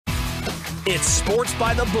It's Sports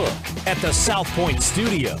by the Book at the South Point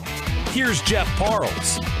Studio. Here's Jeff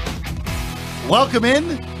Parles. Welcome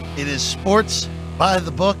in. It is Sports by the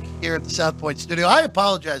Book here at the South Point Studio. I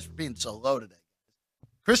apologize for being so low today.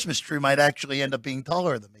 Christmas tree might actually end up being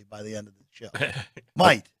taller than me by the end of the show.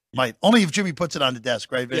 Might. Only if Jimmy puts it on the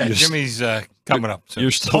desk, right? Yeah, Jimmy's coming up. So.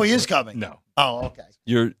 Oh, he is coming? No. Oh,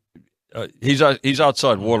 okay. He's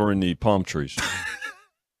outside watering the palm trees.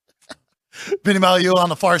 Vinny Magliulo on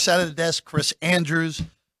the far side of the desk. Chris Andrews,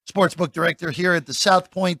 sportsbook director here at the South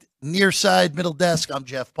Point near side middle desk. I'm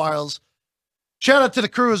Jeff Parles. Shout out to the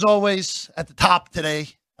crew as always at the top today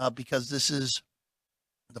because this is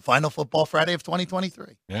the final Football Friday of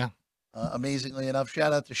 2023. Yeah. Amazingly enough,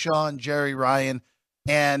 shout out to Sean, Jerry, Ryan,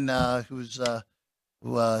 and who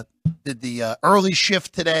did the early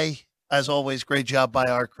shift today. As always, great job by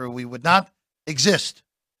our crew. We would not exist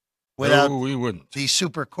without we wouldn't. The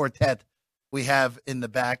super quartet we have in the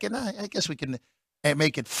back. And I guess we can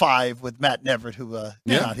make it 5 with Matt Neverett, who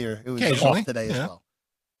not here, who is off today as well.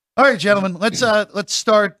 All right, gentlemen, let's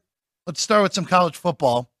start with some college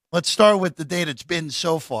football. Let's start with the day that's been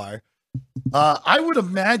so far. I would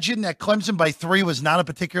imagine that Clemson by 3 was not a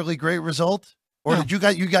particularly great result. Or did you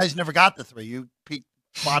guys never got the 3? You peaked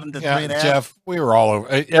bottom to 3.5. Jeff, we were all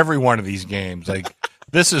over every one of these games. Like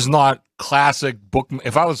this is not classic book.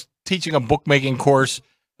 If I was teaching a bookmaking course,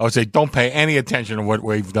 I would say don't pay any attention to what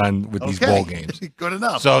we've done with these bowl games. Good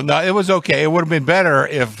enough. So no, it was okay. It would have been better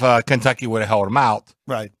if Kentucky would have held them out.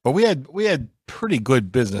 Right. But we had pretty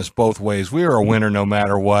good business both ways. We were a winner no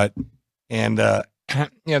matter what. And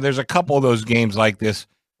there's a couple of those games like this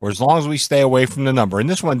where as long as we stay away from the number, and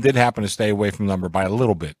this one did happen to stay away from the number by a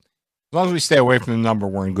little bit. As long as we stay away from the number,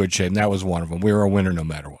 we're in good shape. And that was one of them. We were a winner no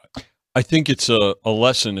matter what. I think it's a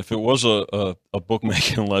lesson. If it was a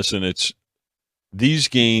bookmaking lesson, it's these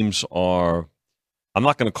games are, I'm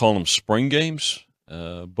not going to call them spring games,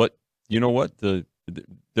 but you know what?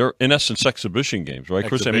 They're in essence exhibition games, right,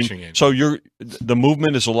 Chris? Games. So the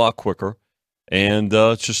movement is a lot quicker, and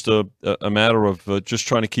it's just a matter of just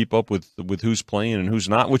trying to keep up with who's playing and who's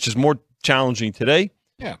not, which is more challenging today.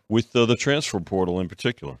 Yeah, with the transfer portal in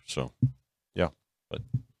particular. So, yeah, but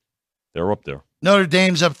they're up there. Notre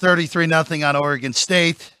Dame's up 33-0 on Oregon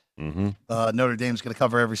State. Mm-hmm. Notre Dame's going to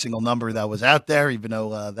cover every single number that was out there, even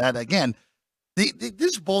though that, again,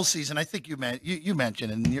 this bowl season, I think you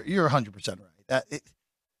mentioned, and you're 100% right.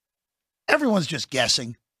 Everyone's just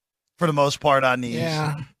guessing for the most part on these.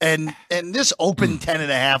 Yeah. And this open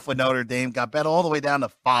 10.5 with Notre Dame got bet all the way down to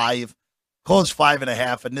 5. Close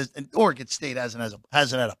 5.5, and Oregon State hasn't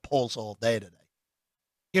had a pulse all day today.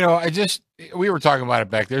 You know, we were talking about it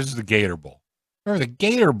back there. This is the Gator Bowl. Remember the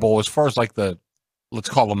Gator Bowl, as far as like let's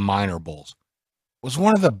call them minor bowls, was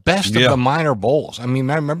one of the best of the minor bowls. I mean,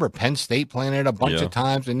 I remember Penn State playing it a bunch of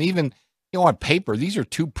times, and even on paper, these are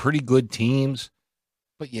two pretty good teams,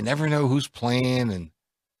 but you never know who's playing, and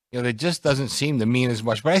it just doesn't seem to mean as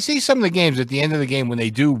much. But I see some of the games at the end of the game when they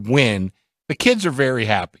do win, the kids are very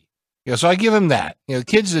happy. So I give them that. The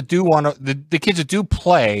kids that do the kids that do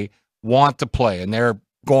play want to play, and they're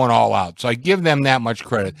going all out. So I give them that much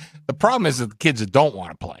credit. The problem is that the kids that don't want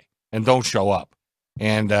to play and don't show up,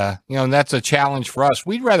 and and that's a challenge for us.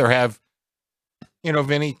 We'd rather have,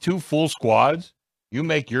 Vinny, 2 full squads. You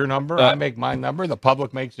make your number, I make my number. The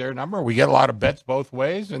public makes their number. We get a lot of bets both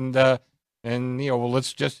ways, and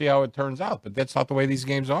let's just see how it turns out. But that's not the way these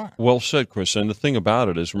games are. Well said, Chris. And the thing about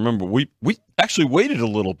it is, remember, we actually waited a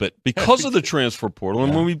little bit because of the transfer portal.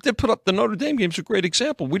 And when we did put up the Notre Dame game's a great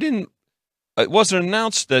example. It wasn't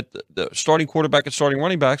announced that the starting quarterback and starting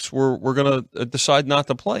running backs were going to decide not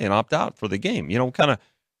to play and opt out for the game. Kind of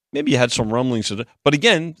maybe you had some rumblings. But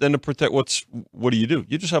again, then to protect what do?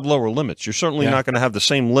 You just have lower limits. You're certainly not going to have the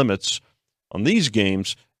same limits on these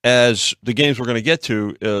games as the games we're going to get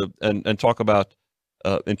to and talk about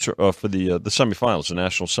for the semifinals, the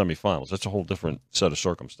national semifinals. That's a whole different set of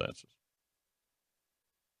circumstances.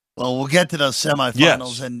 Well, we'll get to those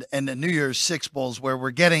semifinals and the New Year's Six Bowls where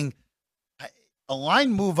we're getting a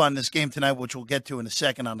line move on this game tonight, which we'll get to in a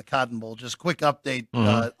second on the Cotton Bowl. Just a quick update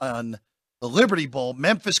on the Liberty Bowl.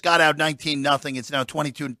 Memphis got out 19-0. It's now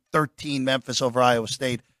 22-13 Memphis over Iowa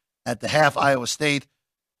State at the half. Iowa State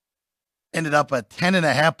ended up a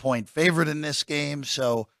 10.5-point favorite in this game.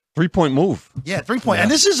 So 3-point move. Yeah, 3-point. Yeah.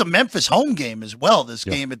 And this is a Memphis home game as well. This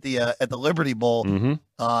game at the Liberty Bowl.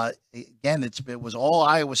 Mm-hmm. Again, it was all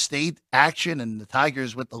Iowa State action, and the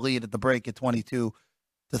Tigers with the lead at the break at 22-13.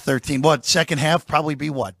 What second half probably be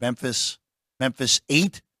what Memphis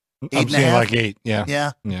 8. I'm saying like 8.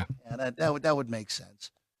 Yeah. That would make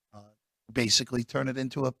sense. Basically, turn it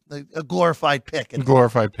into a glorified pick.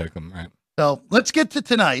 Glorified pick 'em, right? So let's get to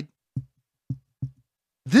tonight.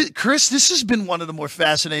 Chris, this has been one of the more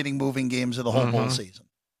fascinating moving games of the whole bowl season,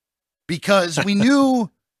 because we knew.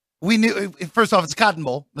 First off, it's Cotton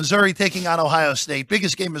Bowl. Missouri taking on Ohio State.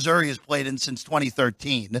 Biggest game Missouri has played in since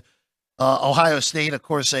 2013. Ohio State, of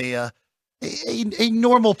course, a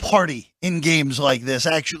normal party in games like this.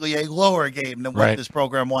 Actually, a lower game than what this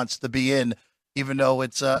program wants to be in, even though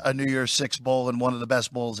it's a New Year's Six bowl and one of the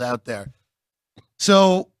best bowls out there.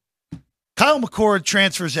 So Kyle McCord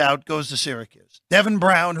transfers out, goes to Syracuse. Devin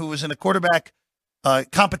Brown, who was in a quarterback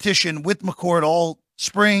competition with McCord all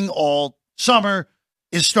spring, all summer,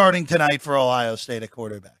 is starting tonight for Ohio State at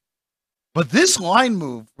quarterback. But this line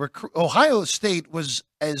move, Ohio State was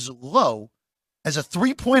as low as a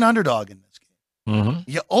 3-point underdog in this game.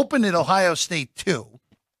 You opened at Ohio State 2.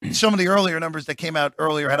 Some of the earlier numbers that came out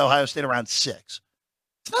earlier had Ohio State around 6.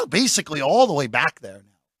 It's now basically all the way back there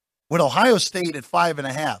now, with Ohio State at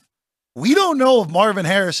 5.5. We don't know if Marvin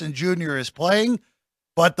Harrison Jr. is playing,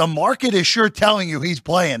 but the market is sure telling you he's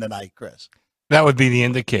playing tonight, Chris. That would be the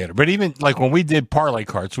indicator. But even like when we did parlay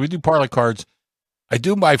cards, I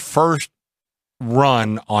do my first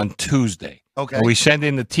run on Tuesday. Okay. And we send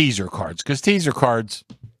in the teaser cards, because teaser cards,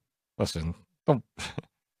 listen, don't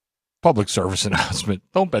public service announcement,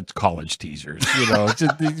 don't bet college teasers,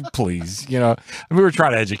 just, please, we were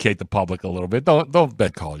trying to educate the public a little bit. Don't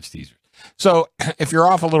bet college teasers. So if you're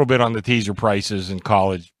off a little bit on the teaser prices in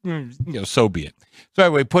college, so be it. So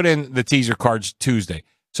anyway, put in the teaser cards Tuesday.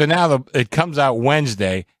 So now it comes out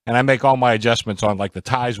Wednesday, and I make all my adjustments on like the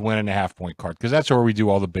ties win and a half-point card, because that's where we do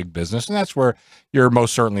all the big business, and that's where you're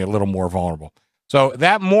most certainly a little more vulnerable. So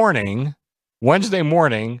that morning, Wednesday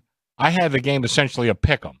morning, I had the game essentially a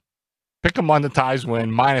pick 'em. Pick 'em on the ties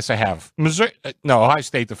win minus a half. Ohio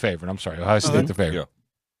State the favorite. I'm sorry, Ohio State the favorite.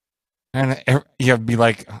 Yeah. And you'd be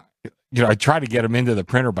like, I try to get them into the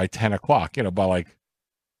printer by 10 o'clock, by like,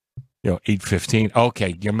 8:15.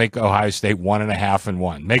 Okay, you make Ohio State 1.5 and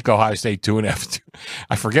 1. Make Ohio State 2.5.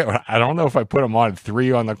 I forget. I don't know if I put them on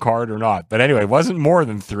 3 on the card or not. But anyway, it wasn't more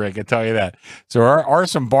than 3. I can tell you that. So there are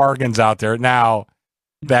some bargains out there. Now,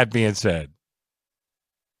 that being said,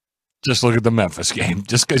 just look at the Memphis game.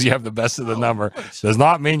 Just because you have the best of the number does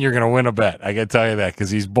not mean you're going to win a bet. I can tell you that, because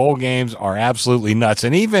these bowl games are absolutely nuts.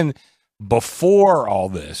 And even before all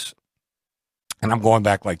this, and I'm going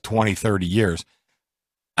back like 20, 30 years.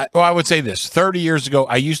 I would say this. 30 years ago,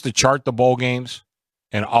 I used to chart the bowl games,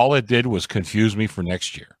 and all it did was confuse me for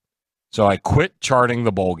next year. So I quit charting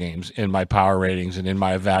the bowl games in my power ratings and in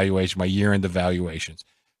my evaluation, my year-end evaluations,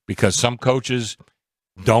 because some coaches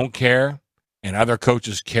don't care, and other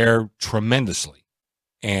coaches care tremendously.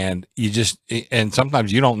 And and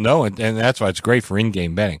sometimes you don't know, and that's why it's great for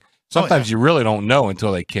in-game betting. Sometimes you really don't know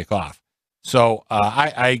until they kick off. So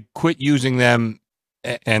I quit using them.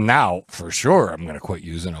 And now, for sure, I'm going to quit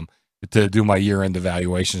using them to do my year-end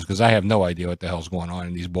evaluations, because I have no idea what the hell's going on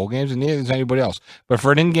in these bowl games, and neither does anybody else. But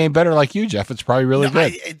for an in-game bettor like you, Jeff, it's probably really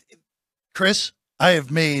good. Chris, I have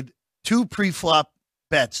made 2 pre-flop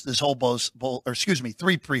bets this whole bowl,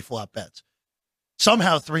 3 pre-flop bets.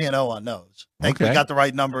 Somehow 3-0 on those. I think we got the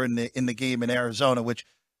right number in the game in Arizona, which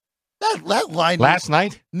that line last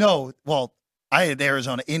night? No, well, I had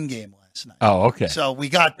Arizona in-game last night. Oh, okay. So we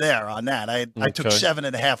got there on that. I took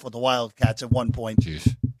 7.5 with the Wildcats at one point.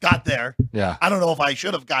 Jeez. Got there. Yeah. I don't know if I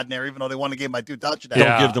should have gotten there, even though they won the game by 2 touchdowns.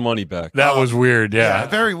 Don't give the money back. That was weird. Yeah.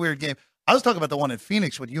 Very weird game. I was talking about the one in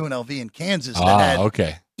Phoenix with UNLV and Kansas that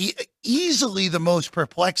had easily the most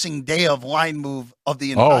perplexing day of line move of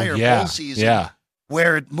the entire bowl season. Yeah.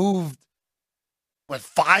 Where it moved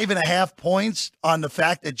 5.5 points on the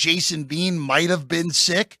fact that Jason Bean might have been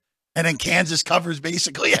sick. And then Kansas covers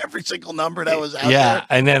basically every single number that was out there.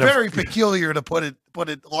 And then very peculiar, to put it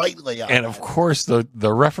lightly. And of course, the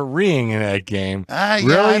refereeing in that game.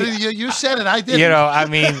 You said it. I didn't. I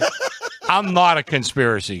mean, I'm not a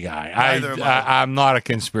conspiracy guy. I'm not a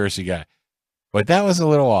conspiracy guy. But that was a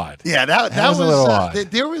little odd. Yeah, that was a little odd.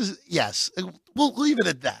 There was we'll leave it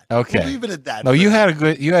at that. Okay, we'll leave it at that. No, you had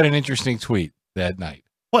an interesting tweet that night.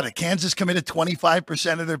 What, Kansas committed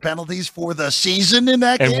 25% of their penalties for the season in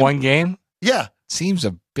that game? In one game? Yeah. Seems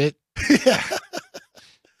a bit... Yeah.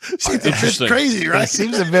 Seems a bit crazy, right? It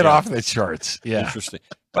seems a bit off the charts. Yeah. Interesting.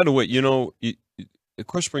 By the way,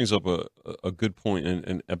 Chris brings up a good point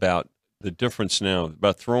and about the difference now,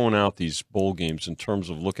 about throwing out these bowl games in terms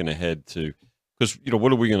of looking ahead to... Because, what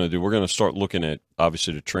are we going to do? We're going to start looking at,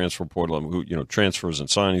 obviously, the transfer portal, transfers and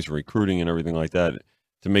signings, recruiting and everything like that,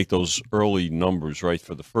 to make those early numbers, right,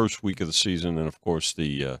 for the first week of the season, and of course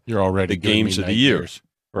the games of the years,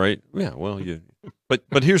 right? Yeah, well,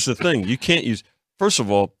 but here's the thing: you can't use. First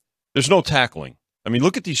of all, there's no tackling. I mean,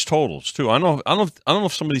 look at these totals too. I don't know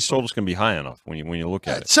if some of these totals can be high enough when you look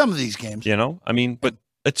at it. Some of these games, I mean, but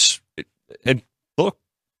and look,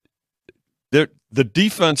 the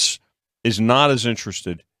defense is not as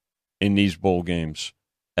interested in these bowl games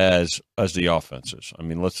as the offense is. I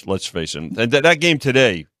mean, let's face it. And that game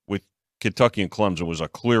today with Kentucky and Clemson was a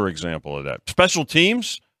clear example of that. Special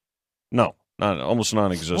teams, no. Almost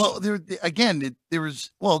non-existent. Well, there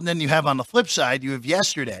was. Well, then you have on the flip side, you have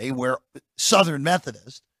yesterday where Southern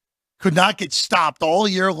Methodist could not get stopped all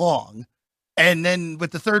year long, and then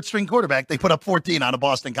with the third string quarterback, they put up 14 on a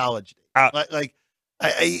Boston College.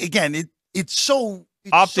 It's so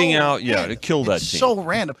opting out. Yeah, it killed that team. So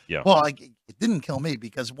random. Yeah. Well, it didn't kill me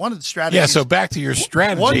because one of the strategies. Yeah. So back to your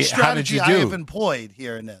strategy. One strategy how did you do? I have employed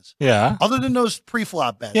here in this. Yeah. Other than those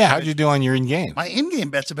pre-flop bets. Yeah. How'd you do on your in-game? My in-game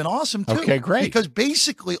bets have been awesome too. Okay, great. Because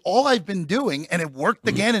basically all I've been doing, and it worked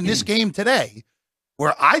again in this game today,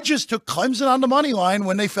 where I just took Clemson on the money line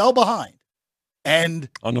when they fell behind. And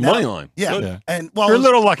on the money line. Yeah. Yeah. And you're a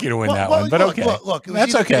little lucky to win that one, but okay. Look,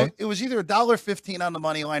 that's okay. It was either $1.15 on the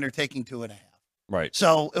money line or taking 2.5. Right.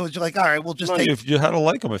 So it was like, all right, we'll just take. If you had to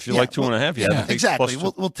like them, if you like 2.5, you had to take exactly.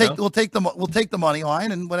 plus We'll take the money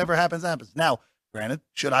line, and whatever happens, happens. Now, granted,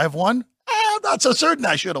 should I have won? I'm not so certain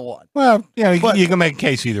I should have won. Well, yeah, you can make a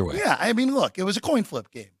case either way. Yeah, I mean, look, it was a coin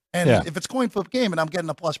flip game. And if it's a coin flip game and I'm getting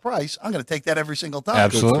a plus price, I'm going to take that every single time.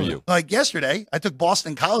 Absolutely. Good for you. Like yesterday, I took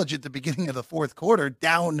Boston College at the beginning of the fourth quarter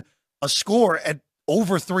down a score at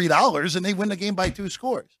over $3, and they win the game by 2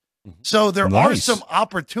 scores. So there are some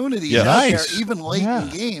opportunities out there, even late in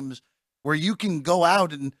games, where you can go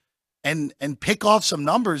out and pick off some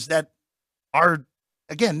numbers that are,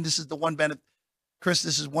 again, this is the one benefit. Chris,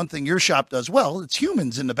 this is one thing your shop does well. It's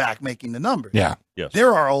humans in the back making the numbers. Yeah. Yes.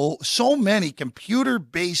 There are so many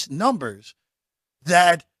computer-based numbers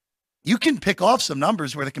that you can pick off some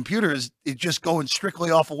numbers where the computer is just going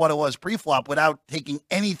strictly off of what it was pre-flop without taking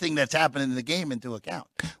anything that's happening in the game into account.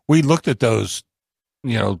 We looked at those,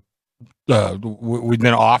 we've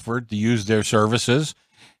been offered to use their services,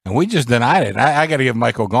 and we just denied it. I got to give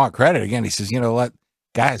Michael Gaunt credit again. He says,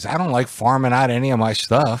 guys, I don't like farming out any of my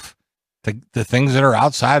stuff to things that are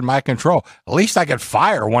outside my control. At least I could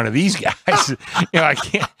fire one of these guys. I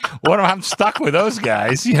can't. I'm stuck with those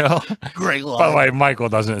guys. Great line. By the way, Michael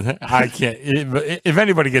doesn't. I can't. If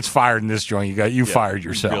anybody gets fired in this joint, you fired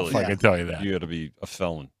yourself. Really, I can tell you that. You got to be a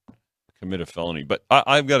felon, commit a felony. But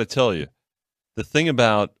I've got to tell you, the thing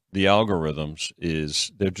about the algorithms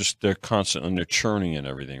is they're constant and they're churning and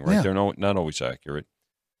everything, right? Yeah. They're not always accurate,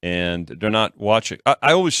 and they're not watching.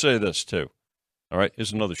 I always say this too. All right,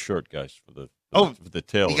 here's another shirt, guys, for the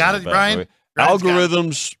tail. You got it, Brian. Right?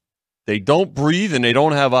 Algorithms, they don't breathe and they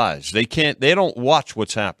don't have eyes. They don't watch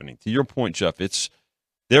what's happening. To your point, Jeff,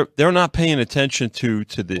 they're not paying attention to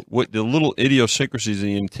the little idiosyncrasies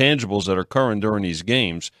and the intangibles that are occurring during these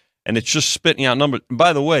games, and it's just spitting out numbers. And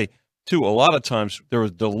by the way, too, a lot of times there are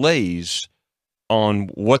delays on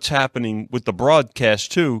what's happening with the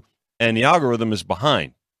broadcast too, and the algorithm is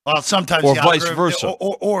behind. Well, sometimes or vice versa,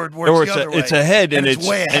 or it works the other way. It's ahead and it's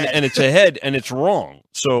way ahead. And it's ahead and it's wrong.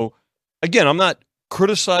 So again, I'm not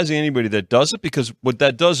criticizing anybody that does it, because what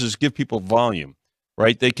that does is give people volume,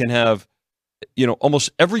 right? They can have, almost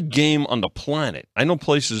every game on the planet. I know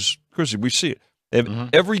places, Chrissy, we see it. They have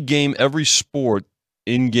every game, every sport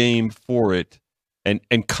in game for it, and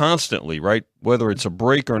constantly, right? Whether it's a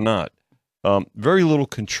break or not, very little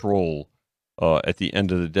control. At the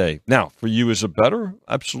end of the day. Now, for you as a bettor,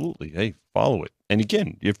 absolutely. Hey, follow it. And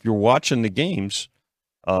again, if you're watching the games,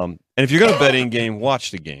 and if you're going to bet in game,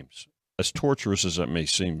 watch the games. As torturous as that may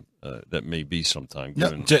seem, that may be sometime.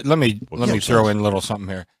 Let me throw in a little something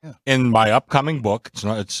here. Yeah. In my upcoming book,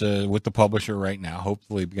 it's with the publisher right now.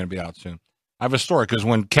 Hopefully, going to be out soon. I have a story, because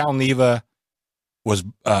when Calneva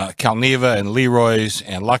and Leroy's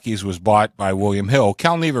and Lucky's was bought by William Hill,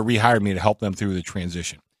 Calneva rehired me to help them through the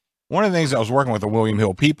transition. One of the things I was working with the William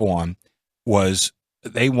Hill people on was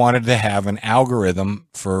they wanted to have an algorithm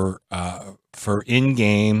for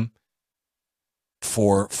in-game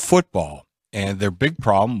for football, and their big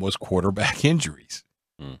problem was quarterback injuries.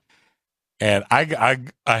 And I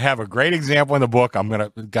have a great example in the book. I'm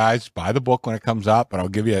gonna, guys, buy the book when it comes out, but I'll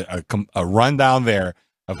give you a rundown there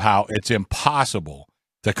of how it's impossible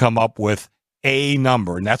to come up with a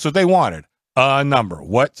number, and that's what they wanted, a number.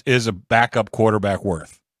 What is a backup quarterback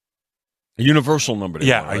worth? A universal number.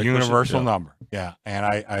 A universal number. Yeah. And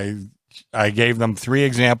I gave them 3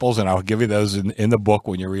 examples, and I'll give you those in the book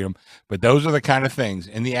when you read them. But those are the kind of things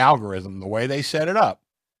in the algorithm, the way they set it up.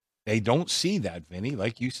 They don't see that, Vinny.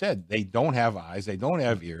 Like you said, they don't have eyes. They don't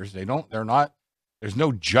have ears. There's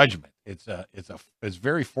no judgment. It's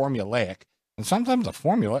very formulaic. And sometimes the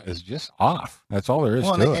formula is just off. That's all there is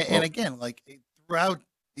to it. And again, like throughout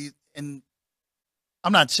the, and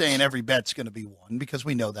I'm not saying every bet's going to be won because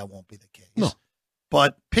we know that won't be the case. No.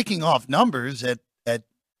 But picking off numbers and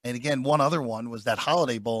again, one other one was that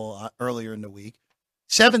Holiday Bowl earlier in the week.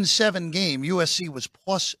 7-7 game, USC was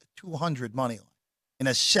plus 200 money line in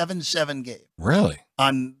a 7-7 game. Really?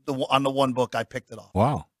 On the one book I picked it off.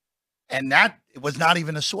 Wow. And that it was not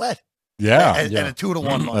even a sweat. Yeah. And a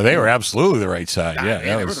 2-1 line. They were absolutely the right side.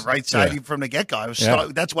 They were the right side even from the get go.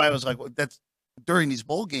 That's why I was like, that's during these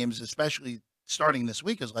bowl games, especially starting this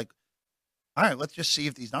week, is like, all right, let's just see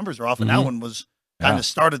if these numbers are off. And that one was kind of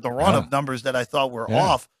started the run of numbers that I thought were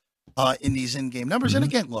off in these in-game numbers. And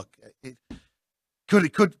again, look, could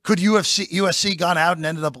USC gone out and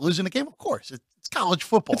ended up losing the game? Of course, it's college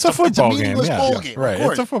football. It's a football game. It's a meaningless bowl game. Right. Of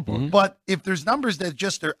course. It's a football game. But if there's numbers that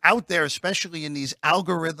just are out there, especially in these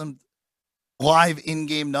algorithm live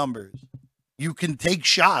in-game numbers, you can take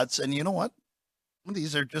shots. And you know what?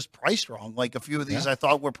 These are just priced wrong. Like a few of these I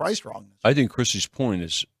thought were priced wrong. I think Chrissy's point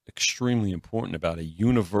is extremely important about a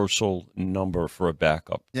universal number for a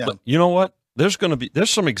backup. Yeah. But you know what? There's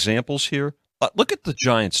some examples here. Look at the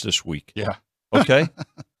Giants this week. Yeah. Okay.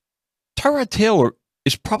 Tyrod Taylor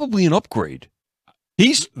is probably an upgrade.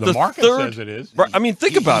 He's the market third, says it is. Right, I mean,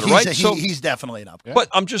 think about it, right? He's definitely an upgrade. But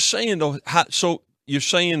I'm just saying though. So you're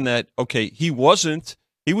saying that he was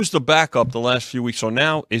the backup the last few weeks. So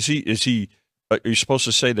now is he? Are you supposed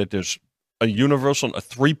to say that there's a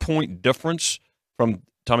 3-point difference from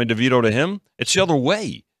Tommy DeVito to him? It's the other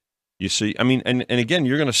way. You see, I mean, and again,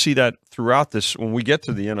 you're going to see that throughout this when we get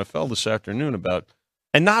to the NFL this afternoon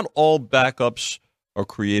and not all backups are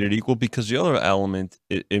created equal because the other element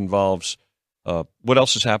involves what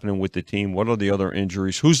else is happening with the team, what are the other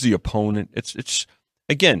injuries, who's the opponent. It's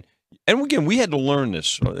again, we had to learn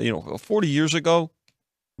this. 40 years ago,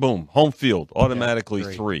 boom, home field automatically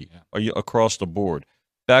 3 across the board,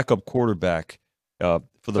 backup quarterback.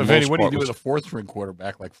 For the most Vinny, what do you part, do with a fourth-string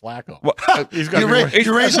quarterback like Flacco? Well,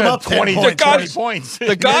 you raise him up 20 points.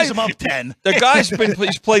 The guy, raise him up 10. The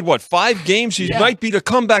he's played, 5 games? He might be the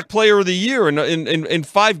comeback player of the year in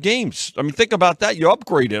 5 games. I mean, think about that. You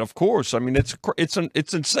upgrade it, of course. I mean, it's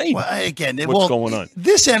insane what's going on.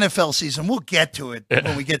 This NFL season, we'll get to it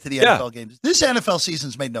when we get to the NFL games. This NFL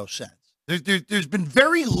season's made no sense. There's been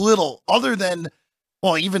very little other than –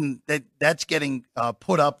 well, even that's getting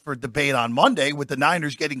put up for debate on Monday with the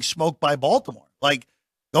Niners getting smoked by Baltimore. Like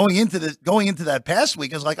going into that past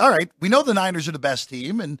week is like, all right, we know the Niners are the best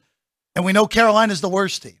team, and we know Carolina's the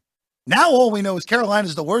worst team. Now all we know is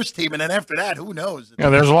Carolina's the worst team, and then after that, who knows? Yeah,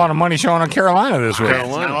 there's a lot of money showing on Carolina this week.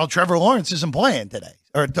 Well, Trevor Lawrence isn't playing today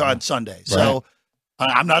or on Sunday, so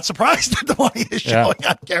I'm not surprised that the money is showing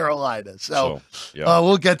on Carolina. So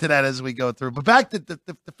we'll get to that as we go through. But back to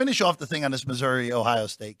finish off the thing on this Missouri-Ohio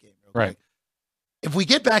State game. Right. If we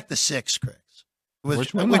get back to 6, Chris,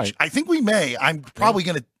 which I think we may, I'm probably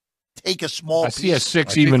going to take a small piece. I see a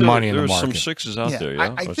 6 even money in the market. There's some 6s out there,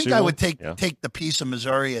 yeah. I think I would take the piece of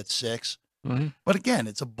Missouri at 6. Mm-hmm. But again,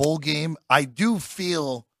 it's a bowl game. I do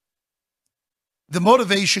feel the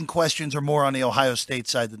motivation questions are more on the Ohio State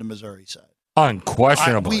side than the Missouri side.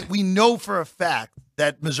 Unquestionably. We know for a fact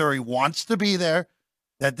that Missouri wants to be there,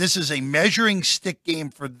 that this is a measuring stick game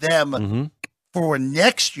for them for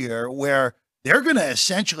next year, where they're going to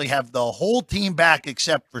essentially have the whole team back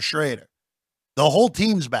except for Schrader. The whole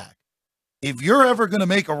team's back. If you're ever going to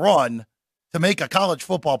make a run to make a college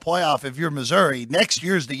football playoff, if you're Missouri, next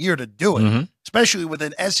year's the year to do it, especially with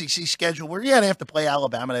an SEC schedule where, they have to play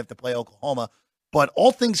Alabama, they have to play Oklahoma. But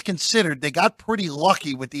all things considered, they got pretty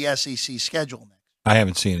lucky with the SEC schedule next. I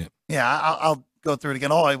haven't seen it. Yeah, I'll go through it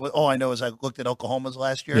again. All I know is I looked at Oklahoma's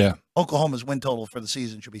last year. Yeah. Oklahoma's win total for the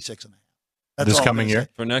season should be 6.5. That's this coming year?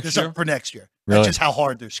 For next year? For next year. Really? That's just how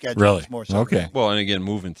hard their schedule is more so. Okay. Well, and again,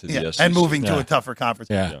 moving to the SEC. And moving to a tougher conference.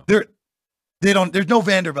 Yeah. There's no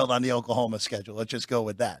Vanderbilt on the Oklahoma schedule. Let's just go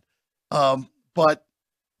with that. But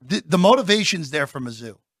the motivation's there for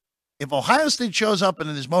Mizzou. If Ohio State shows up and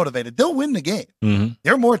is motivated, they'll win the game. Mm-hmm.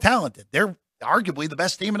 They're more talented. They're arguably the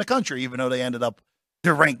best team in the country, even though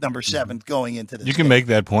they're ranked number 7 going into this. You can make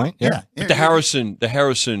that point. Yeah. But the Harrison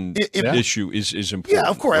issue is important. Yeah,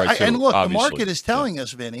 of course. Right, and look, obviously. the market is telling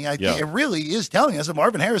us, Vinny. I think it really is telling us that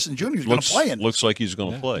Marvin Harrison Jr. is going to play in this. Looks like he's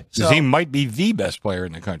going to play. Because he might be the best player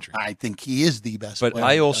in the country. I think he is the best But player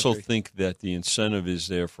I in the also country. think that the incentive is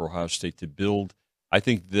there for Ohio State to build. I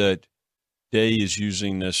think that Day is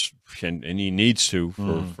using this, and he needs to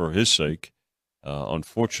for his sake.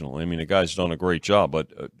 Unfortunately, I mean, the guy's done a great job,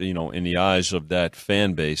 but in the eyes of that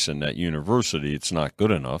fan base and that university, it's not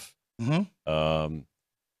good enough. Mm-hmm.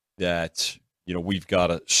 That we've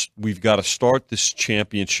got to start this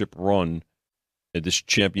championship run, this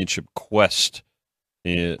championship quest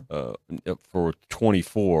for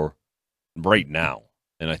 24 right now.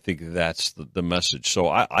 And I think that's the message. So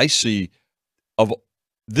I see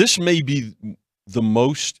this may be the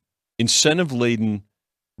most incentive-laden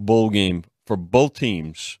bowl game for both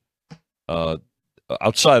teams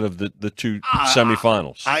outside of the two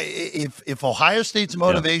semifinals. If Ohio State's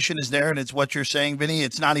motivation is there, and it's what you're saying, Vinny,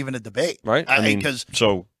 it's not even a debate. Right? Because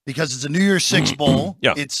it's a New Year's Six bowl.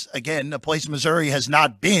 Yeah. It's, again, a place Missouri has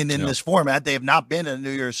not been in this format. They have not been in a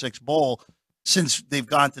New Year's Six bowl since they've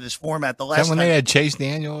gone to this format. The last time they had Chase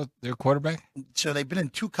Daniel, their quarterback? So they've been in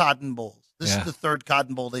 2 Cotton Bowls. This is the 3rd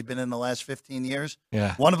Cotton Bowl they've been in the last 15 years.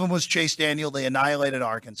 Yeah. One of them was Chase Daniel. They annihilated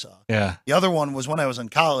Arkansas. Yeah. The other one was when I was in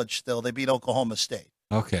college still. They beat Oklahoma State.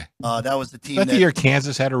 Okay. That was the team. That the year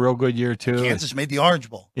Kansas had a real good year, too. Kansas made the Orange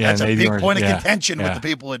Bowl. Yeah, that's a big point of contention with the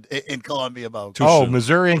people in Columbia about.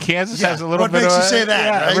 Missouri and Kansas has a little bit of. What makes you say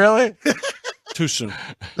that, right? Really? Too soon.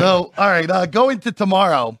 So, all right, going to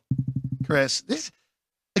tomorrow, Chris, this.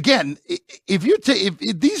 Again, if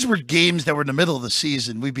these were games that were in the middle of the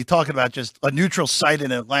season, we'd be talking about just a neutral site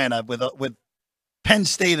in Atlanta with Penn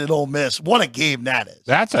State and Ole Miss. What a game that is!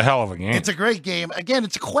 That's a hell of a game. It's a great game. Again,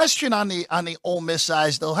 it's a question on the Ole Miss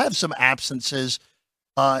side. They'll have some absences.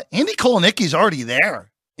 Andy Kolonicki's already there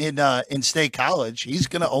in State College. He's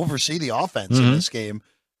going to oversee the offense in this game.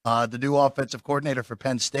 The new offensive coordinator for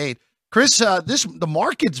Penn State, Chris. The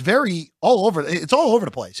market's very all over. It's all over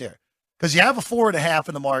the place here. Because you have a 4.5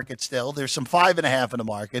 in the market still. There's some 5.5 in the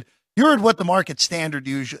market. You heard what the market standard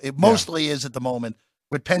mostly is at the moment,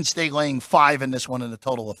 with Penn State laying 5 in this one and a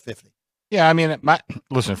total of 50. Yeah, I mean,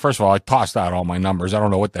 listen, first of all, I tossed out all my numbers. I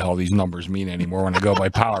don't know what the hell these numbers mean anymore when I go by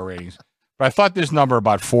power ratings. But I thought this number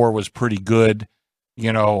about 4 was pretty good,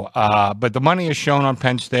 but the money is shown on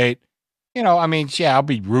Penn State. I'll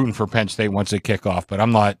be rooting for Penn State once they kick off, but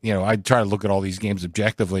I'm not, I try to look at all these games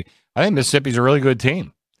objectively. I think Mississippi's a really good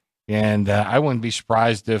team. And I wouldn't be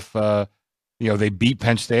surprised if, they beat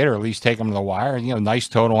Penn State or at least take them to the wire. Nice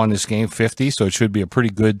total on this game, 50. So it should be a pretty,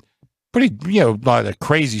 not a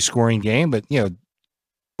crazy scoring game, but,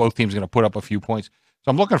 both teams are going to put up a few points.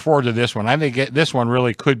 So I'm looking forward to this one. I think this one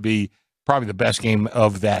really could be probably the best game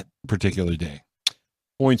of that particular day.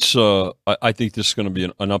 Points, I think this is going to be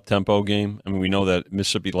an up-tempo game. I mean, we know that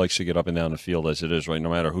Mississippi likes to get up and down the field as it is, right,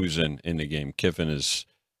 no matter who's in the game. Kiffin is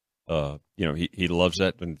 – he loves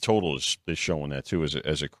that, and the total is showing that too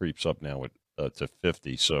as it creeps up now to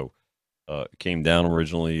 50. So it came down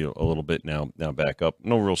originally a little bit, now back up.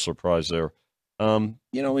 No real surprise there.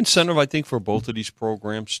 Incentive I think for both of these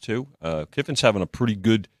programs too. Kiffin's having a pretty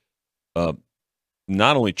good, not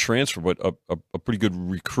only transfer but a pretty good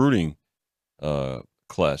recruiting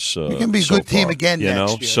class. It can be a good team again.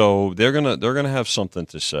 Next year. So they're gonna have something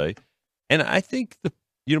to say, and I think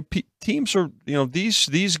teams are,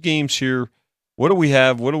 these games here. What do we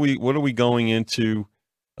have? What are we going into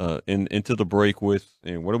the break with?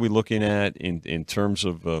 And what are we looking at in terms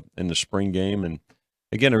of in the spring game? And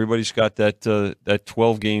again, everybody's got that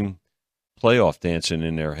 12-game playoff dancing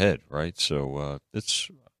in their head, right? So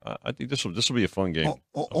I think this will be a fun game.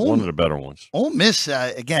 One of the better ones. Ole Miss,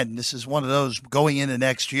 again, this is one of those going into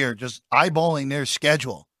next year, just eyeballing their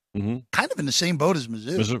schedule, kind of in the same boat as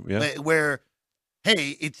Mizzou, where.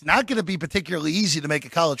 Hey, it's not going to be particularly easy to make a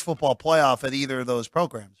college football playoff at either of those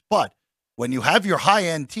programs. But when you have your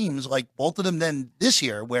high-end teams like both of them then this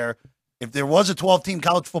year, where if there was a 12-team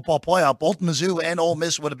college football playoff, both Mizzou and Ole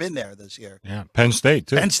Miss would have been there this year. Yeah, Penn State,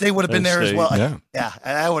 too. Penn State would have been there as well. Yeah,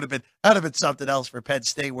 that would have been something else for Penn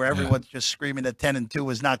State, where everyone's just screaming that 10-2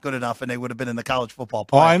 was not good enough, and they would have been in the college football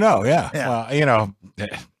playoff. Oh, I know, yeah. Well,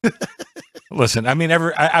 listen, I mean,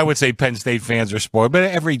 I would say Penn State fans are spoiled, but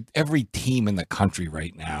every team in the country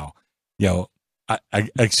right now,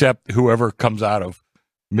 except whoever comes out of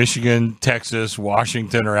Michigan, Texas,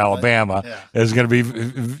 Washington, or Alabama, is going to be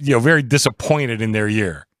very disappointed in their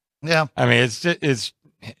year. Yeah, I mean,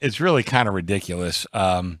 it's really kind of ridiculous.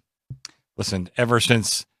 Listen, ever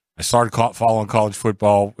since I started following college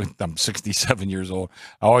football, I'm 67 years old.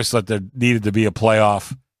 I always thought there needed to be a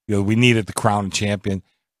playoff. We needed the crown champion.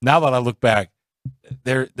 Now that I look back,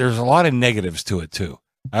 there's a lot of negatives to it too.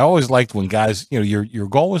 I always liked when guys, your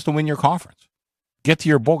goal was to win your conference, get to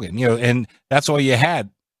your bowl game, and that's all you had.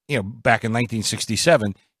 Back in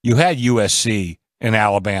 1967, you had USC and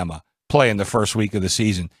Alabama play in the first week of the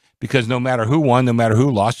season because no matter who won, no matter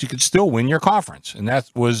who lost, you could still win your conference, and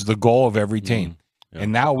that was the goal of every team. Yeah.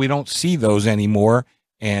 And now we don't see those anymore.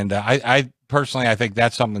 And I personally, I think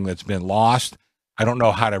that's something that's been lost. I don't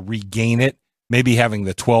know how to regain it. Maybe having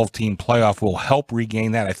the 12-team playoff will help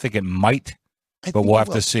regain that. I think it might but we'll have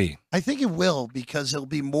to see. I think it will because there'll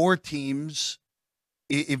be more teams.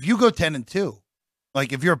 If you go 10-2,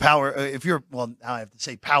 like if you're now I have to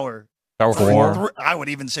say power 4. I would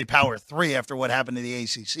even say power 3 after what happened to the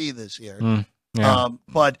ACC this year. Yeah.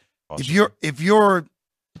 But if you're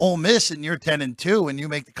Ole Miss and you're 10-2 and you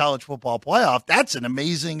make the college football playoff, that's an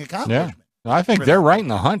amazing accomplishment. Yeah. I think they're right in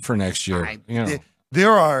the hunt for next year.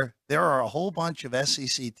 There are a whole bunch of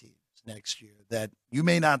SEC teams next year that you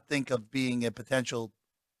may not think of being a potential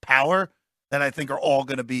power that I think are all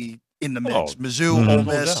going to be in the mix. Mizzou, Ole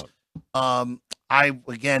Miss. I'm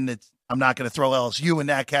not going to throw LSU in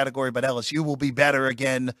that category, but LSU will be better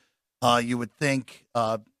again. You would think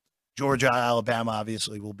Georgia, Alabama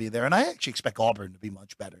obviously will be there, and I actually expect Auburn to be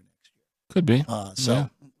much better next year. Could be.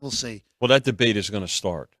 We'll see. Well, that debate is going to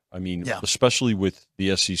start. I mean, especially with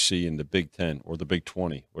the SEC and the Big 10 or the Big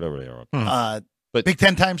 20, whatever they are. But Big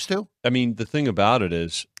 10 times 2? I mean, the thing about it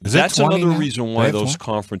is that's another reason why those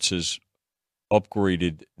conferences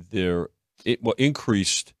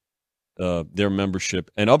increased their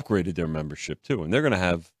membership and upgraded their membership too. And they're going to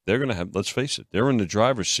have, let's face it, they're in the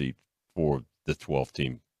driver's seat for the 12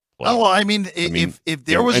 team. Oh, well, I mean, if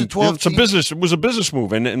there was a 12 team, it was a business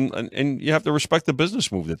move, and you have to respect the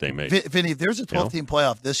business move that they made. Vinny, if there's a 12 team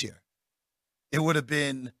playoff this year, it would have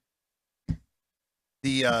been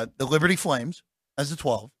the Liberty Flames as the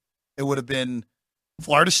 12. It would have been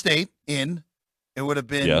Florida State in. It would have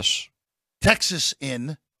been Texas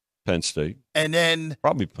in. Penn State. And then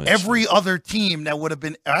probably Penn every other team that would have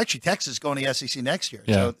been actually Texas going to the SEC next year.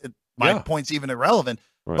 Yeah. So my point's even irrelevant.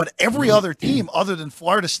 Right. But every other team other than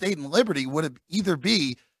Florida State and Liberty would have either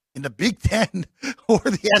be in the Big 10 or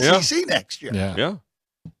the SEC next year. Yeah.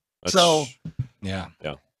 So,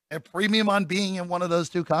 a premium on being in one of those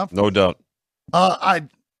two conferences. No doubt.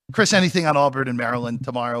 Chris, anything on Auburn and Maryland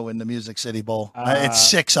tomorrow in the Music City Bowl? It's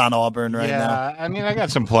 6 on Auburn right now. Yeah, I mean, I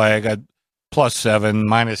got some play. I got +7,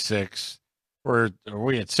 -6. We're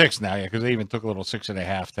at 6 now, because they even took a little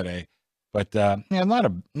 6.5 today. But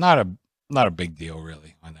not a big deal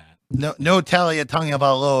really on that. No Talia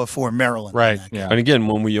Tagovailoa for Maryland. Right. Yeah. And again,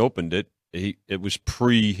 when we opened it, it was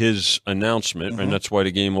pre his announcement, and that's why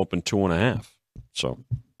the game opened 2.5. So.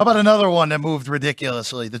 How about another one that moved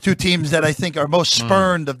ridiculously? The two teams that I think are most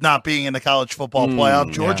spurned of not being in the college football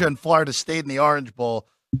playoff, Georgia and Florida State in the Orange Bowl.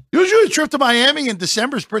 Usually a trip to Miami in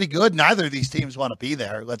December is pretty good. Neither of these teams want to be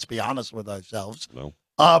there. Let's be honest with ourselves. No.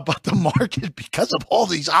 But the market, because of all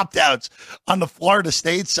these opt-outs on the Florida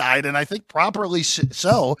State side, and I think properly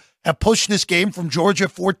so, have pushed this game from Georgia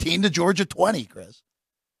 14 to Georgia 20, Chris.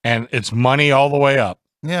 And it's money all the way up.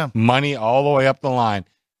 Yeah. Money all the way up the line.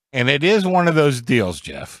 And it is one of those deals,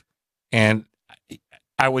 Jeff. And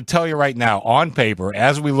I would tell you right now, on paper,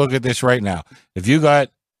 as we look at this right now, if you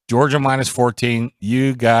got Georgia -14,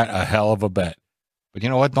 you got a hell of a bet. But you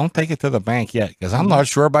know what? Don't take it to the bank yet, because I'm not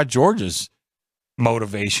sure about Georgia's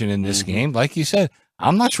motivation in this game. Like you said,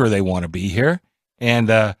 I'm not sure they want to be here. And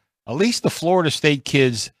at least the Florida State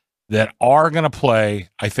kids that are going to play,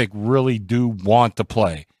 I think really do want to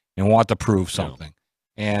play and want to prove something.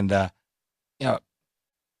 And,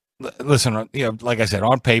 listen, like I said,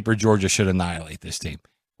 on paper, Georgia should annihilate this team.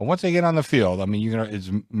 But once they get on the field, I mean,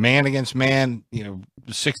 it's man against man,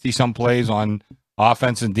 60-some plays on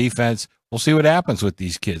offense and defense. We'll see what happens with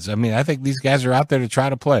these kids. I mean, I think these guys are out there to try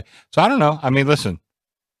to play. So I don't know. I mean, listen,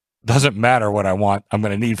 doesn't matter what I want. I'm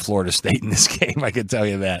going to need Florida State in this game. I can tell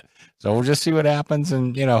you that. So we'll just see what happens.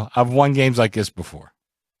 And, I've won games like this before.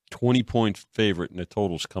 20-point favorite, and the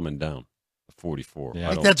total's coming down to 44.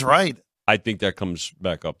 Yeah. That's right. I think that comes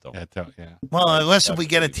back up, though. Well, unless if we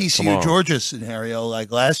get a TCU-Georgia scenario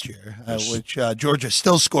like last year, which Georgia's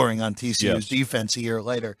still scoring on TCU's defense a year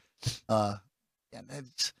later.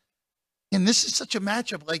 And this is such a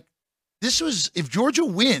matchup. Like, if Georgia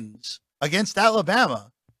wins against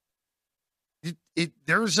Alabama,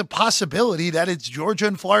 there's a possibility that it's Georgia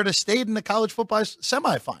and Florida State in the college football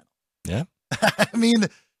semifinal. Yeah. I mean,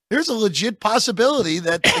 there's a legit possibility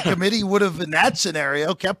that the committee would have, in that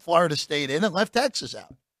scenario, kept Florida State in and left Texas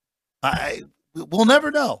out. We'll never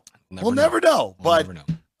know. We'll never know. But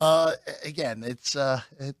again, it's a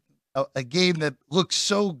game that looks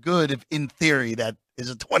so good, if in theory, that is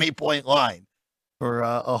a 20-point line for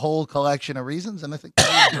a whole collection of reasons, and I think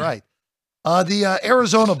that's right. The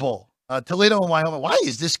Arizona Bowl, Toledo and Wyoming. Why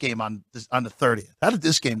is this game on the 30th? How did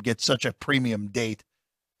this game get such a premium date?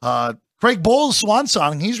 Craig Bowles' swan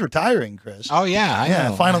song. He's retiring, Chris. Oh, yeah. I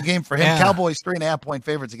know. Final game for him. Yeah. Cowboys 3.5-point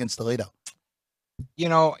favorites against Toledo.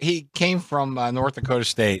 He came from North Dakota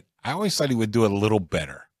State. I always thought he would do it a little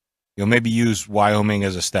better. Maybe use Wyoming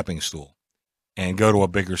as a stepping stool and go to a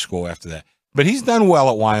bigger school after that. But he's done well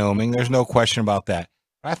at Wyoming. There's no question about that.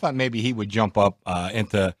 I thought maybe he would jump up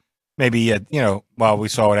into maybe, well, we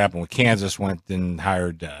saw what happened with Kansas, went and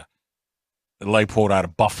hired Leipold out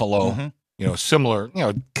of Buffalo. Mm-hmm. Similar,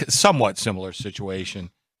 somewhat similar situation.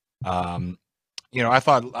 I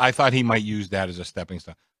thought he might use that as a stepping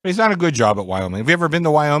stone. But he's done a good job at Wyoming. Have you ever been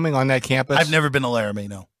to Wyoming on that campus? I've never been to Laramie,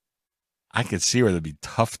 no. I could see where it'd be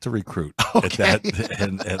tough to recruit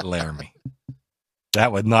at Laramie.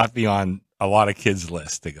 That would not be on a lot of kids'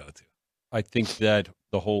 list to go to. I think that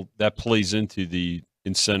that plays into the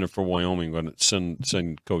incentive for Wyoming when it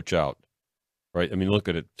send coach out, right? I mean, look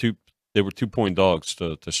at it. They were 2-point dogs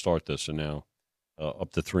to start this, and now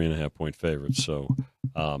up to 3.5-point favorites. So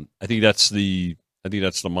I think that's the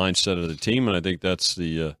mindset of the team, and I think that's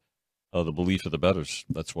the belief of the bettors.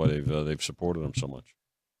 That's why they've supported them so much.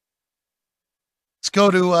 Let's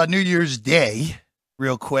go to New Year's Day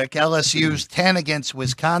real quick. LSU's 10 against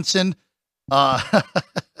Wisconsin.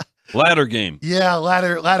 Ladder game. Yeah,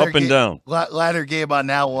 ladder up and down. Ladder game on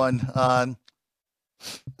that one.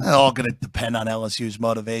 All going to depend on LSU's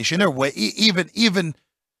motivation, or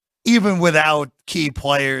even without key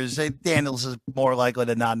players. Daniels is more likely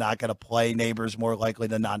to not going to play. Neighbors more likely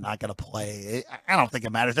to not going to play. I don't think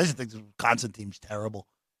it matters. I just think the Wisconsin team's terrible.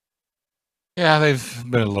 Yeah, they've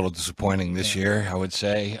been a little disappointing this year, I would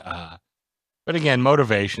say. But again,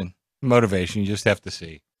 motivation. You just have to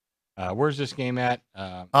see. Where's this game at?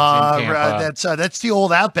 That's the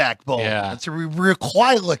old Outback Bowl. Yeah. It's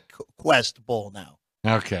a Quest Bowl now.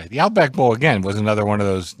 Okay. The Outback Bowl, again, was another one of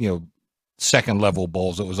those, second-level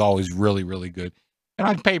bowls that was always really, really good. And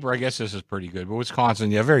on paper, I guess this is pretty good. But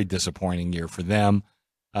Wisconsin, very disappointing year for them.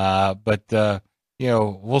 But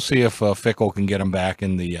we'll see if Fickle can get them back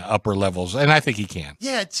in the upper levels. And I think he can.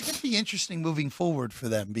 Yeah, it's going to be interesting moving forward for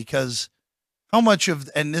them because how much of,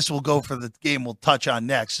 and this will go for the game we'll touch on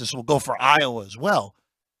next, this will go for Iowa as well,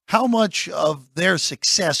 how much of their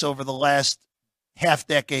success over the last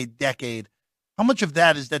decade, how much of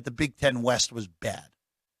that is that the Big Ten West was bad?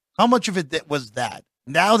 How much of it was that?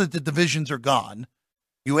 Now that the divisions are gone,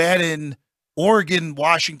 you add in Oregon,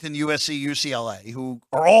 Washington, USC, UCLA, who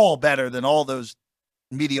are all better than all those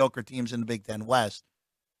mediocre teams in the Big Ten West.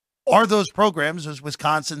 Are those programs, those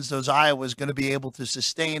Wisconsins, those Iowas, going to be able to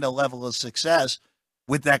sustain a level of success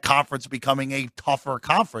with that conference becoming a tougher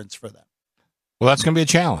conference for them? Well, that's going to be a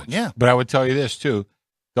challenge. Yeah. But I would tell you this, too.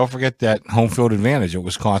 Don't forget that home field advantage that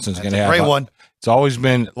Wisconsin's going to have. Great one. It's always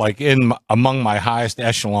been among my highest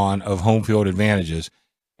echelon of home field advantages.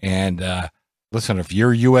 And listen, if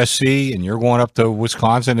you're USC and you're going up to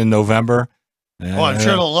Wisconsin in November, I'm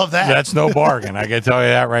sure they'll love that. That's no bargain. I can tell you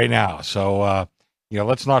that right now. So,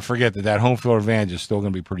 let's not forget that home field advantage is still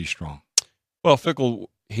going to be pretty strong. Well, Fickle,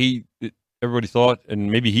 everybody thought, and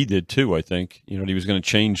maybe he did too, I think, he was going to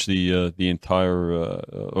change the entire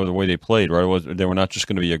or the way they played, right? They were not just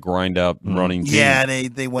going to be a grind out running team. Yeah, they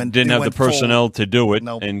didn't have the personnel to do it,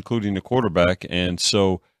 Nope. including the quarterback, and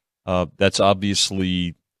so that's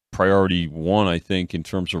obviously priority one, I think, in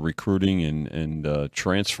terms of recruiting and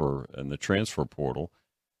transfer and the transfer portal.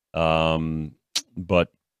 But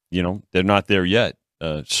they're not there yet,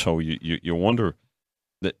 so you wonder.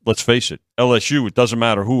 Let's face it, LSU. It doesn't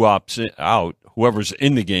matter who opts out. Whoever's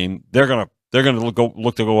in the game, they're gonna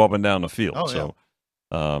look to go up and down the field. Oh, so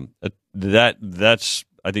that's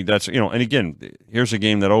I think that's And again, here's a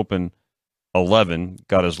game that opened 11,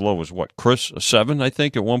 got as low as what, Chris, 7, I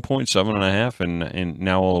think at one point, 7.5, and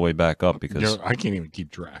now all the way back up because I can't even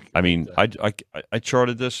keep track. I mean, I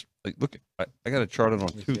charted this. Look, I got it charted on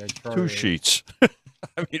two sheets.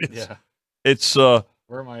 I mean, it's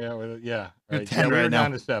Where am I at with it? Yeah. Right. 10 right now.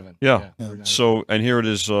 Down to 7. Yeah. So, and here it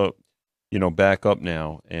is, back up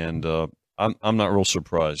now. And I'm not real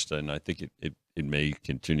surprised. And I think it may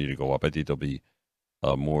continue to go up. I think there'll be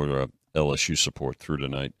more LSU support through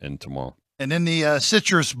tonight and tomorrow. And then the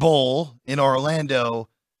Citrus Bowl in Orlando.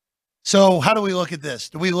 So how do we look at this?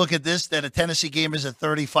 Do we look at this that a Tennessee game is at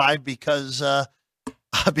 35 because of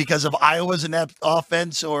Iowa's inept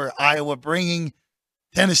offense, or Iowa bringing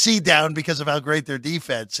Tennessee down because of how great their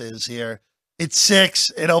defense is here? It's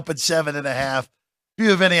 6. It opened 7.5. If you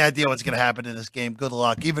have any idea what's going to happen in this game, good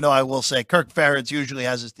luck. Even though I will say Kirk Ferentz usually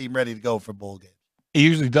has his team ready to go for bowl games. He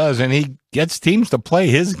usually does, and he gets teams to play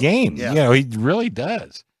his game. Yeah. He really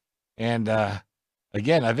does. And,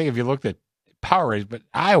 again, I think if you looked at power rates, but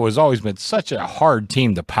Iowa's always been such a hard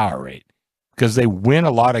team to power rate because they win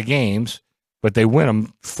a lot of games, but they win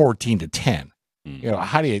them 14-10.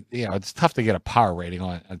 How do you, it's tough to get a power rating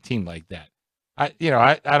on a team like that. I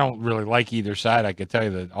don't really like either side. I could tell you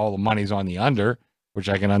that all the money's on the under, which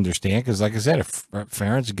I can understand because, like I said, if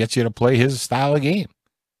Ferentz gets you to play his style of game.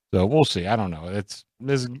 So we'll see. I don't know. That's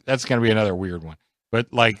going to be another weird one.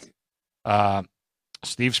 But like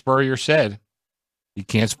Steve Spurrier said, you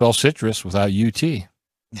can't spell citrus without UT.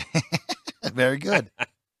 Very good.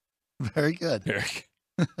 Very good.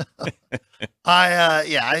 I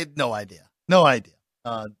had no idea. No idea.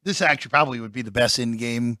 This actually probably would be the best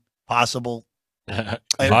in-game possible.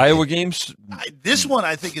 Iowa games? This one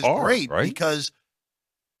I think is great, right? Because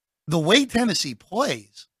the way Tennessee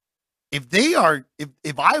plays,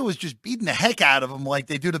 if Iowa's just beating the heck out of them like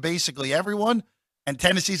they do to basically everyone, and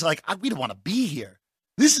Tennessee's like, we don't want to be here,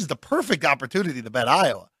 this is the perfect opportunity to bet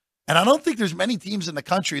Iowa. And I don't think there's many teams in the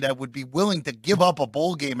country that would be willing to give up a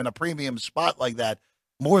bowl game in a premium spot like that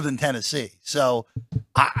more than Tennessee. So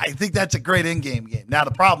I think that's a great in-game game. Now,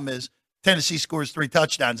 the problem is Tennessee scores 3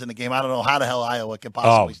 touchdowns in the game. I don't know how the hell Iowa can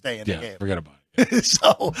possibly stay in the game. Forget about it.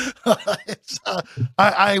 So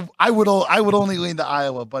I would only lean to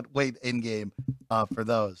Iowa, but wait in game for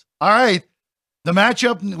those. All right, the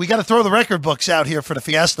matchup. We got to throw the record books out here for the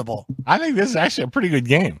Fiesta Bowl. I think this is actually a pretty good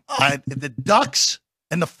game. The Ducks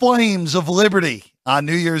and the Flames of Liberty on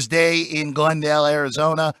New Year's Day in Glendale,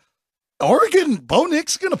 Arizona. Oregon, Bo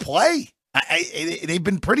Nix's going to play. They've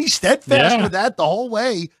been pretty steadfast with that the whole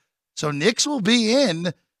way. So Nix will be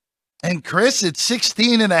in. And Chris, it's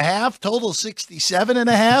 16.5, total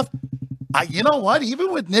 67.5. You know what?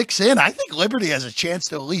 Even with Nix in, I think Liberty has a chance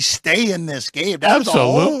to at least stay in this game. That's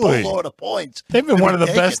absolutely a whole load of points. They've been one of the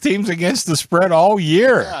best teams against the spread all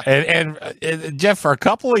year. Yeah. And Jeff, for a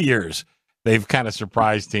couple of years, they've kind of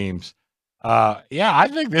surprised teams. I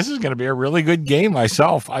think this is going to be a really good game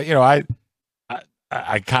myself. I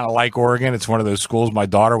kind of like Oregon. It's one of those schools my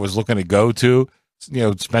daughter was looking to go to,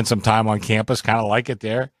 spend some time on campus, kind of like it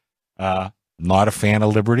there. Not a fan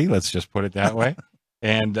of Liberty. Let's just put it that way.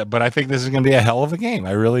 But I think this is going to be a hell of a game.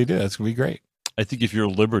 I really do. It's going to be great. I think if you're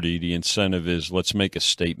Liberty, the incentive is let's make a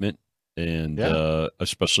statement, and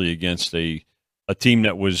especially against a team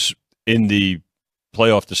that was in the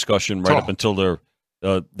playoff discussion right up until their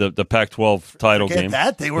the Pac-12 title game.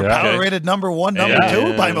 That they were power rated number 1, number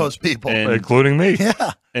 2 by most people, including me.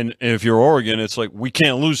 Yeah. And if you're Oregon, it's like we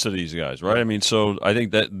can't lose to these guys, right? I mean, so I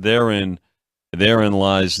think that therein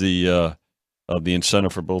lies the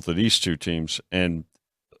incentive for both of these two teams, and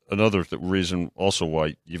another reason also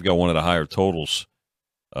why you've got one of the higher totals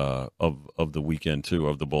of the weekend too,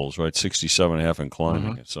 of the bowls, right? 67.5 and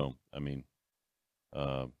climbing. Mm-hmm. So I mean,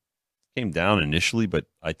 came down initially, but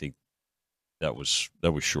I think that was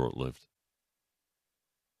short lived.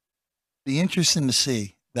 Be interesting to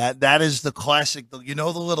see that is the classic. The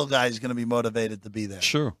little guy is going to be motivated to be there.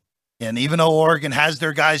 Sure. And even though Oregon has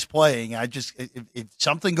their guys playing, if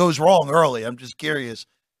something goes wrong early, I'm just curious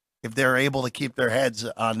if they're able to keep their heads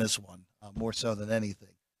on this one more so than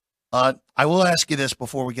anything. I will ask you this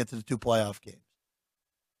before we get to the 2 playoff games.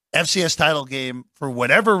 FCS title game, for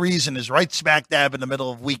whatever reason, is right smack dab in the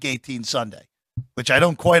middle of Week 18 Sunday, which I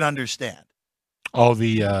don't quite understand. Oh,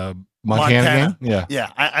 the Montana game?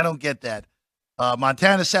 Yeah, I don't get that.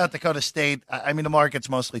 Montana, South Dakota State, I mean, the market's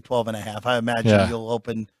mostly 12.5. I imagine you'll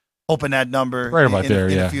open that number right about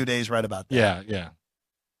in a few days, right about that. Yeah.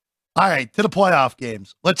 All right, to the playoff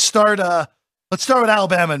games. Let's start with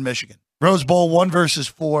Alabama and Michigan. Rose Bowl 1 versus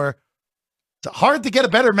 4. It's hard to get a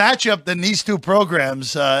better matchup than these two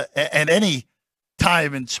programs at any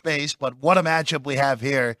time and space, but what a matchup we have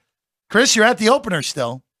here. Chris, you're at the opener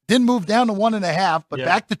still. Didn't move down to 1.5, but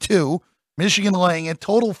back to 2. Michigan laying it,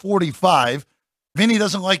 total 45. Vinny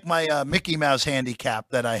doesn't like my Mickey Mouse handicap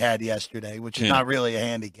that I had yesterday, which is not really a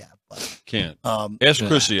handicap. But, Can't. Ask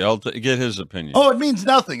Chrissy. I'll get his opinion. Oh, it means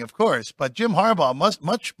nothing, of course. But Jim Harbaugh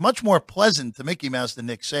much more pleasant to Mickey Mouse than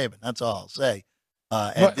Nick Saban. That's all I'll say.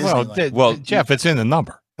 Jeff, it's in the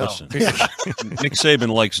number. Listen, Nick Saban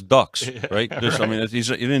likes ducks, right? I mean, he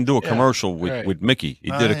didn't do a commercial with Mickey. He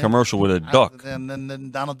did a commercial with a duck. And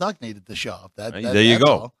then Donald Duck needed to show up. There you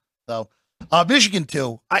go. All. So, Michigan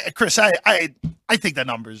too. Chris, I think that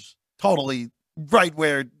number's totally right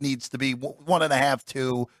where it needs to be. 1.5,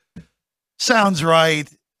 2 sounds right.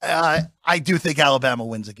 I do think Alabama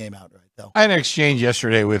wins the game outright, though. I had an exchange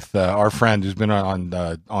yesterday with our friend who's been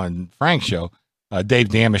on Frank's show, Dave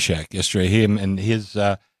Damashek. Yesterday, him and his.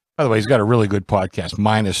 By the way, he's got a really good podcast,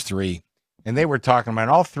 -3, and they were talking about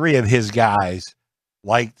all 3 of his guys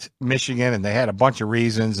liked Michigan, and they had a bunch of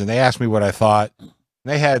reasons, and they asked me what I thought.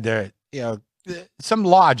 They had their, some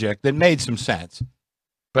logic that made some sense.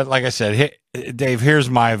 But like I said, Dave, here's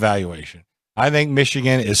my evaluation. I think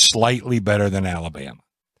Michigan is slightly better than Alabama.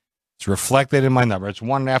 It's reflected in my number. It's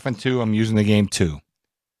 1.5 and 2. I'm using the game 2.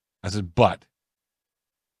 I said, but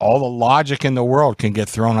all the logic in the world can get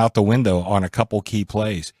thrown out the window on a couple key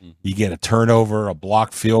plays. Mm-hmm. You get a turnover, a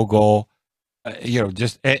blocked field goal,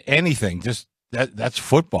 just anything. Just that's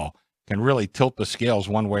football. Can really tilt the scales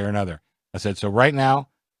one way or another. I said, so right now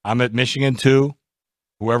I'm at Michigan 2.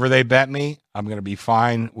 Whoever they bet me, I'm going to be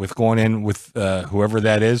fine with going in with whoever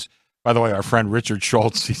that is. By the way, our friend Richard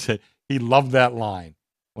Schultz, he said he loved that line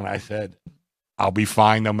when I said, I'll be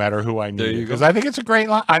fine no matter who I need. Because I think it's a great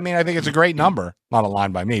line. I mean, I think it's a great number. Not a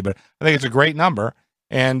line by me, but I think it's a great number.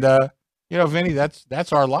 And, Vinny,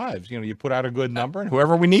 that's our lives. You put out a good number, and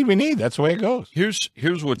whoever we need. That's the way it goes.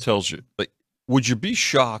 Here's what tells you. Like, would you be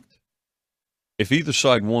shocked if either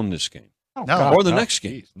side won this game? No, or the next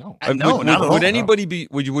game. No, would anybody be?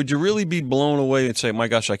 Would you really be blown away and say, "My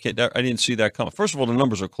gosh, I didn't see that coming"? First of all, the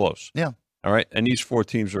numbers are close. Yeah. All right, and these 4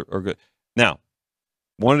 teams are good. Now,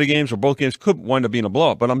 one of the games or both games could wind up being a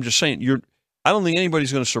blowout. But I'm just saying, I don't think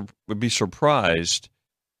anybody's going to be surprised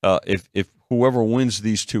if whoever wins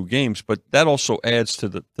these 2 games. But that also adds to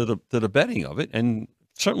the betting of it, and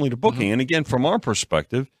certainly the booking. Mm-hmm. And again, from our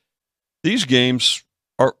perspective, these games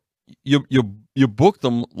are you book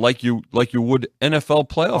them like you would NFL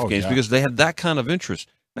playoff games because they have that kind of interest.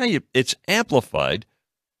 Now it's amplified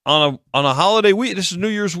on a holiday week. This is New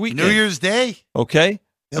Year's weekend, New Year's Day. Okay,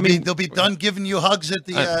 they'll be done giving you hugs at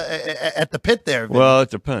the at the pit there. Vinny. Well,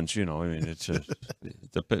 it depends. It's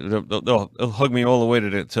they'll hug me all the way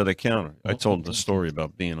to the counter. I told the story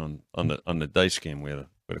about being on the dice game. We had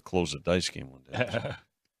to close the dice game one day.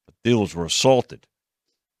 The dealers were assaulted.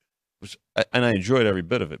 And I enjoyed every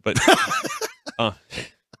bit of it,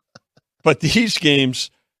 but these games,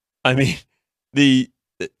 I mean, the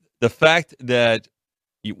fact that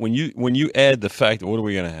when you add the fact that what are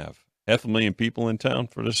we going to have 500,000 people in town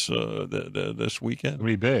for this this weekend? It'll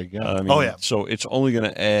be big, yeah. So it's only going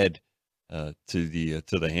to add to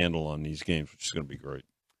the handle on these games, which is going to be great.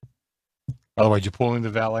 By the way, did you pull into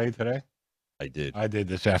valet today? I did. I did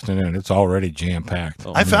this afternoon. It's already jam packed.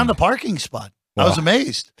 I found a parking spot. Well, I was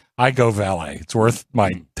amazed. I go valet. It's worth my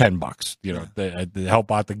 $10. They help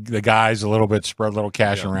out the guys a little bit, spread a little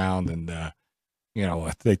cash around, and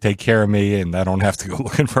they take care of me, and I don't have to go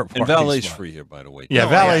looking for a parking spot. And valet's free here, by the way. Yeah,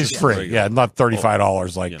 valet's free. Yeah, not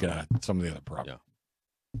 $35 like some of the other properties.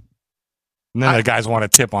 Yeah. And then the guys want a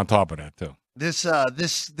tip on top of that too. This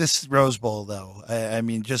Rose Bowl though, I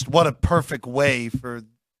mean, just what a perfect way for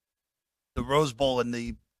the Rose Bowl and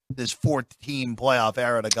this 4-team playoff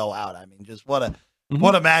era to go out. I mean, just what a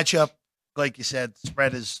matchup. Like you said,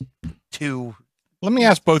 spread is 2. Let me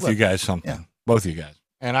ask both of you guys something. Yeah. Both of you guys.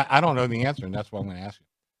 And I don't know the answer, and that's why I'm going to ask you.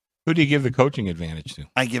 Who do you give the coaching advantage to?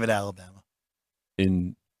 I give it Alabama.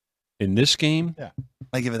 In this game? Yeah.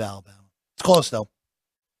 I give it Alabama. It's close, though.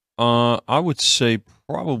 I would say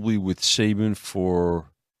probably with Saban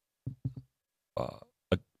for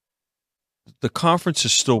the conference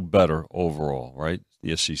is still better overall, right?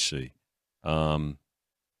 The SEC.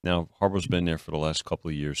 Now, Harbaugh's been there for the last couple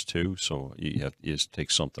of years, too, so you have to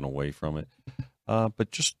take something away from it.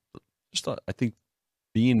 But just I think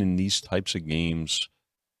being in these types of games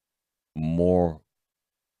more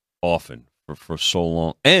often for so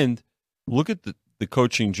long. And look at the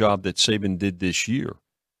coaching job that Saban did this year.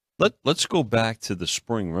 Let's go back to the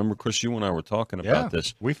spring. Remember, Chris, you and I were talking about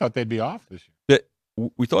this. We thought they'd be off this year.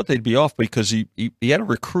 We thought they'd be off because he had to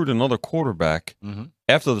recruit another quarterback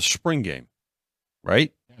after the spring game,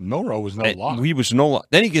 right? Milroe was no lock. He was no lock.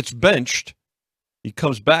 Then he gets benched. He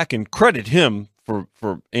comes back, and credit him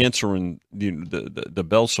for answering the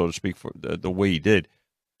bell, so to speak, for the way he did.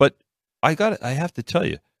 But I have to tell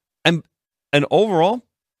you, and overall,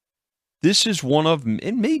 this is one of,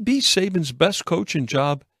 it may be Saban's best coaching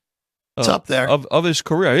job. It's up there of his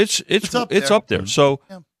career. It's up there. So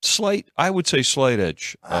yeah. I would say slight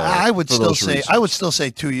edge. I would still say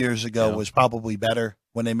 2 years ago was probably better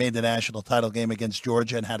when they made the national title game against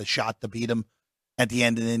Georgia and had a shot to beat them at the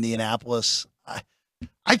end in Indianapolis.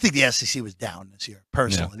 I think the SEC was down this year,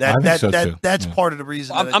 personally. Yeah, that's part of the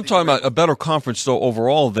reason. I'm talking about a better conference though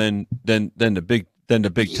overall than the Big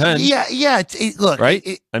Ten. Yeah. Look,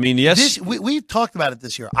 right? I mean, yes. We talked about it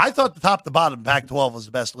this year. I thought the top to bottom Pac-12 was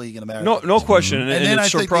the best league in America. No question. And then I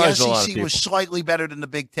it think surprised the a lot of SEC people. was slightly better than the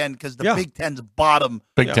Big Ten because the Big Ten's bottom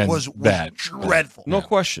was bad, dreadful. No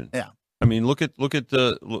question. Yeah. I mean, look at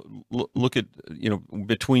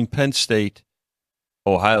between Penn State,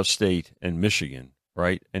 Ohio State, and Michigan,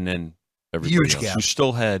 right? And then everybody Huge else. gap. You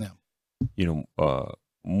still had,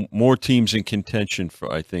 more teams in contention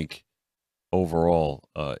for, I think, overall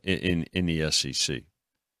in the SEC.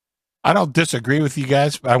 I don't disagree with you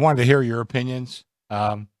guys, but I wanted to hear your opinions.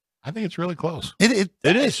 I think it's really close. It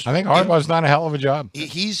is. I think Harbaugh's done a hell of a job.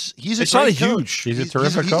 He's it's not a huge. He's a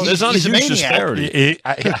terrific coach. There's not a huge disparity.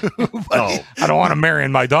 I don't want to marry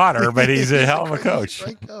my daughter, but he's a hell of a coach.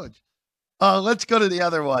 Great coach. Let's go to the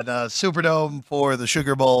other one. Superdome for the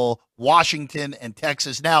Sugar Bowl, Washington and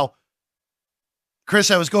Texas. Now,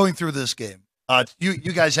 Chris, I was going through this game. You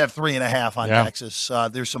guys have 3.5 on Texas.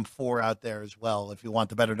 There's some 4 out there as well if you want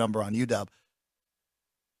the better number on UW.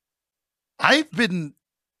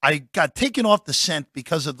 I got taken off the scent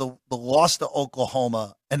because of the loss to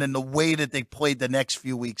Oklahoma and then the way that they played the next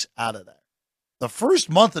few weeks out of there. The first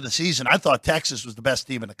month of the season, I thought Texas was the best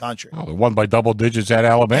team in the country. Oh, they won by double digits at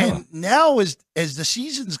Alabama. And now as the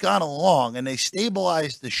season's gone along and they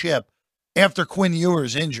stabilized the ship after Quinn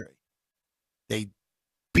Ewers' injury, they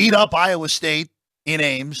beat up Iowa State in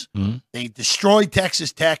Ames. Mm-hmm. They destroyed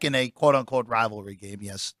Texas Tech in a quote-unquote rivalry game.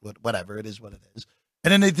 Yes, whatever. It is what it is.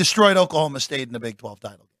 And then they destroyed Oklahoma State in the Big 12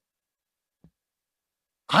 title game.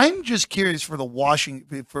 I'm just curious for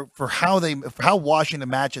for how Washington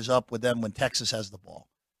matches up with them when Texas has the ball,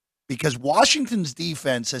 because Washington's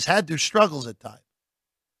defense has had their struggles at times,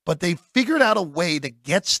 but they figured out a way to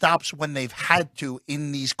get stops when they've had to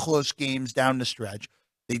in these close games down the stretch.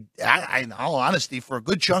 In all honesty, for a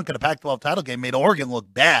good chunk of the Pac-12 title game, made Oregon look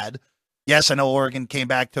bad. Yes, I know Oregon came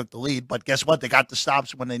back, took the lead, but guess what? They got the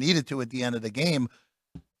stops when they needed to at the end of the game.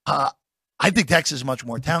 I think Texas is much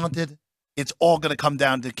more talented. It's all going to come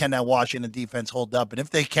down to can that Washington defense hold up, and if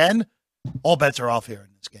they can, all bets are off here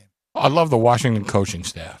in this game. I love the Washington coaching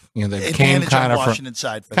staff. You know, they came kind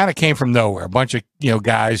of came from nowhere. A bunch of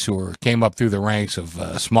guys who came up through the ranks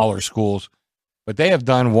of smaller schools, but they have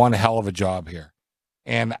done one hell of a job here.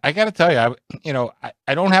 And I got to tell you,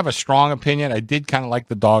 I don't have a strong opinion. I did kind of like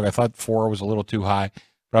the dog. I thought 4 was a little too high,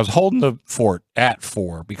 but I was holding the fort at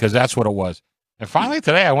 4 because that's what it was. And finally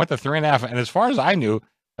today, I went to 3.5, and as far as I knew,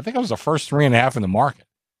 I think I was the first 3.5 in the market.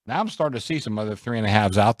 Now I'm starting to see some other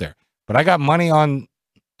 3.5s out there. But I got money on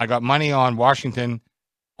Washington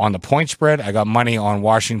on the point spread. I got money on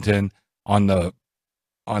Washington on the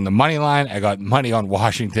money line. I got money on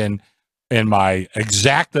Washington in my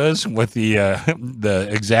exactas with the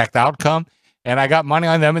exact outcome, and I got money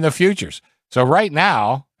on them in the futures. So right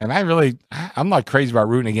now, and I'm not crazy about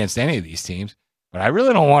rooting against any of these teams, but I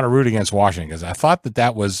really don't want to root against Washington because I thought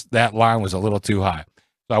that line was a little too high.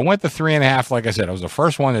 So I went to 3.5. Like I said, I was the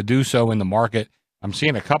first one to do so in the market. I'm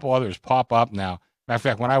seeing a couple others pop up now. Matter of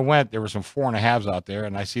fact, when I went, there were some 4.5s out there,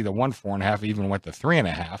 and I see the one 4.5 even went to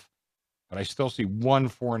 3.5, but I still see one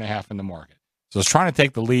 4.5 in the market. So I was trying to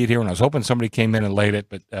take the lead here, and I was hoping somebody came in and laid it,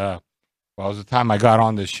 but it was the time I got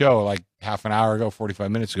on this show, like half an hour ago,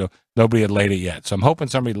 45 minutes ago, nobody had laid it yet. So I'm hoping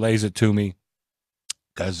somebody lays it to me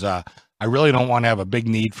because I really don't want to have a big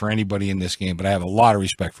need for anybody in this game, but I have a lot of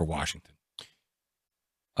respect for Washington.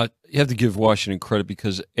 You have to give Washington credit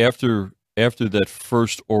because after that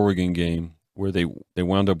first Oregon game where they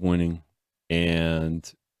wound up winning and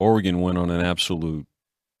Oregon went on an absolute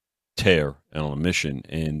tear and on a mission,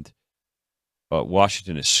 and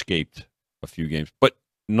Washington escaped a few games. But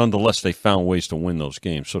nonetheless, they found ways to win those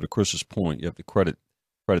games. So to Chris's point, you have to credit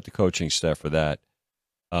the coaching staff for that.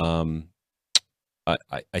 I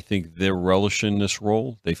think they're relishing this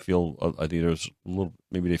role. They feel, I think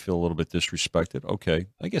maybe they feel a little bit disrespected. Okay,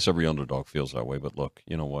 I guess every underdog feels that way. But look,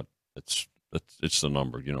 you know what? It's the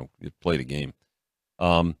number. You play the game.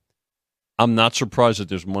 I'm not surprised that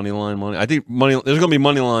there's money. I think there's going to be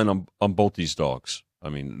money line on both these dogs. I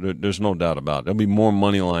mean, there's no doubt about it. There'll be more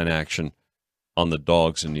money line action on the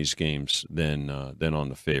dogs in these games than on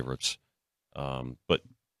the favorites. But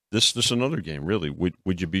this is another game, really.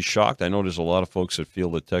 Would you be shocked? I know there's a lot of folks that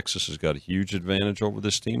feel that Texas has got a huge advantage over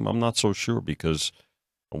this team. I'm not so sure because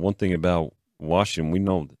one thing about Washington, we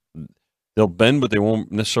know they'll bend, but they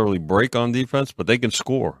won't necessarily break on defense, but they can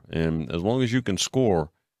score. And as long as you can score,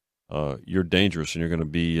 you're dangerous and you're going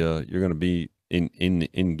to be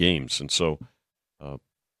in games. And so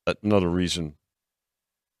another reason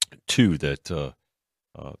too that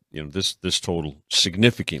this total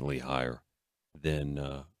significantly higher than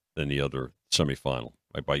the other semifinal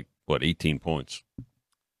by 18 points.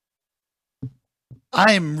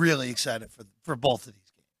 I'm really excited for both of these games.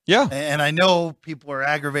 Yeah, and I know people are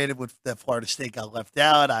aggravated with that Florida State got left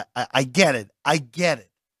out. I get it,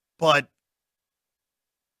 but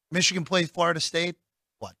Michigan plays Florida State.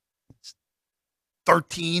 What? It's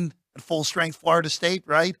 13 at full strength Florida State,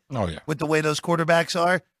 right? Oh yeah. With the way those quarterbacks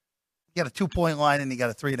are, you got a 2-point line and you got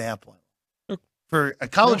a 3.5 point line. For a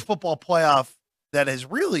college football playoff that has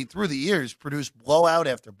really, through the years, produced blowout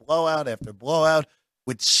after blowout after blowout,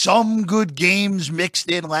 with some good games mixed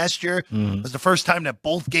in last year. It was the first time that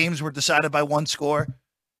both games were decided by one score.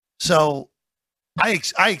 So I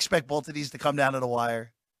expect both of these to come down to the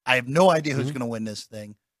wire. I have no idea who's going to win this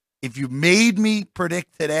thing. If you made me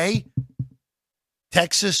predict today,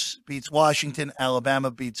 Texas beats Washington,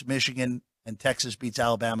 Alabama beats Michigan, and Texas beats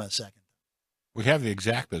Alabama second. We have the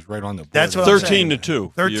exactas right on the board. That's what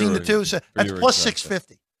 13-2. 13-2. So that's plus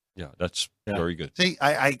 650. Yeah, that's very good. See,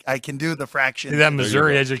 I can do the fraction. See, that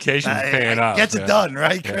Missouri education is paying off. Gets it done,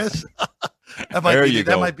 right, Chris? That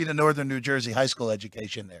might be the Northern New Jersey high school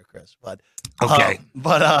education there, Chris. But okay.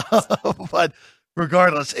 But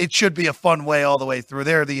regardless, it should be a fun way all the way through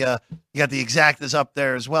there. You got the exactas up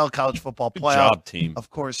there as well. College football playoff. Good job, team. Of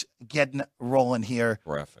course, getting rolling here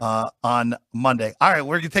on Monday. All right,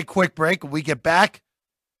 we're going to take a quick break. When we get back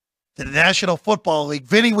to the National Football League,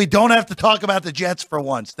 Vinny, we don't have to talk about the Jets for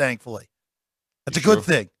once, thankfully. That's a good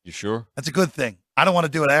thing. You sure? That's a good thing. I don't want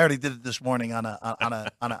to do it. I already did it this morning on a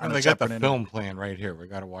They got the film plan right here. We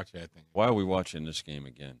got to watch that thing. Why are we watching this game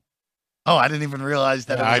again? Oh, I didn't even realize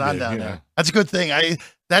that it was on down there. That's a good thing.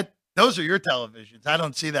 Those are your televisions. I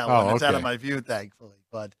don't see that one. It's out of my view, thankfully.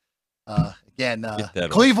 But again,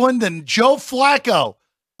 Cleveland and Joe Flacco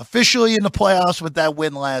officially in the playoffs with that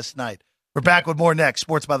win last night. We're back with more next.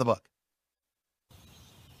 Sports by the Book.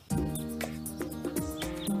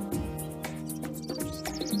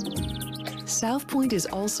 South Point is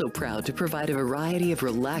also proud to provide a variety of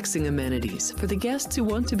relaxing amenities for the guests who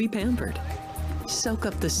want to be pampered. Soak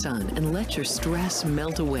up the sun and let your stress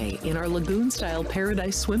melt away in our lagoon-style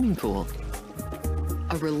paradise swimming pool.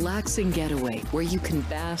 A relaxing getaway where you can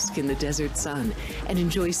bask in the desert sun and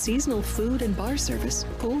enjoy seasonal food and bar service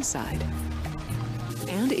poolside.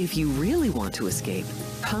 And if you really want to escape,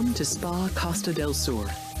 come to Spa Costa del Sur.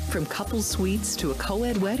 From couple suites to a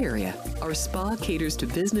co-ed wet area, our spa caters to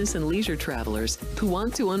business and leisure travelers who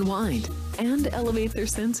want to unwind and elevate their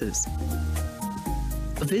senses.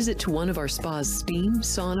 A visit to one of our spa's steam,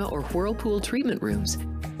 sauna, or whirlpool treatment rooms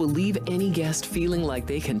will leave any guest feeling like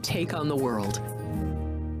they can take on the world.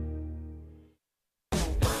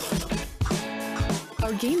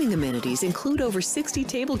 Our gaming amenities include over 60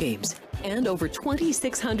 table games and over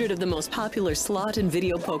 2,600 of the most popular slot and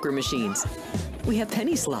video poker machines. We have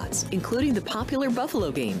penny slots, including the popular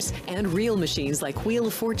Buffalo games, and real machines like Wheel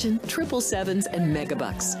of Fortune, Triple Sevens, and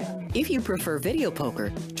Megabucks. If you prefer video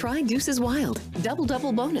poker, try Deuces Wild, Double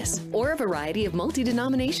Double Bonus, or a variety of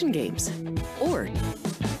multi-denomination games. Or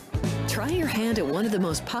try your hand at one of the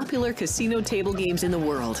most popular casino table games in the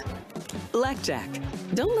world, Blackjack.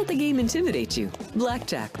 Don't let the game intimidate you.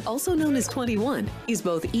 Blackjack, also known as 21, is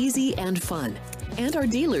both easy and fun. And our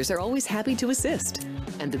dealers are always happy to assist.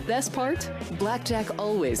 And the best part? Blackjack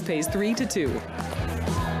always pays 3-2.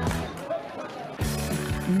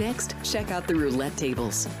 Next, check out the roulette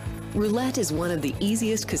tables. Roulette is one of the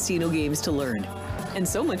easiest casino games to learn, and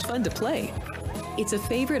so much fun to play. It's a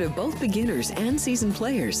favorite of both beginners and seasoned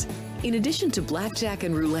players. In addition to blackjack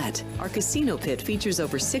and roulette, our casino pit features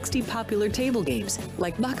over 60 popular table games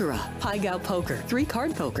like Baccarat, Pai-Gow Poker,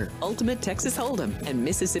 3-Card Poker, Ultimate Texas Hold'em, and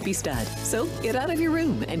Mississippi Stud. So get out of your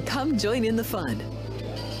room and come join in the fun.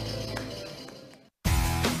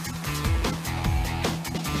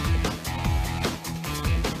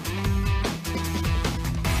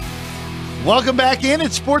 Welcome back in.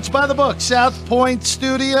 It's Sports by the Book, South Point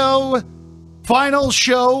Studio. Final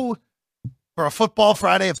show for a Football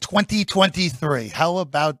Friday of 2023. How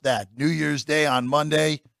about that? New Year's Day on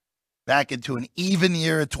Monday, back into an even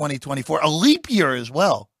year of 2024. A leap year as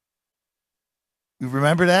well. You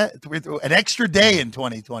remember that? An extra day in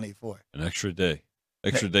 2024. An extra day.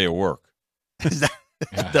 Extra day of work. Is that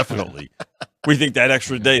definitely. We think that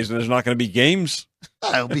extra day is there's not going to be games.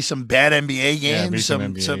 There'll be some bad NBA games,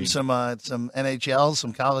 some NHL,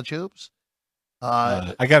 some college hoops.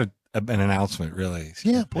 I got an announcement, really.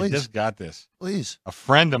 Yeah, please. I just got this. Please. A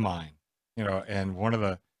friend of mine, and one of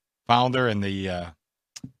the founder and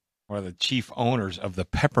one of the chief owners of the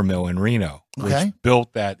Pepper Mill in Reno, which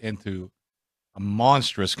built that into a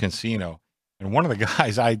monstrous casino. And one of the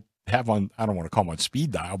guys I have on, I don't want to call him on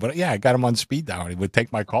speed dial, but I got him on speed dial. He would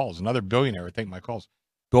take my calls. Another billionaire would take my calls.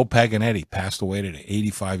 Bill Paganetti passed away today,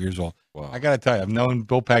 85 years old. Wow. I got to tell you, I've known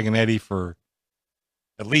Bill Paganetti for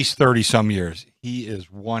at least 30-some years. He is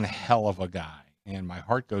one hell of a guy, and my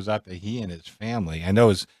heart goes out to he and his family. I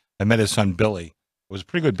met his son, Billy, was a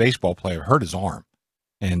pretty good baseball player, hurt his arm,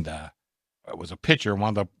 and was a pitcher.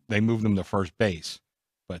 They moved him to first base.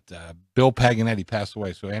 But Bill Paganetti passed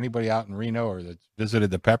away. So anybody out in Reno or that's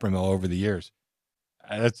visited the Pepper Mill over the years,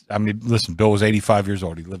 listen, Bill was 85 years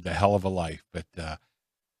old. He lived a hell of a life, but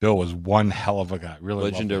Bill was one hell of a guy. Really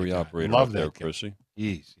legendary operator. Love there, that Chrissy.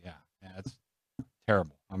 Jeez, yeah, it's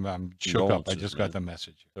terrible. I'm shook up. I just got the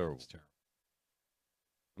message. Terrible. It's terrible.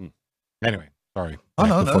 Anyway, sorry.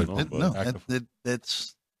 Oh, no.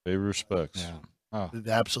 It's pay respects. Yeah. Oh.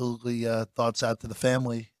 Absolutely thoughts out to the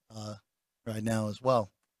family right now as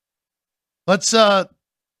well. Let's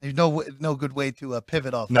there's no good way to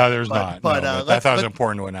pivot off. No, there's not. But I thought it was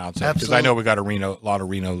important to announce it because I know we got a lot of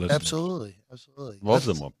Reno listeners. Absolutely. Love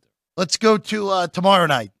them up there. Let's go to tomorrow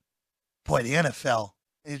night. Boy, the NFL.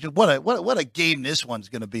 What a game this one's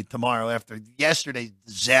going to be tomorrow after yesterday's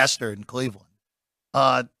disaster in Cleveland.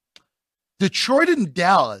 Detroit and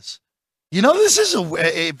Dallas. You know, this is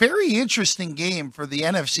a very interesting game for the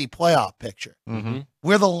NFC playoff picture,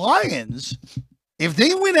 where the Lions, if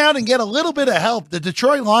they went out and get a little bit of help, the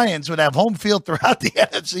Detroit Lions would have home field throughout the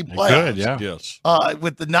NFC playoffs. Good, yeah. Yes.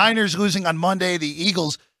 With the Niners losing on Monday, the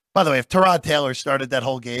Eagles. By the way, if Tyrod Taylor started that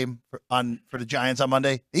whole game for the Giants on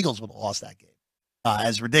Monday, Eagles would have lost that game.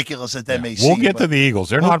 As ridiculous as that may seem. We'll get to the Eagles.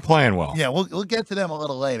 They're not playing well. Yeah, we'll get to them a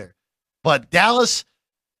little later. But Dallas.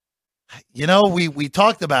 You know, we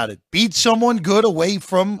talked about it. Beat someone good away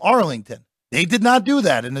from Arlington. They did not do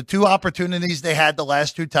that in the two opportunities they had the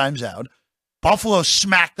last two times out. Buffalo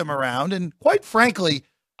smacked them around, and quite frankly,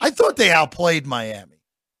 I thought they outplayed Miami.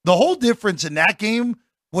 The whole difference in that game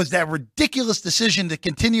was that ridiculous decision to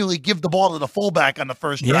continually give the ball to the fullback on the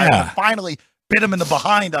first drive and finally bit him in the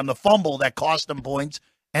behind on the fumble that cost them points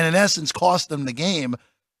and, in essence, cost them the game.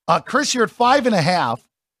 Chris, you're at 5.5.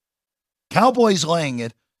 Cowboys laying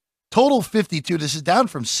it. Total 52. This is down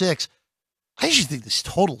from 6. I actually think this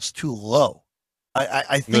total's too low.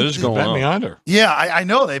 I think this is going me under. Yeah, I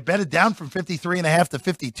know they bet it down from 53.5 to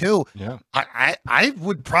 52. Yeah, I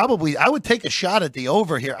would take a shot at the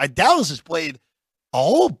over here. Dallas has played a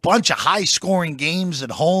whole bunch of high scoring games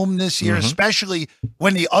at home this year, especially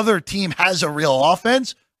when the other team has a real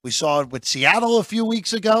offense. We saw it with Seattle a few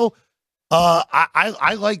weeks ago.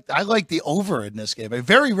 I like the over in this game. A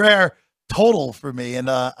very rare total for me, and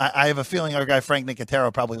I have a feeling our guy Frank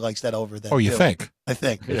Nicotero probably likes that over there. Oh, you too. think? I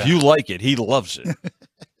think. If you like it, he loves it.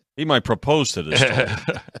 He might propose to this.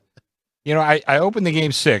 You know, I opened the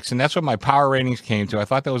game 6, and that's what my power ratings came to. I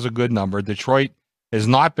thought that was a good number. Detroit has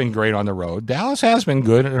not been great on the road. Dallas has been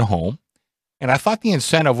good at home, and I thought the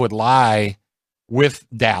incentive would lie with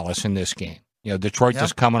Dallas in this game. You know, Detroit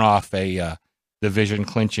just coming off a division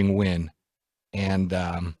clinching win, and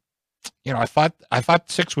you know, I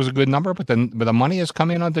thought 6 was a good number, but the money has come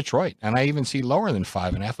in on Detroit, and I even see lower than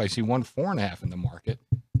 5.5. I see 4.5 in the market,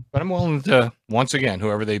 but I'm willing to, once again,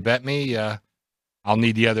 whoever they bet me, I'll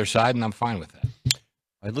need the other side, and I'm fine with that.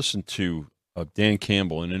 I listened to Dan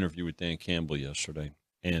Campbell, an interview with Dan Campbell yesterday,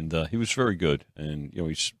 and he was very good, and you know,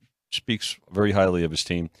 he speaks very highly of his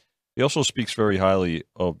team. He also speaks very highly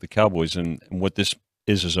of the Cowboys and what this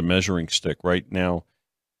is as a measuring stick right now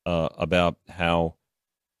about how.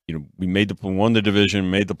 You know, we won the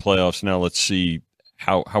division, made the playoffs. Now let's see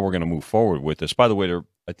how we're going to move forward with this. By the way,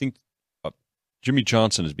 I think Jimmy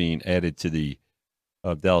Johnson is being added to the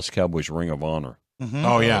Dallas Cowboys Ring of Honor.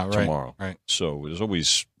 Oh yeah, tomorrow. Right. So there's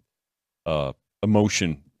always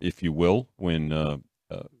emotion, if you will, when you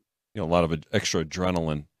know, a lot of extra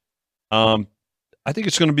adrenaline. I think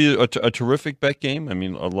it's going to be a terrific bet game. I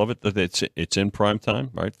mean, I love it that it's in prime time,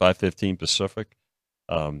 right? 5:15 Pacific.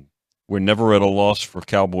 We're never at a loss for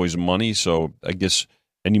Cowboys money, so I guess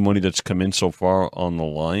any money that's come in so far on the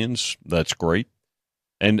Lions, that's great.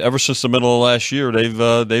 And ever since the middle of last year,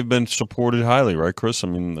 they've been supported highly, right, Chris? I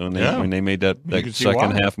mean, when they made that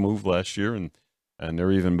second half move last year, and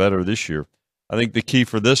they're even better this year. I think the key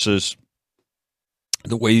for this is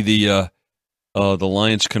the way the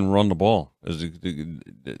Lions can run the ball.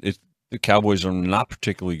 The Cowboys are not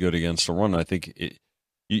particularly good against the run. I think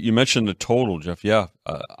you mentioned the total, Jeff. Yeah.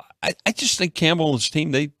 I just think Campbell and his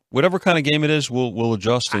team, whatever kind of game it is, will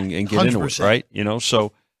adjust and get 100%. Into it, right? You know,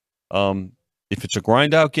 so if it's a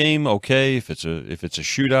grind out game, okay. If it's a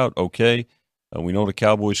shootout, okay. We know the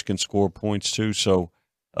Cowboys can score points too. So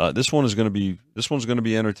this one's going to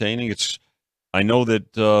be entertaining. I know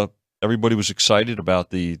that everybody was excited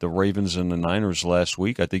about the Ravens and the Niners last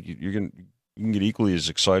week. I think you can get equally as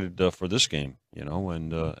excited for this game, you know,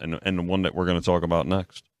 and the one that we're going to talk about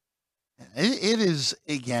next. It is,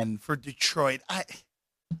 again, for Detroit.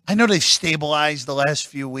 I know they've stabilized the last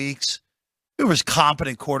few weeks. There was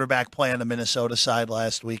competent quarterback play on the Minnesota side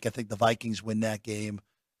last week. I think the Vikings win that game.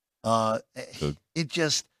 I'm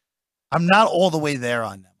not all the way there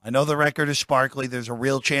on them. I know the record is sparkly. There's a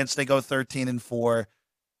real chance they go 13-4.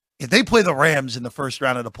 If they play the Rams in the first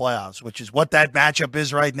round of the playoffs, which is what that matchup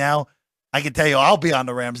is right now, I can tell you I'll be on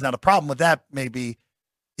the Rams. Now, the problem with that maybe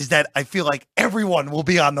is that I feel like everyone will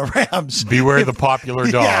be on the Rams. Beware the popular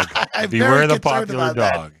dog. Yeah, beware the popular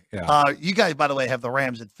dog. Yeah. You guys, by the way, have the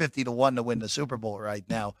Rams at 50-1 to win the Super Bowl right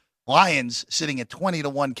now. Lions sitting at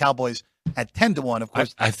 20-1, Cowboys at 10-1. Of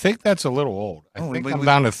course, I think that's a little old. I think I'm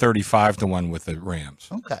down to 35-1 with the Rams.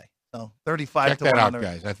 Okay, so 35 check to that 1. out,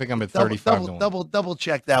 guys. I think I'm at 35 to 1. Double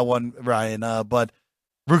check that one, Ryan. But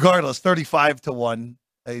regardless, 35 to 1.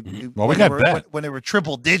 Well, we got bet when they were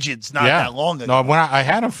triple digits not that long ago. No, when I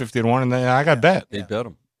had them 50 to 1, and then I got bet. They bet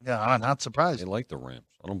them. Yeah, I'm not surprised. They like the Rams.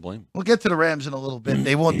 I don't blame them. We'll get to the Rams in a little bit.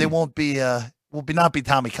 They won't be not be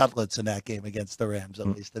Tommy Cutlets in that game against the Rams, at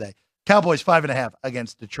least today. Cowboys 5.5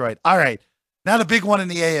 against Detroit. All right, now the big one in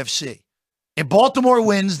the AFC. If Baltimore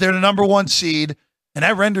wins, they're the number 1 seed, and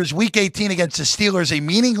that renders Week 18 against the Steelers a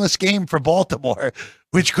meaningless game for Baltimore,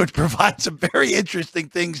 which could provide some very interesting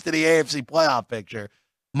things to the AFC playoff picture.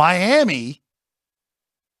 Miami,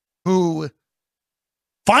 who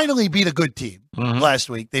finally beat a good team last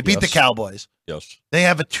week. They beat the Cowboys. Yes. They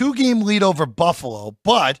have a 2-game lead over Buffalo,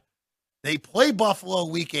 but they play Buffalo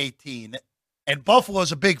Week 18, and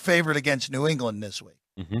Buffalo's a big favorite against New England this week.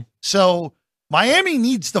 Mm-hmm. So Miami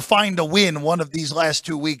needs to find a win one of these last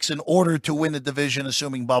 2 weeks in order to win the division,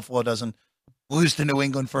 assuming Buffalo doesn't lose to New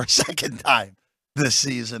England for a second time this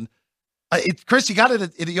season. Chris, you got it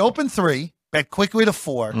at the open 3, back quickly to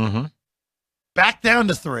 4, back down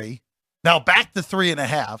to 3, now back to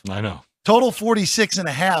 3.5. I know. Total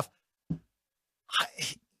 46.5.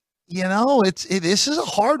 This is a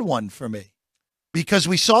hard one for me because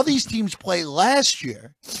we saw these teams play last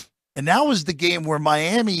year, and that was the game where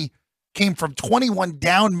Miami came from 21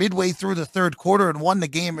 down midway through the third quarter and won the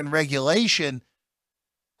game in regulation.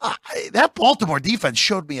 That Baltimore defense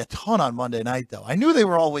showed me a ton on Monday night, though. I knew they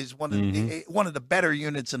were always one of the better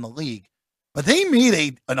units in the league, but they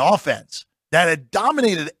made an offense that had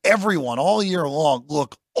dominated everyone all year long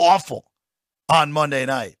look awful on Monday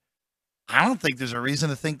night. I don't think there's a reason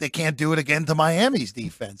to think they can't do it again to Miami's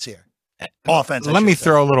defense here. Offense. Let me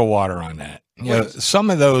throw a little water on that. You know, some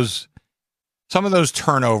of those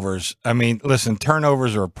turnovers. I mean, listen,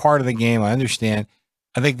 turnovers are a part of the game. I understand.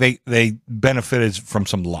 I think they benefited from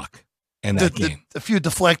some luck in that game. A few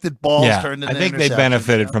deflected balls turned into I think they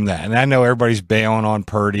benefited from that. And I know everybody's bailing on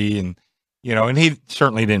Purdy, and and he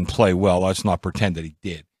certainly didn't play well. Let's not pretend that he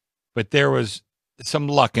did. But there was some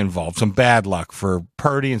luck involved, some bad luck for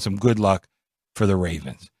Purdy and some good luck for the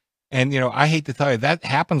Ravens. And, I hate to tell you, that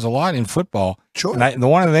happens a lot in football. Sure. And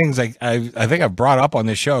one of the things I think I've brought up on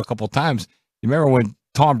this show a couple of times, you remember when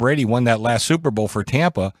Tom Brady won that last Super Bowl for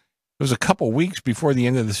Tampa, it was a couple weeks before the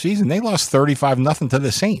end of the season. They lost 35-0 to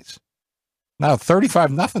the Saints. Now,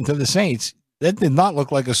 35-0 to the Saints, that did not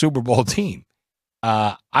look like a Super Bowl team.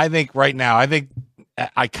 I think right now,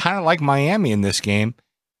 I kind of like Miami in this game.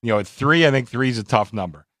 At 3, I think 3 is a tough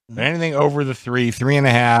number. But anything over the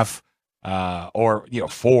 3.5, or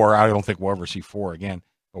 4, I don't think we'll ever see 4 again.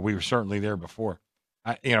 But we were certainly there before.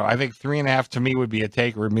 I think 3.5 to me would be a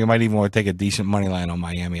take, or you might even want to take a decent money line on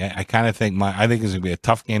Miami. I kind of think I think it's going to be a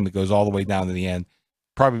tough game that goes all the way down to the end.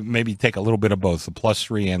 Probably maybe take a little bit of both, the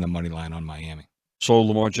 +3 and the money line on Miami. So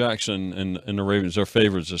Lamar Jackson and the Ravens are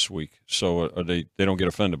favorites this week. So they don't get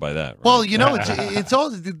offended by that, right? Well, it's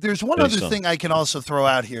all. There's one other thing I can also throw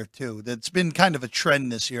out here too that's been kind of a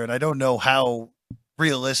trend this year, and I don't know how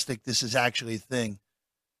realistic this is actually a thing,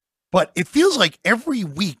 but it feels like every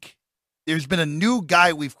week there's been a new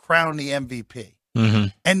guy we've crowned the MVP,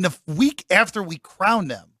 and the week after we crown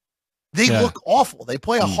them, they look awful. They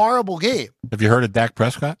play a horrible game. Have you heard of Dak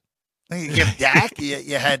Prescott? You have Dak,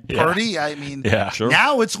 you had Purdy. I mean, sure.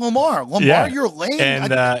 Now it's Lamar. Lamar, you're lame.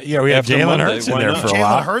 And, we have Jalen Hurts in there for a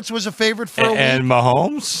while. Jalen Hurts was a favorite for a week. And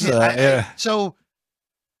Mahomes. So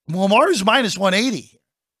Lamar's -180.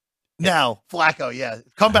 Now, Flacco,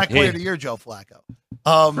 comeback player of the year, Joe Flacco.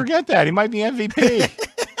 Forget that. He might be MVP.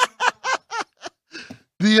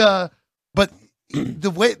 But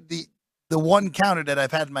the one counter that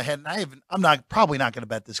I've had in my head, and I'm probably not going to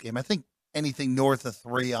bet this game. I think anything north of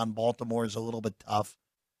 3 on Baltimore is a little bit tough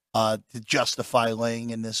to justify laying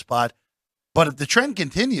in this spot. But if the trend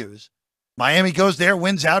continues, Miami goes there,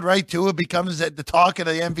 wins outright, Tua becomes the talk of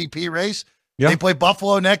the MVP race. Yep. They play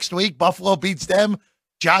Buffalo next week. Buffalo beats them.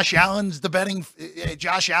 Josh Allen ends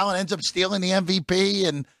up stealing the MVP,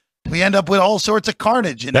 and we end up with all sorts of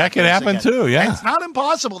carnage. That could happen too, yeah. And it's not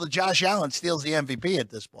impossible that Josh Allen steals the MVP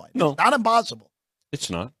at this point. No. It's not impossible.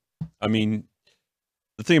 It's not. I mean,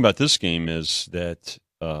 the thing about this game is that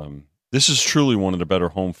this is truly one of the better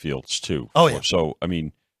home fields, too. Oh, yeah. So, I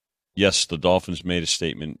mean, yes, the Dolphins made a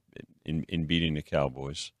statement in beating the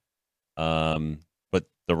Cowboys. But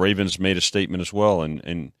the Ravens made a statement as well.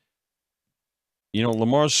 And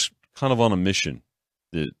Lamar's kind of on a mission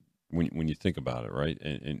when you think about it, right?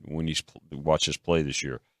 And when you watch us play this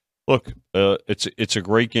year. Look, it's a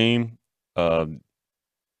great game.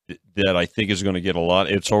 that I think is going to get a lot.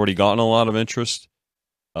 It's already gotten a lot of interest.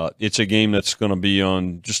 It's a game that's going to be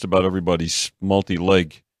on just about everybody's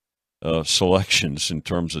multi-leg selections in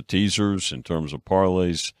terms of teasers, in terms of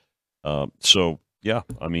parlays. So yeah,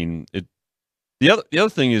 I mean it. The other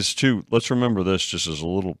thing is too. Let's remember this, just as a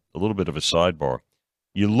little bit of a sidebar.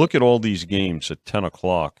 You look at all these games at 10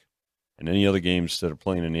 o'clock, and any other games that are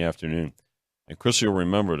playing in the afternoon. And Chris will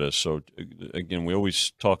remember this. So again, we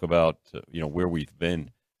always talk about where we've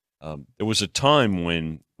been. There was a time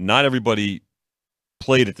when not everybody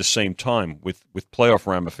played at the same time with playoff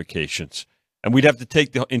ramifications, and we'd have to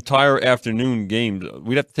take the entire afternoon game.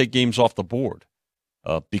 We'd have to take games off the board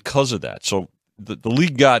because of that. So the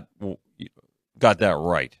league got that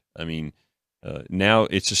right. I mean, now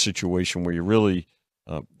it's a situation where you really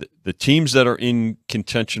the teams that are in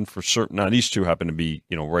contention for certain. Now these two happen to be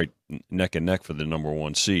right neck and neck for the number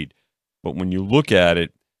one seed, but when you look at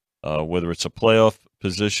it, whether it's a playoff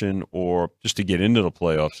position or just to get into the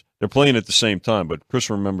playoffs, they're playing at the same time. But Chris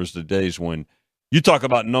remembers the days when you talk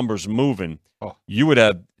about numbers moving. You would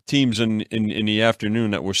have teams in the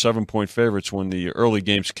afternoon that were 7-point favorites when the early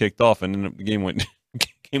games kicked off, and then the game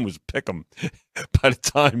was pick 'em by the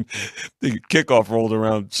time the kickoff rolled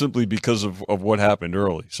around, simply because of what happened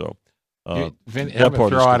early. So Vin, I'm going to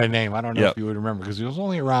throw out a name. I don't know if you would remember, because he was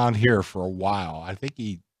only around here for a while. I think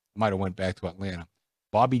he might have went back to Atlanta.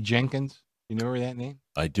 Bobby Jenkins. You know that name?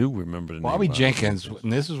 I do remember the name. Bobby Jenkins,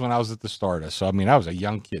 and this is when I was at the Stardust. So, I mean, I was a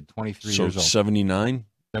young kid, 23 years old. 79?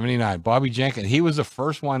 79. Bobby Jenkins. He was the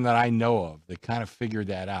first one that I know of that kind of figured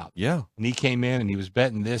that out. Yeah. And he came in and he was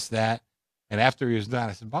betting this, that. And after he was done,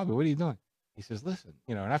 I said, Bobby, what are you doing? He says, listen,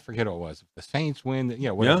 and I forget what it was. If the Saints win,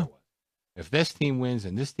 whatever it was. If this team wins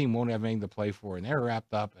and this team won't have anything to play for and they're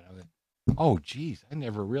wrapped up. And I was like, oh, geez, I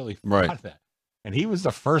never really thought of that. And he was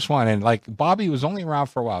the first one. And, Bobby was only around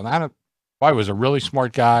for a while. And Bobby was a really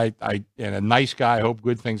smart guy and a nice guy. I hope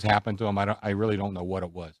good things happen to him. I really don't know what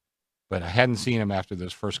it was. But I hadn't seen him after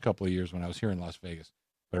those first couple of years when I was here in Las Vegas.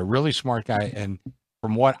 But a really smart guy. And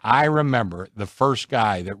from what I remember, the first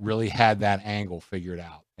guy that really had that angle figured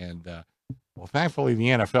out. And, thankfully, the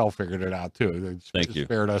NFL figured it out, too. It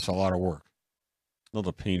spared us a lot of work.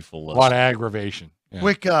 Another painful lesson. A lot of aggravation.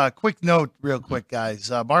 Yeah. Quick note, real quick, guys.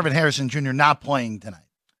 Marvin Harrison Jr. not playing tonight.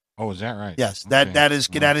 Oh, is that right? Yes, that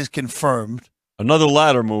is confirmed. Another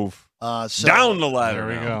ladder move. So, down the ladder.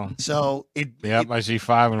 There we go. So I see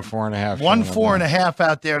 5 and 4.5. 1 4.5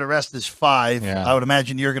 out there. The rest is 5. Yeah. I would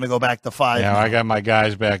imagine you're going to go back to 5. Yeah, now. I got my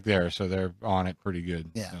guys back there, so they're on it pretty good.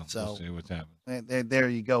 Yeah, so we'll see what's happening. There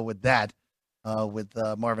you go with that. With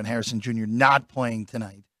Marvin Harrison Jr. not playing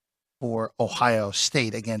tonight for Ohio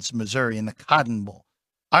State against Missouri in the Cotton Bowl.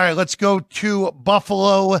 All right, let's go to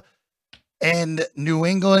Buffalo and New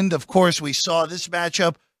England. Of course, we saw this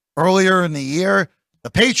matchup earlier in the year. The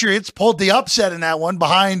Patriots pulled the upset in that one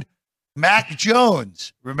behind Mac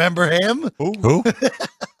Jones. Remember him? Who?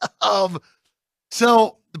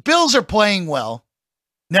 So the Bills are playing well.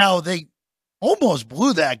 Now, they almost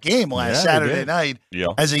blew that game last Saturday night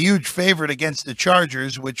as a huge favorite against the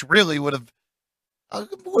Chargers, which really would have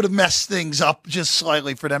messed things up just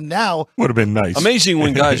slightly for them. Now would have been nice. Amazing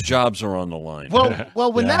when guys' jobs are on the line. Well,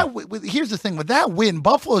 here's the thing with that win,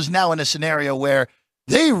 Buffalo's now in a scenario where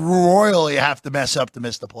they royally have to mess up to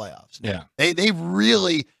miss the playoffs. Yeah, they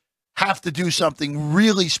really have to do something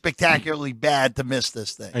really spectacularly bad to miss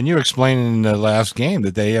this thing. And you explained in the last game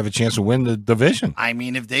that they have a chance to win the division. I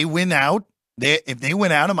mean, if they win out,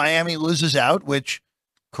 and Miami loses out, which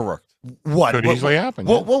correct. Could easily happen.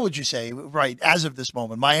 What would you say, right, as of this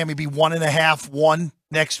moment? Miami be 1.5-1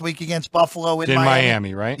 next week against Buffalo in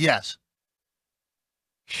Miami, right? Yes.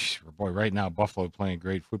 Boy, right now Buffalo playing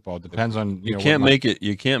great football. Depends on you can't make it.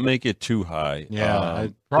 You can't make it too high. Yeah,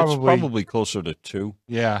 it's probably closer to 2.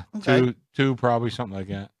 Yeah, okay. two, probably something like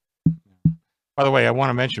that. By the way, I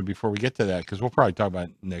want to mention before we get to that, because we'll probably talk about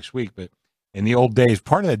it next week, but in the old days,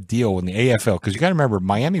 part of that deal in the AFL, because you got to remember,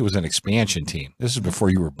 Miami was an expansion team. This is before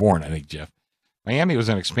you were born, I think, Jeff. Miami was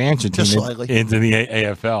an expansion team into the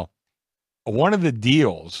AFL. One of the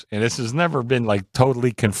deals, and this has never been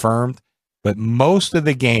totally confirmed, but most of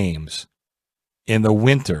the games in the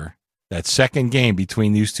winter, that second game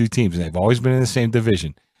between these two teams, and they've always been in the same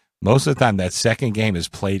division, most of the time that second game is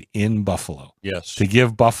played in Buffalo. Yes. To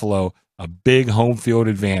give Buffalo a big home field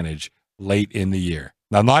advantage late in the year.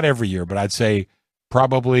 Now, not every year, but I'd say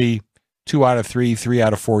probably 2 out of 3, 3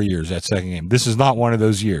 out of 4 years, that second game. This is not one of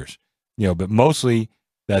those years, but mostly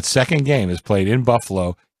that second game is played in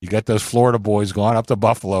Buffalo. You got those Florida boys going up to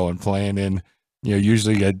Buffalo and playing in,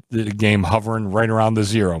 usually a game hovering right around the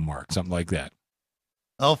 0 mark, something like that.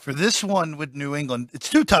 Well, for this one with New England, it's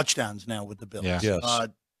 2 touchdowns now with the Bills. Yeah. Yes.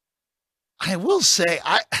 I will say,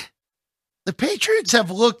 the Patriots have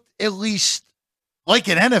looked at least like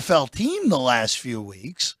an NFL team the last few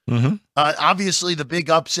weeks. Mm-hmm. Obviously, the big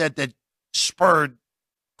upset that spurred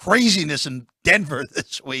craziness in Denver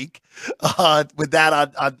this week with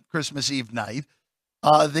that on Christmas Eve night.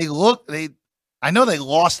 I know they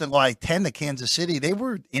lost in like 10 to Kansas City. They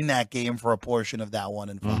were in that game for a portion of that one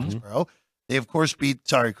in Foxborough. Mm-hmm. They, of course, they beat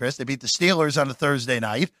the Steelers on a Thursday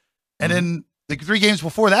night. And then the 3 games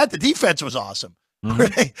before that, the defense was awesome. Where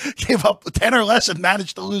they gave up 10 or less and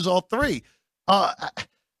managed to lose all 3.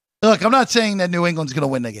 Look, I'm not saying that New England's going to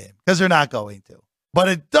win the game because they're not going to. But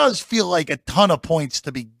it does feel like a ton of points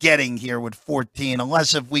to be getting here with 14,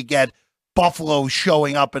 unless if we get Buffalo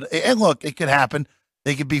showing up. And look, it could happen.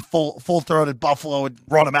 They could be full-throated Buffalo and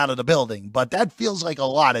run them out of the building. But that feels like a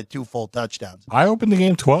lot at 2 full touchdowns. I opened the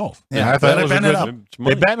game 12. Yeah, I thought it was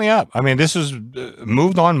they bet me up. I mean, this is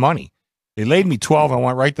moved on money. They laid me 12 and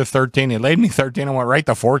went right to 13. They laid me 13 and went right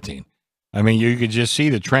to 14. I mean, you could just see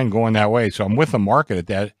the trend going that way. So I'm with the market at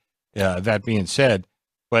that. That being said,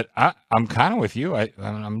 but I'm kind of with you.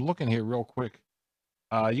 I'm looking here real quick.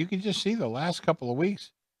 You can just see the last couple of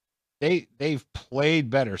weeks, they've played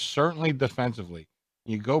better, certainly defensively.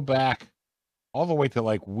 You go back all the way to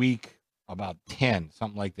like week about 10,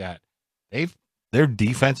 something like that. Their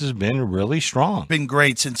defense has been really strong. Been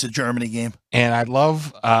great since the Germany game. And I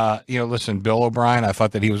love, listen, Bill O'Brien, I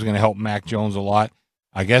thought that he was going to help Mac Jones a lot.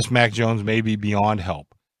 I guess Mac Jones may be beyond help.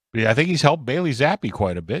 But I think he's helped Bailey Zappi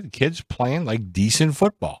quite a bit. The kid's playing like decent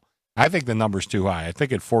football. I think the number's too high. I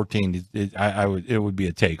think at 14, it would be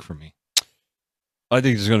a take for me. I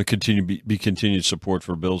think there's going to be continued support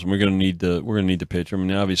for Bills, and we're going to need the pitcher. I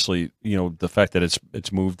mean, obviously, the fact that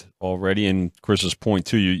it's moved already, and Chris's point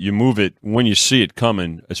too, you move it when you see it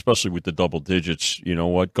coming, especially with the double digits. You know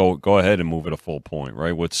what? Go ahead and move it a full point,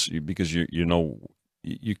 right? Because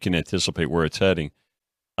you can anticipate where it's heading.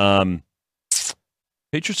 Patriots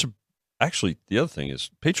are actually, the other thing is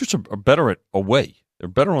Patriots are better at away. They're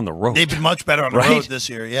better on the road. They've been much better on the road this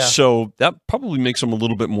year, yeah. So that probably makes them a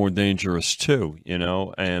little bit more dangerous too,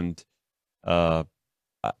 and I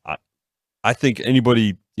think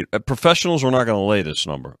professionals are not going to lay this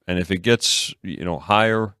number, and if it gets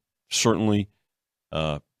higher, certainly,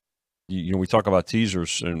 we talk about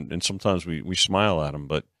teasers, and sometimes we smile at them,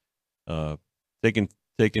 but taking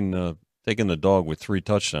the dog with 3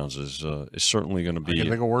 touchdowns is certainly going to be. I can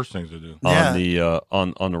think of worse things to do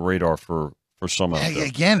on the radar for some out there.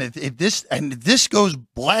 Again, if this goes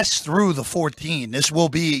blessed through the 14, this will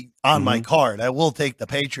be on my card. I will take the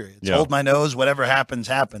Patriots. Hold my nose. Whatever happens,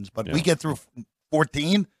 happens. But we get through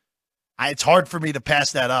 14. It's hard for me to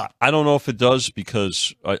pass that up. I don't know if it does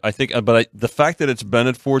because I think, but the fact that it's been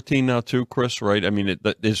at 14 now too, Chris, right? I mean,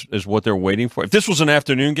 that is what they're waiting for. If this was an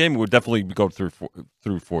afternoon game, it would definitely go through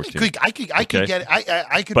 14. I could get it.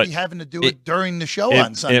 I could be having to do it during the show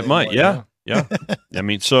on Sunday. It might, yeah. I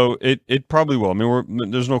mean, so it probably will. I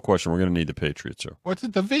mean, there's no question we're going to need the Patriots. So. Well, it's a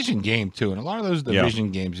division game too, and a lot of those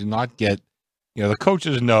division games do not get. The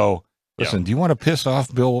coaches know. Listen, do you want to piss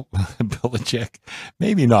off Bill Belichick?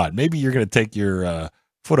 Maybe not. Maybe you're going to take your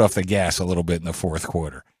foot off the gas a little bit in the fourth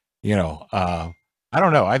quarter. I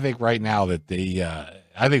don't know. I think right now that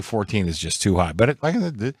I think 14 is just too high. But like I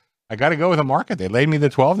said, I got to go with the market. They laid me the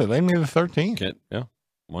 12. They laid me the 13. Yeah,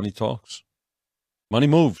 money talks. Money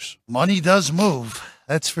moves. Money does move.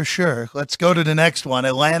 That's for sure. Let's go to the next one.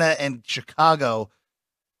 Atlanta and Chicago.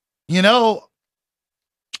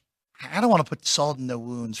 I don't want to put salt in the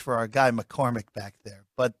wounds for our guy McCormick back there,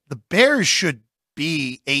 but the Bears should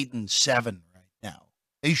be 8-7 right now.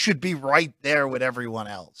 They should be right there with everyone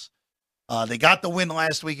else. They got the win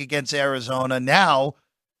last week against Arizona. Now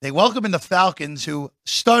they welcome in the Falcons, who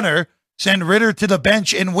stunner send Ritter to the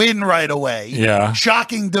bench and win right away. Yeah,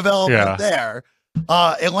 shocking development there.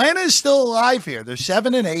 Atlanta is still alive here. They're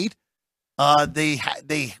 7-8.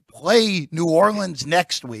 They play New Orleans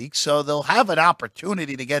next week, so they'll have an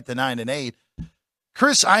opportunity to get to 9-8.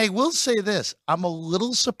 Chris, I will say this. I'm a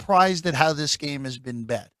little surprised at how this game has been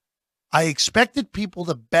bet. I expected people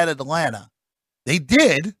to bet Atlanta. They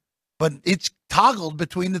did, but it's toggled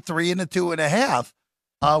between the 3 and the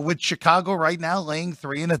 2.5, with Chicago right now laying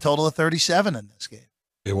 3 and a total of 37 in this game.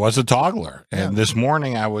 It was a toggler. And this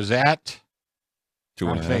morning I was at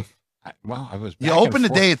 2.5. I was. You opened the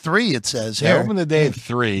day at 3. It says here. I opened the day at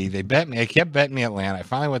 3. They bet me. I kept betting me Atlanta. I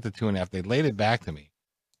finally went to 2.5. They laid it back to me.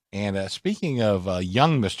 And speaking of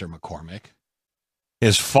young Mr. McCormick,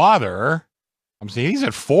 his father. I'm saying he's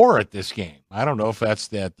at 4 at this game. I don't know if that's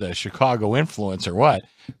that Chicago influence or what,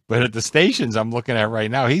 but at the stations I'm looking at right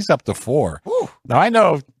now, he's up to 4. Whew. Now I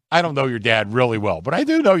don't know your dad really well, but I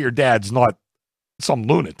do know your dad's not some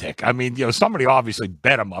lunatic. I mean, somebody obviously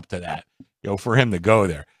bet him up to that, for him to go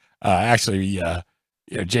there. Actually,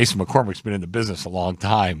 Jason McCormick's been in the business a long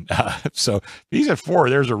time. So if he's at 4,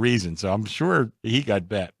 there's a reason. So I'm sure he got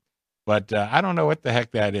bet. But I don't know what the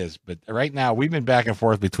heck that is. But right now, we've been back and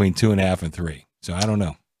forth between 2.5 and 3. So I don't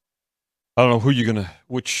know. I don't know who you're going to –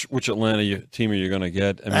 which Atlanta team are you going to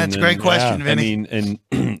get? That's a great question, Vinny.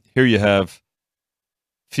 And here you have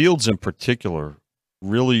Fields in particular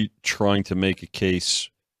really trying to make a case,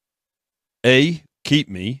 A, keep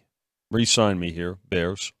me, re-sign me here,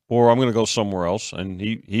 Bears, or I'm going to go somewhere else, and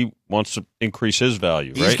he wants to increase his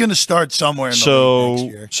value, right? He's going to start somewhere in the league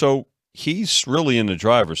next year. So he's really in the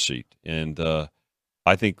driver's seat, and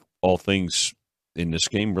I think all things in this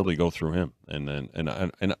game really go through him. And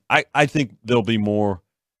I think there'll be more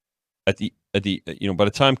at the by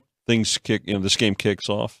the time things kick, this game kicks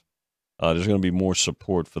off, there's going to be more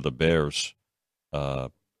support for the Bears.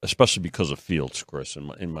 Especially because of Fields, Chris,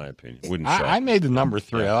 in my opinion. Wouldn't shock. I made the number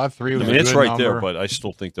 3. Yeah. I thought 3 was a it's good right number. there, but I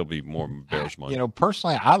still think there'll be more Bears money.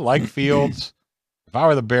 Personally, I like Fields. If I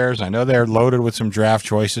were the Bears, I know they're loaded with some draft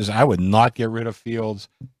choices. I would not get rid of Fields.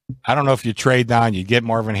 I don't know if you trade down, you get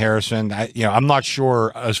Marvin Harrison. I'm not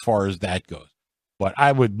sure as far as that goes, but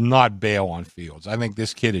I would not bail on Fields. I think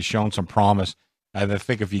this kid has shown some promise. I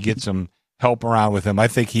think if you get some help around with him, I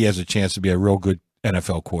think he has a chance to be a real good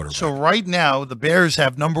NFL quarterback. So right now, the Bears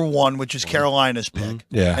have number 1, which is Carolina's pick.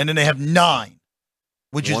 Mm-hmm. Yeah. And then they have 9,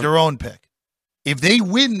 which is their own pick. If they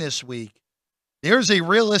win this week, there's a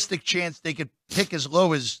realistic chance they could pick as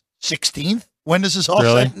low as 16th. When this is all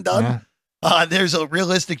said and done, there's a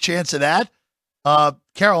realistic chance of that.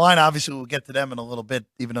 Carolina, obviously, we'll get to them in a little bit,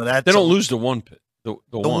 even though that they don't lose the 1 pick. The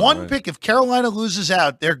one right? pick, if Carolina loses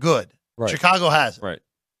out, they're good. Right. Chicago has it. Right.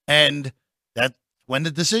 And that's when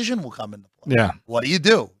the decision will come into play. Yeah. What do?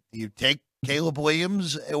 Do you take Caleb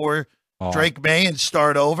Williams or Drake May and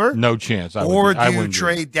start over? No chance. Or do you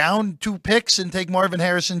trade down 2 picks and take Marvin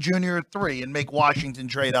Harrison Jr. at 3 and make Washington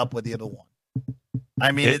trade up with the other one?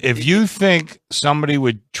 I mean, if you think somebody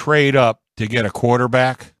would trade up to get a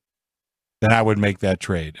quarterback, then I would make that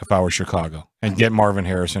trade if I were Chicago and get Marvin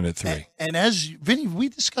Harrison at 3. And as Vinny, we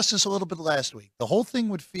discussed this a little bit last week. The whole thing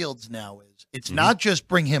with Fields now is it's not just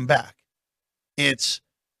bring him back. It's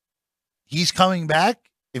he's coming back.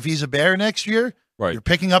 If he's a Bear next year, right, you're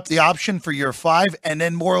picking up the option for year 5, and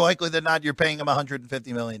then more likely than not, you're paying him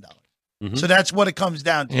 $150 million. Mm-hmm. So that's what it comes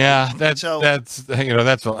down to. Yeah, that's a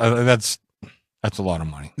lot of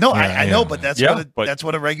money. No, I know, but that's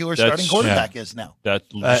what a regular starting quarterback is now.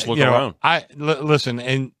 Just look around. Listen,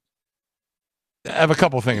 and I have a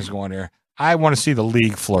couple of things going here. I want to see the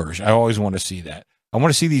league flourish. I always want to see that. I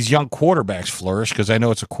want to see these young quarterbacks flourish because I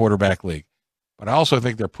know it's a quarterback league. But I also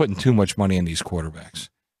think they're putting too much money in these quarterbacks.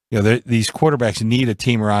 These quarterbacks need a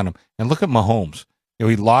team around them. And look at Mahomes.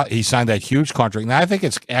 He signed that huge contract. Now, I think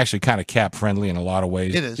it's actually kind of cap friendly in a lot of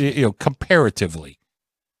ways. It is. Comparatively.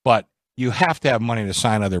 But you have to have money to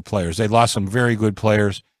sign other players. They lost some very good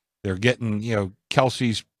players. They're getting,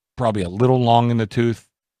 Kelsey's probably a little long in the tooth.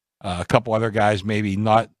 A couple other guys maybe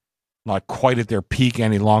not quite at their peak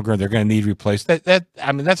any longer. They're going to need replaced.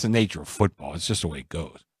 That's the nature of football. It's just the way it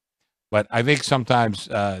goes. But I think sometimes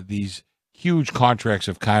these huge contracts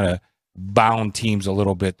have kind of bound teams a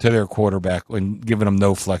little bit to their quarterback and given them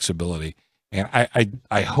no flexibility. And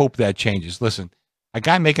I hope that changes. Listen, a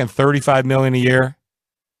guy making $35 million a year,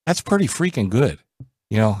 that's pretty freaking good.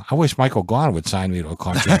 I wish Michael Gahn would sign me to a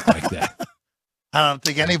contract like that. I don't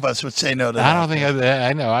think any of us would say no to that. I don't think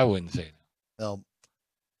I know. I wouldn't say no. Well,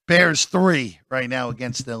 Bears 3 right now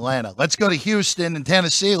against Atlanta. Let's go to Houston and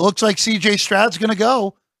Tennessee. It looks like C.J. Stroud's going to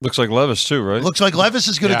go. Looks like Levis too, right? Looks like Levis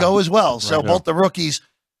is going to go as well. So both the rookies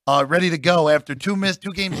ready to go after 2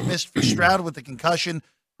 games missed for Stroud with the concussion,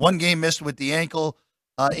 1 game missed with the ankle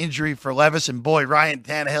injury for Levis. And boy, Ryan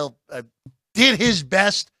Tannehill did his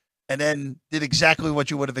best and then did exactly what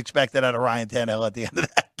you would have expected out of Ryan Tannehill at the end of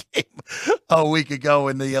that game a week ago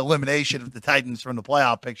in the elimination of the Titans from the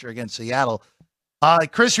playoff picture against Seattle.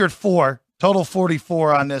 Chris, you're at 4, total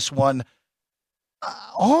 44 on this one.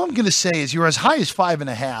 All I'm going to say is you're as high as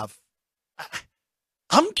 5.5.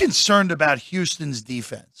 I'm concerned about Houston's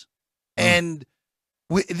defense. And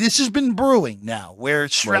this has been brewing now, where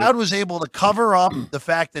Stroud was able to cover up the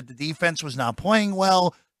fact that the defense was not playing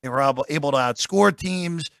well. They were able to outscore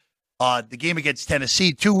teams. The game against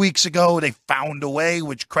Tennessee 2 weeks ago, they found a way,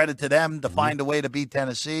 which credit to them, to find a way to beat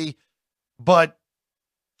Tennessee. But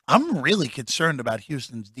I'm really concerned about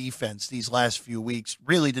Houston's defense these last few weeks.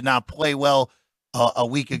 Really did not play well. A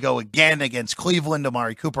week ago again against Cleveland.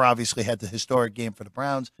 Amari Cooper obviously had the historic game for the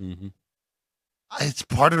Browns. Mm-hmm. It's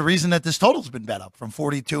part of the reason that this total's been bet up from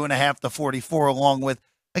 42.5 to 44, along with,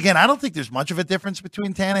 again, I don't think there's much of a difference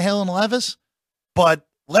between Tannehill and Levis, but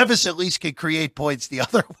Levis at least can create points the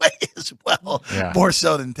other way as well, more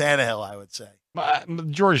so than Tannehill, I would say.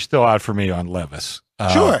 George's still out for me on Levis.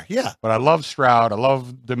 Sure, yeah. But I love Stroud. I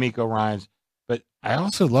love D'Amico Ryans. But I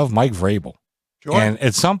also love Mike Vrabel. Sure. And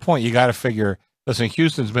at some point, you got to figure, listen,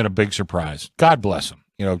 Houston's been a big surprise. God bless him.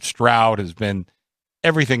 Stroud has been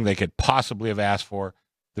everything they could possibly have asked for.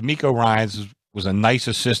 D'Amico Ryans was a nice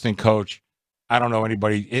assistant coach. I don't know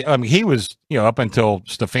anybody. I mean, he was, up until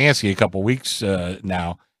Stefanski a couple weeks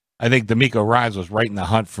now, I think D'Amico Ryans was right in the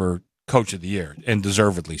hunt for Coach of the Year, and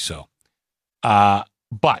deservedly so.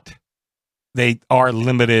 But they are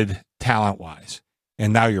limited talent-wise.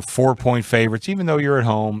 And now you're 4-point favorites, even though you're at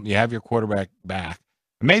home, you have your quarterback back.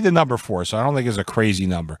 I made the number 4, so I don't think it's a crazy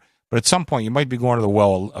number. But at some point, you might be going to the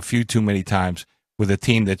well a few too many times with a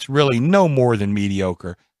team that's really no more than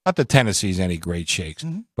mediocre. Not that Tennessee's any great shakes,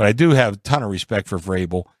 but I do have a ton of respect for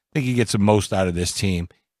Vrabel. I think he gets the most out of this team.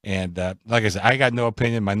 And like I said, I got no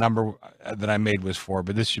opinion. My number that I made was 4,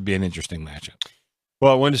 but this should be an interesting matchup.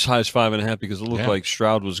 Well, it went as high as 5.5 because it looked like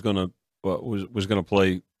Stroud was going to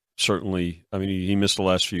play. Certainly, I mean, he missed the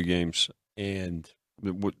last few games, and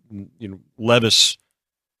Levis,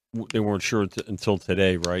 they weren't sure until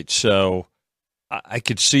today, right? So I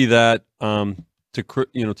could see that.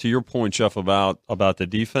 To your point, Jeff, about the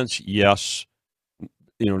defense, yes,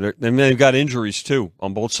 they've got injuries too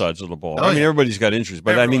on both sides of the ball. Everybody's got injuries,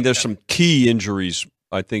 but there's some key injuries.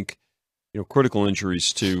 I think critical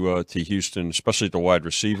injuries to Houston, especially at the wide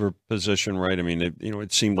receiver position, right? I mean,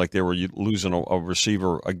 it seemed like they were losing a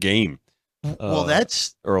receiver a game. Well,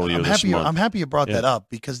 that's earlier this month. I'm happy you brought that up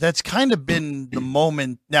because that's kind of been the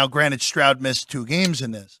moment. Now, granted, Stroud missed 2 games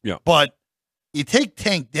in this, but you take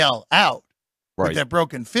Tank Dell out with that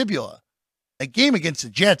broken fibula. A game against the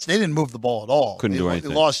Jets, they didn't move the ball at all. Couldn't do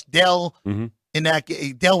anything. They lost Dell in that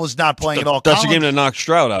game. Dell was not playing at all. That's the game that knocked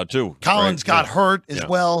Stroud out too. Collins got hurt as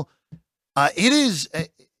well. It is,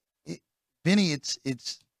 Vinny.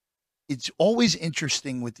 It's always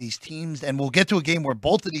interesting with these teams, and we'll get to a game where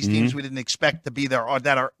both of these teams we didn't expect to be there or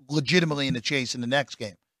that are legitimately in the chase in the next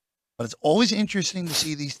game. But it's always interesting to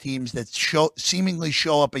see these teams that seemingly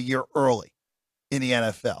show up a year early in the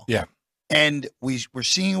NFL. Yeah, and we're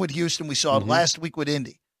seeing it with Houston. We saw it last week with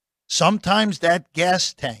Indy. Sometimes that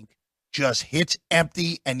gas tank just hits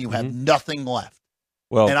empty, and you have nothing left.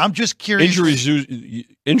 Well, and I'm just curious.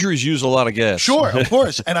 Injuries use a lot of gas. Sure, of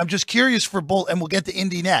course. And I'm just curious for both, and we'll get to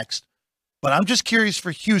Indy next. But I'm just curious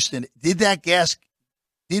for Houston. Did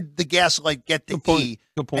the gas light get to E?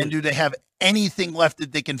 And do they have anything left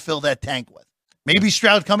that they can fill that tank with? Maybe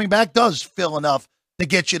Stroud coming back does fill enough to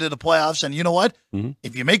get you to the playoffs. And you know what?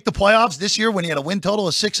 If you make the playoffs this year when you had a win total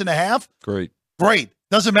of 6.5, great.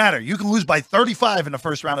 Doesn't matter. You can lose by 35 in the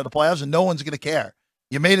first round of the playoffs, and no one's going to care.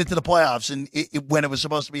 You made it to the playoffs, and when it was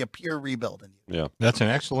supposed to be a pure rebuild. Yeah, that's an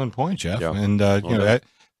excellent point, Jeff. Yeah. And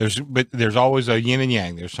there's always a yin and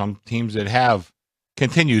yang. There's some teams that have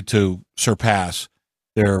continued to surpass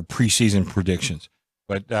their preseason predictions,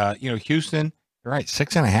 but Houston, you're right.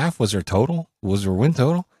 6.5 was their total. Was their win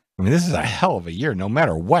total? I mean, this is a hell of a year. No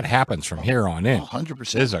matter what happens from here on in, 100%.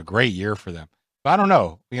 This is a great year for them. But I don't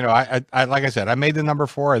know. I like I said, I made the number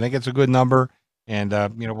 4. I think it's a good number. And,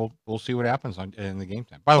 we'll see what happens in the game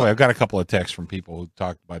time. By the way, I've got a couple of texts from people who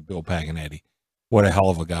talked about Bill Paganetti. What a hell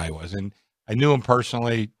of a guy he was. And I knew him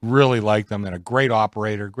personally, really liked him, and a great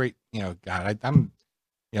operator. Great, God,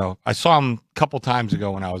 I saw him a couple times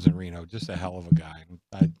ago when I was in Reno. Just a hell of a guy.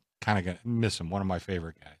 I kind of miss him. One of my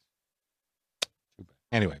favorite guys.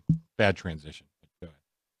 Anyway, bad transition. Go ahead.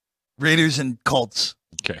 Raiders and Colts.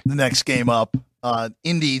 Okay. The next game up.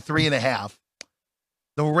 Indy 3.5.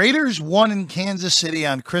 The Raiders won in Kansas City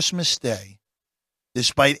on Christmas Day,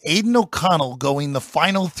 despite Aiden O'Connell going the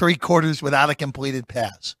final 3 quarters without a completed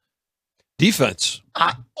pass. Defense.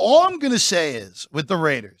 All I'm going to say is, with the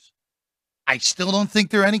Raiders, I still don't think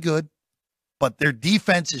they're any good, but their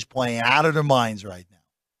defense is playing out of their minds right now.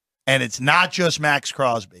 And it's not just Max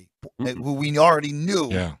Crosby, who we already knew.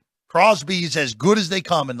 Yeah. Crosby's as good as they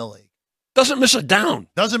come in the league. Doesn't miss a down.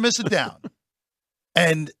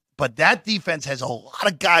 But that defense has a lot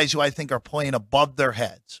of guys who I think are playing above their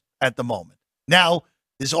heads at the moment. Now,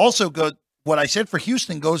 this also goes, what I said for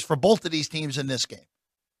Houston goes for both of these teams in this game,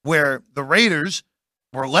 where the Raiders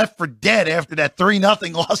were left for dead after that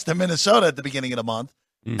 3-0 loss to Minnesota at the begingame of the month.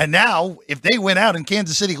 And now, if they win out and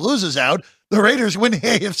Kansas City loses out, the Raiders win the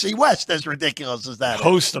AFC West, as ridiculous as that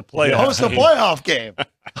Host a playoff game,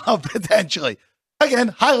 potentially. Again,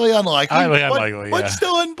 highly unlikely. Highly but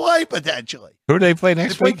still in play potentially. Who do they play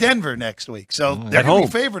next week? They play Denver next week. So they're going to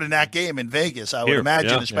be favored in that game in Vegas, I would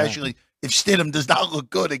imagine, especially if Stidham does not look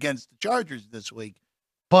good against the Chargers this week.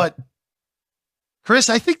 But, Chris,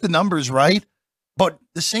 I think the number's right. But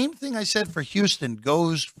the same thing I said for Houston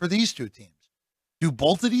goes for these two teams. Do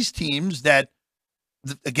both of these teams that,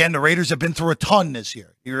 again, the Raiders have been through a ton this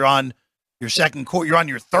year. You're on your you're on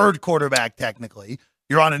your third quarterback, technically.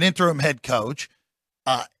 You're on an interim head coach.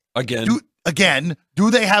 Do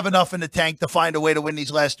they have enough in the tank to find a way to win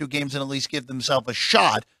these last two games and at least give themselves a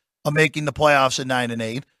shot of making the playoffs at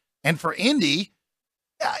 9-8? And for Indy,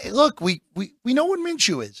 look, we know what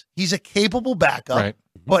Minshew is. He's a capable backup. Right.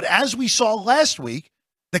 But as we saw last week,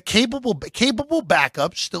 the capable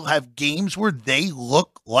backups still have games where they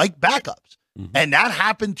look like backups. Mm-hmm. And that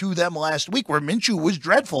happened to them last week where Minshew was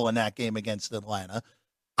dreadful in that game against Atlanta.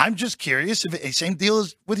 I'm just curious if same deal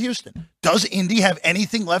as with Houston. Does Indy have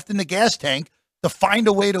anything left in the gas tank to find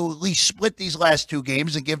a way to at least split these last two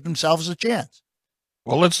games and give themselves a chance?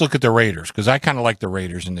 Well, let's look at the Raiders because I kind of like the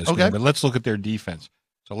Raiders in this game, but let's look at their defense.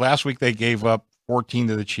 So last week they gave up 14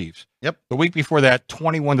 to the Chiefs. Yep. The week before that,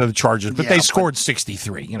 21 to the Chargers, but they scored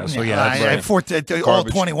 63. All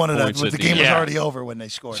 21 of that. The game was already over when they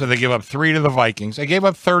scored. So they gave up 3 to the Vikings. They gave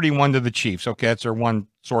up 31 to the Chiefs. Okay, that's their one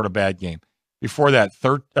sort of bad game. Before that,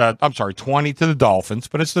 20 to the Dolphins,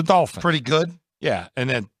 but it's the Dolphins. Pretty good. Yeah, and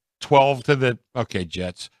then 12 to the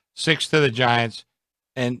Jets, 6 to the Giants,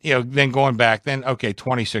 and then going back, then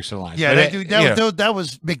 26 to the Lions. Yeah, that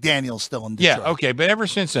was McDaniel still in Detroit. Yeah, okay, but ever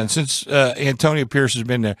since then, since Antonio Pierce has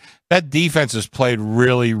been there, that defense has played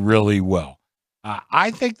really, really well.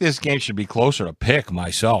 I think this game should be closer to pick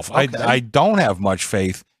myself. Okay. I don't have much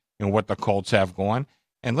faith in what the Colts have going.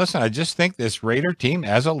 And listen, I just think this Raider team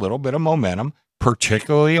has a little bit of momentum,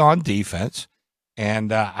 particularly on defense.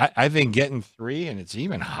 And I think getting 3, and it's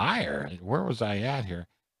even higher. Where was I at here?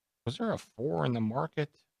 Was there a 4 in the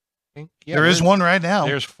market? I think there is one right now.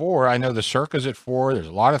 There's 4. I know the Circa's at 4. There's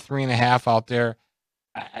a lot of 3.5 out there.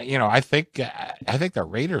 I think the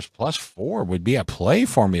Raiders plus 4 would be a play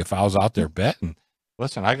for me if I was out there betting.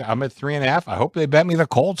 Listen, I'm at 3.5. I hope they bet me the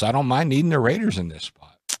Colts. I don't mind needing the Raiders in this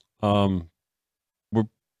spot. We're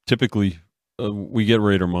typically we get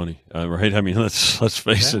Raider money, right? I mean, let's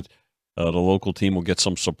face it. The local team will get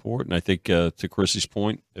some support, and I think to Chrissy's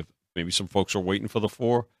point, if maybe some folks are waiting for the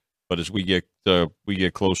 4, but as we get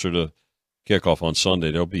closer to kickoff on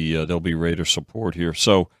Sunday, there'll be Raider support here.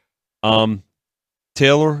 So,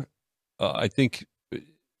 Taylor, I think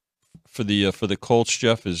for the Colts,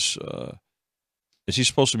 Jeff is he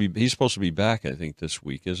supposed to be? He's supposed to be back, I think, this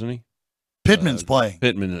week, isn't he? Pittman's playing.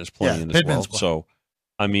 Pittman is playing as well. So,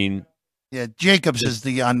 I mean, Jacobs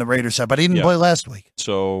is on the Raiders side, but he didn't play last week.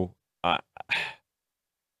 So, I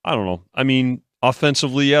don't know. I mean,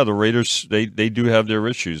 offensively, the Raiders they do have their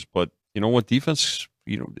issues, but you know what? Defense,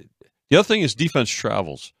 the other thing is defense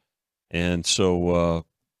travels, and so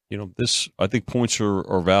this I think points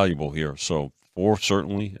are valuable here. So 4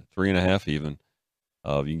 certainly, 3.5 even.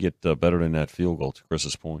 You can get better than that field goal. To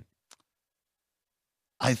Chris's point.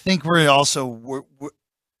 I think we're also,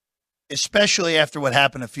 especially after what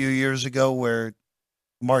happened a few years ago where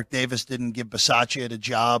Mark Davis didn't give Bisaccia a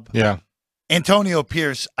job. Yeah. Antonio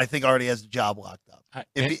Pierce, I think, already has the job locked up.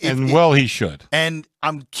 He should. And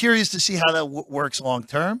I'm curious to see how that works long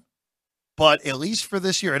term. But at least for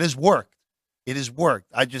this year, it has worked. It has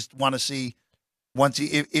worked. I just want to see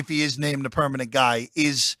if he is named a permanent guy,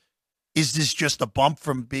 is this just a bump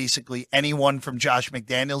from basically anyone from Josh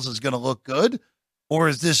McDaniels is going to look good? Or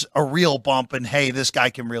is this a real bump and, hey, this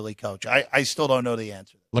guy can really coach? I still don't know the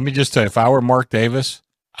answer. Let me just tell you, if I were Mark Davis,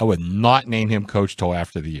 I would not name him coach till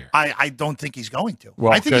after the year. I don't think he's going to.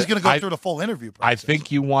 Well, I think he's going to go through the full interview process. I think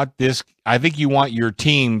you want your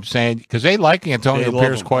team saying, because they like Antonio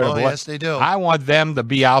Pierce quite a bit. Yes, they do. I want them to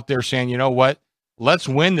be out there saying, you know what? Let's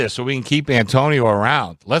win this so we can keep Antonio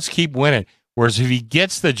around. Let's keep winning. Whereas if he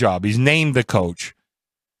gets the job, he's named the coach,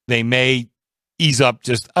 they may ease up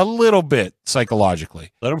just a little bit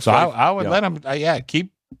psychologically. Let him. So I would let him.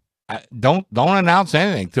 Keep. Don't announce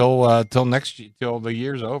anything till the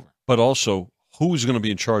year's over. But also, who's going to be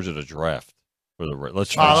in charge of the draft for the?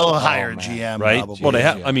 Let's hire GM, right? Probably. Well, they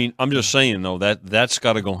have. I mean, I'm just saying though that's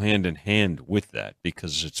got to go hand in hand with that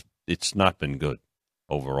because it's not been good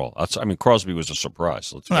overall. Crosby was a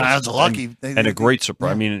surprise. That's lucky and a great surprise.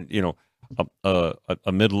 Yeah. I mean,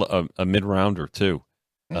 a mid rounder too.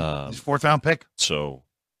 He's a 4th round pick. So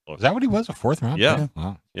is that what he was? A 4th round? Yeah. Pick?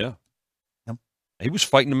 Wow. Yeah. Yep. He was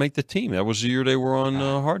fighting to make the team. That was the year they were on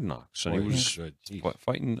Hard Knocks, and he was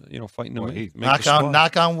fighting. Fighting to make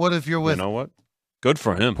knock on wood if you're with. You know what? Good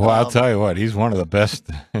for him. Well, I'll tell you what, he's one of the best.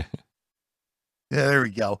 Yeah, there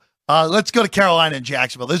we go. Let's go to Carolina and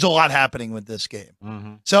Jacksonville. There's a lot happening with this game.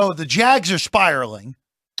 Mm-hmm. So the Jags are spiraling.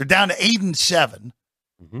 They're down to 8-7.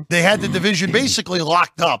 Mm-hmm. They had the division basically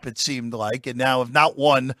locked up, it seemed like, and now have not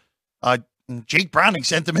won. Jake Browning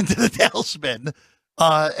sent them into the tailspin.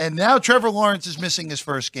 And now Trevor Lawrence is missing his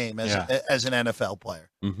first game as an NFL player.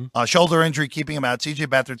 Mm-hmm. Shoulder injury keeping him out. C.J.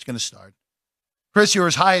 Beathard's going to start. Chris, you're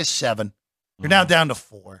as high as 7. You're now down to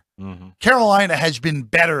 4. Mm-hmm. Carolina has been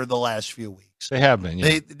better the last few weeks. They have been,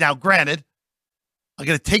 yeah. Now, granted, I'm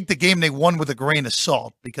going to take the game they won with a grain of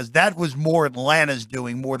salt because that was more Atlanta's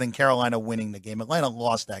doing more than Carolina winning the game. Atlanta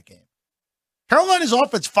lost that game. Carolina's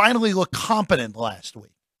offense finally looked competent last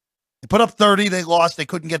week. They put up 30. They lost. They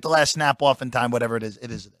couldn't get the last snap off in time, whatever it is.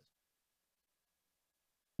 It is.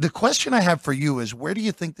 The question I have for you is, where do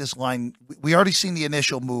you think this line – we already seen the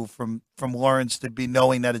initial move from Lawrence to be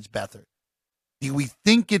knowing that it's Beathard. Do we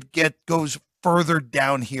think it goes further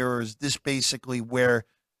down here, or is this basically where,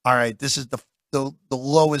 all right, this is the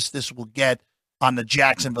lowest this will get on the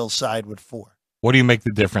Jacksonville side with 4? What do you make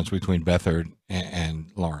the difference between Beathard and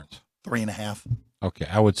Lawrence? 3.5. Okay,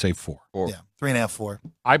 I would say 4. Yeah, 3.5, 4.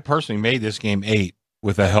 I personally made this game 8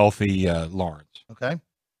 with a healthy Lawrence. Okay.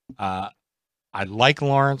 I like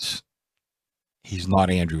Lawrence. He's not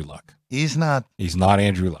Andrew Luck. He's not. He's not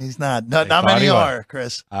Andrew Luck. He's not. Not many are,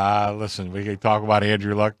 Chris. Listen, we can talk about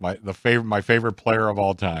Andrew Luck, my favorite player of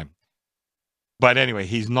all time. But anyway,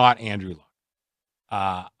 he's not Andrew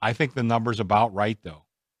Luck. I think the number's about right, though.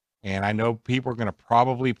 And I know people are going to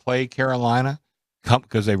probably play Carolina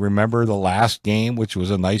because they remember the last game, which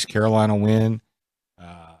was a nice Carolina win.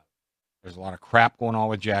 There's a lot of crap going on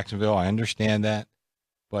with Jacksonville. I understand that.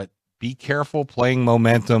 But be careful playing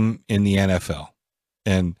momentum in the NFL.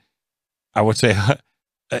 And I would say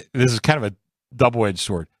this is kind of a double-edged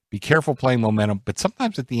sword. Be careful playing momentum, but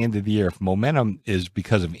sometimes at the end of the year, if momentum is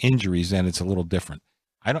because of injuries, then it's a little different.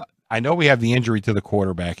 I know we have the injury to the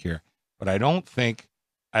quarterback here, but I don't think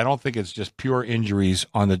it's just pure injuries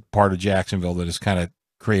on the part of Jacksonville that has kind of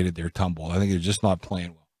created their tumble. I think they're just not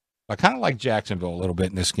playing well. I kind of like Jacksonville a little bit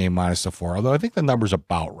in this game minus the 4, although I think the number's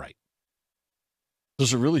about right.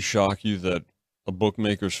 Does it really shock you that a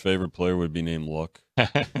bookmaker's favorite player would be named Luck? No,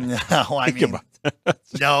 I mean,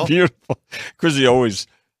 no. Beautiful. Chrissy always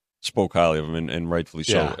spoke highly of him, and rightfully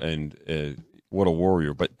so. Yeah. And what a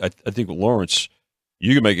warrior. But I think with Lawrence,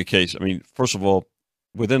 you can make a case. I mean, first of all,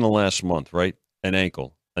 within the last month, right? An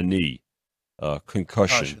ankle, a knee,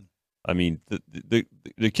 concussion. I mean,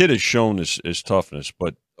 the kid has shown his toughness,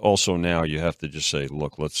 but also now you have to just say,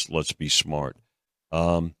 look, let's be smart.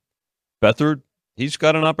 Beathard, he's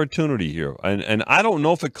got an opportunity here, and I don't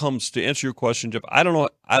know if it comes to answer your question, Jeff. I don't know.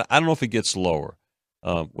 I don't know if it gets lower.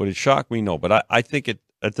 Would it shock me? No, but I think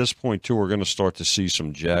at this point too, we're going to start to see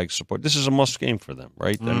some Jags support. This is a must game for them,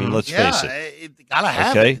 right? I mean, let's face it. Gotta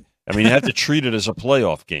have it. I mean, you have to treat it as a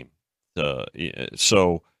playoff game.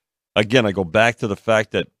 So again, I go back to the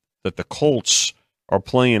fact that the Colts are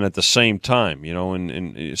playing at the same time,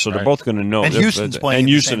 and so they're both going to know. And Houston's playing. And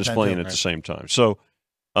Houston is playing at the same time. So,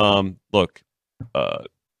 look,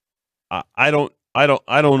 I don't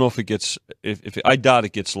know if it gets. If I doubt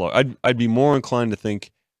it gets low. I'd be more inclined to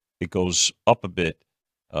think it goes up a bit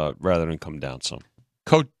rather than come down some.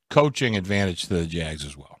 Coaching advantage to the Jags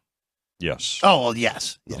as well. Yes. Oh well,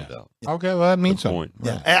 yes. Yeah. Okay, well that means something.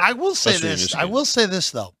 Yeah. And I will say this. I will say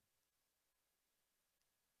this though.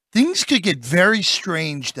 Things could get very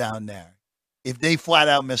strange down there if they flat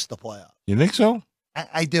out miss the playoffs. You think so?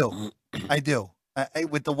 I do. I do.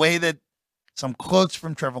 With the way that some quotes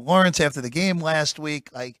from Trevor Lawrence after the game last week,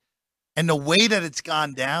 and the way that it's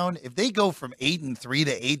gone down, if they go from 8-3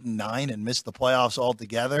 to 8-9 and miss the playoffs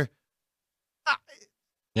altogether,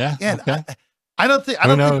 yeah. Again, okay. I don't think.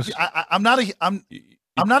 Who knows? I'm not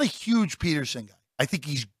a huge Peterson guy. I think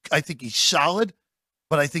he's solid.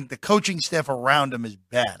 But I think the coaching staff around him is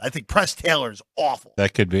bad. I think Press Taylor is awful.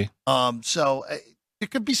 That could be. So there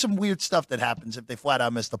could be some weird stuff that happens if they flat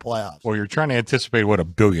out miss the playoffs. Well, you're trying to anticipate what a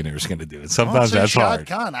billionaire is going to do. And sometimes that's hard. Shad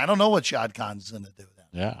Khan. I don't know what Shad Khan's going to do then.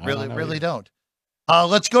 Yeah, really don't.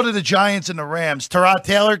 Let's go to the Giants and the Rams. Tyrod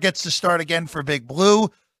Taylor gets to start again for Big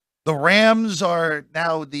Blue. The Rams are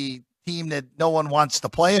now the team that no one wants to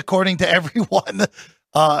play, according to everyone.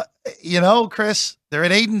 Chris, they're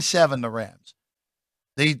at 8-7, the Rams.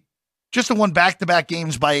 They just won back-to-back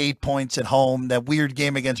games by 8 points at home, that weird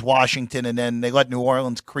game against Washington, and then they let New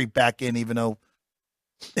Orleans creep back in, even though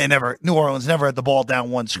New Orleans never had the ball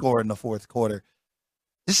down one score in the fourth quarter.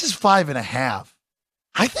 This is 5.5.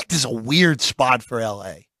 I think this is a weird spot for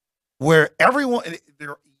LA, where everyone,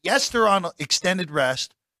 they're on extended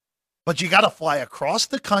rest. But you got to fly across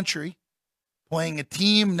the country playing a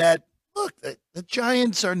team that, look, the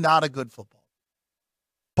Giants are not a good football.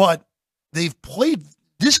 But they've played,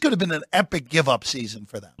 this could have been an epic give-up season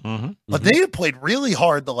for them. Mm-hmm. But they have played really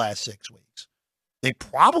hard the last 6 weeks. They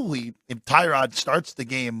probably, if Tyrod starts the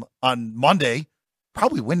game on Monday,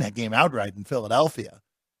 probably win that game outright in Philadelphia.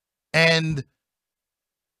 And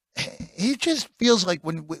it just feels like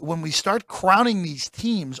when we start crowning these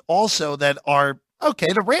teams also that are,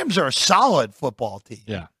 okay, the Rams are a solid football team.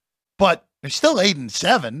 Yeah. But they're still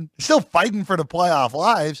 8-7. They're still fighting for the playoff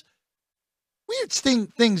lives. Weird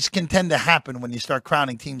things can tend to happen when you start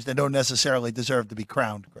crowning teams that don't necessarily deserve to be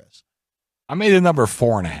crowned, Chris. I made the number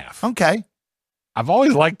 4.5. Okay. I've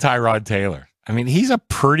always liked Tyrod Taylor. I mean, he's a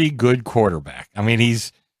pretty good quarterback. I mean,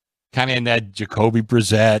 he's kind of in that Jacoby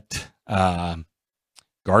Brissett,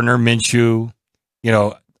 Gardner Minshew. You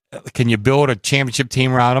know, can you build a championship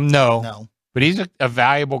team around him? No. But he's a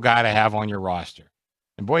valuable guy to have on your roster.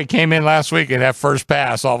 And boy, he came in last week and that first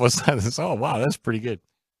pass, all of a sudden, it's, oh, wow, that's pretty good.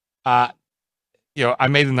 You know, I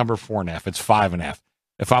made the number 4.5. It's 5.5.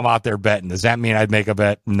 If I'm out there betting, does that mean I'd make a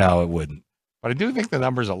bet? No, it wouldn't. But I do think the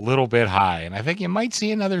number's a little bit high, and I think you might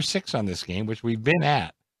see another 6 on this game, which we've been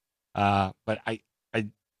at. But I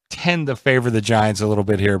tend to favor the Giants a little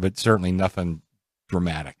bit here, but certainly nothing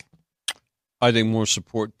dramatic. I think more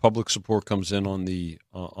support, public support, comes in on the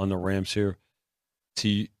Rams here.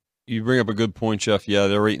 You bring up a good point, Jeff. Yeah,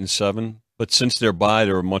 they're 8-7, but since they're bye,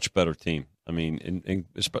 they're a much better team. I mean,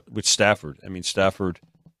 with Stafford. I mean, Stafford,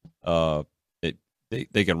 they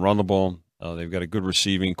can run the ball. They've got a good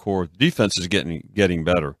receiving core. Defense is getting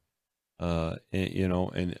better. I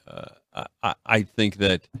think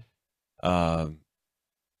that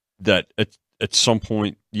that at some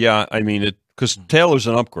point, yeah, I mean, because Taylor's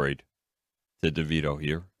an upgrade to DeVito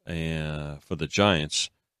here for the Giants,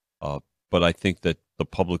 but I think that the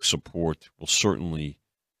public support will certainly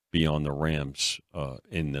be on the Rams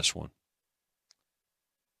in this one.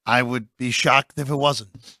 I would be shocked if it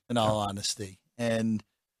wasn't, in all honesty. And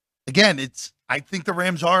again, I think the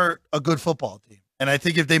Rams are a good football team. And I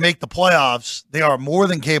think if they make the playoffs, they are more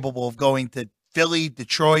than capable of going to Philly,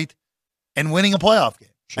 Detroit, and winning a playoff game.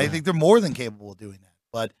 Sure. I think they're more than capable of doing that.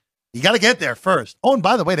 But you got to get there first. Oh, and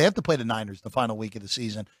by the way, they have to play the Niners the final week of the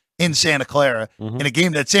season in Santa Clara in a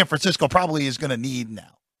game that San Francisco probably is going to need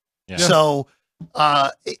now. Yeah. So,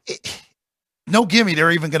 no gimme,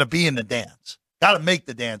 they're even going to be in the dance. Got to make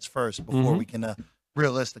the dance first before we can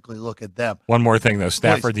realistically look at them. One more thing, though.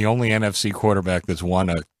 Stafford, the only NFC quarterback that's won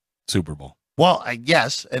a Super Bowl. Well,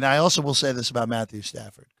 yes, and I also will say this about Matthew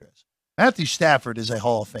Stafford, Chris. Matthew Stafford is a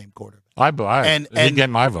Hall of Fame quarterback. And he'd get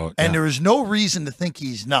my vote. And there is no reason to think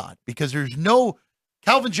he's not, because there's no –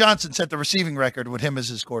 Calvin Johnson set the receiving record with him as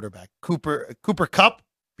his quarterback. Cooper Kupp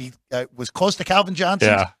was close to Calvin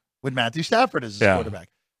Johnson with Matthew Stafford as his quarterback.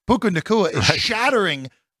 Puka Nacua is shattering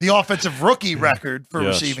 – the offensive rookie record for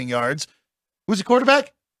receiving yards. Who's the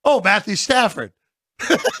quarterback? Oh, Matthew Stafford.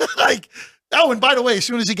 And by the way, as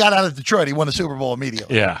soon as he got out of Detroit, he won the Super Bowl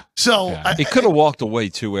immediately. Yeah. So he could have walked away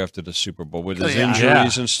too after the Super Bowl with his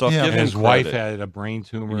injuries and stuff. Yeah. Give him his wife had a brain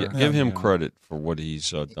tumor. Yeah, give him credit for what he's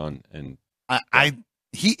done. And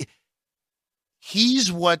he's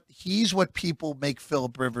what people make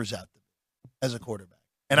Phillip Rivers out to be as a quarterback.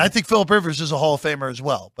 And I think Phillip Rivers is a Hall of Famer as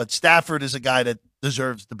well. But Stafford is a guy that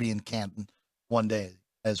deserves to be in Canton one day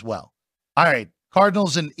as well. All right,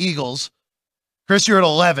 Cardinals and Eagles. Chris, you're at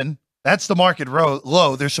 11. That's the market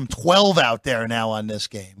low. There's some 12 out there now on this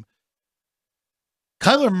game.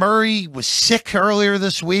 Kyler Murray was sick earlier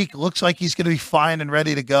this week. Looks like he's going to be fine and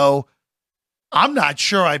ready to go. I'm not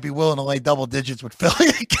sure I'd be willing to lay double digits with Philly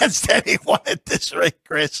against anyone at this rate,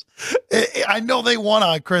 Chris. I know they won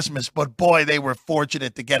on Christmas, but boy, they were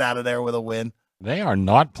fortunate to get out of there with a win. They are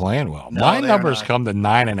not playing well. No, my numbers come to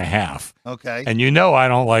 9.5. Okay. And you know I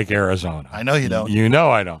don't like Arizona. I know you don't. You know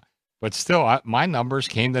I don't. But still, my numbers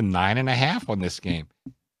came to 9.5 on this game.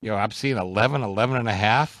 You know, I'm seeing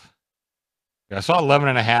 11.5. I saw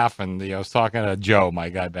 11.5, and I was talking to Joe, my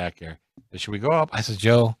guy back here. Should we go up? I said,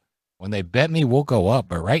 Joe, when they bet me, we'll go up.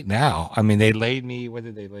 But right now, I mean, they laid me. What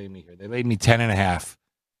did they lay me here? They laid me 10.5.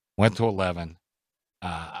 Went to 11.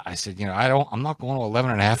 I said, I'm not going to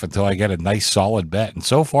 11.5 until I get a nice solid bet. And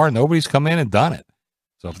so far, nobody's come in and done it.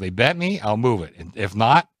 So if they bet me, I'll move it. And if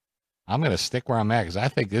not, I'm going to stick where I'm at because I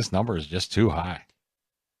think this number is just too high.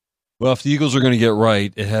 Well, if the Eagles are going to get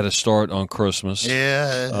right, it had to start on Christmas.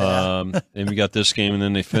 Yeah. And we got this game, and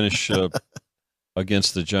then they finish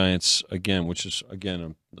against the Giants again, which is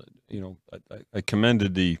again, I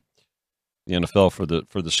commended the NFL for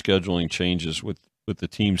the scheduling changes with the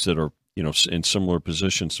teams that are in similar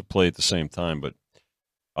positions to play at the same time. But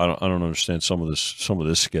I don't understand some of this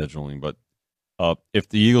scheduling, but if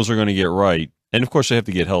the Eagles are going to get right, and of course they have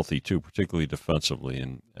to get healthy too, particularly defensively,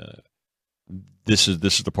 and this is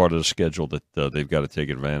the part of the schedule that they've got to take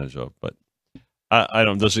advantage of. But I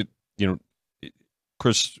don't. Does it?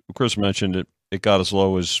 Chris mentioned it. It got as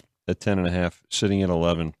low as at 10.5, sitting at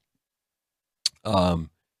 11.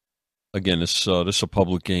 Again, this is a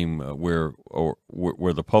public game where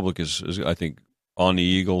the public is I think on the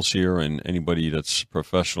Eagles here, and anybody that's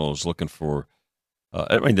professional is looking for.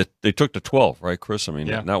 I mean, they took the 12, right, Chris? I mean,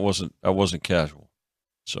 that wasn't casual.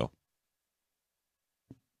 So,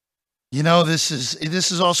 this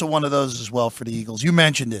is also one of those as well for the Eagles. You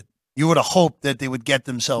mentioned it. You would have hoped that they would get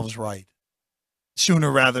themselves right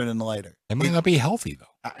sooner rather than later. They might not be healthy though.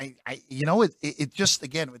 It just,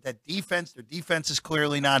 again, with that defense, their defense is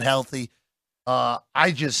clearly not healthy.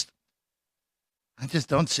 I just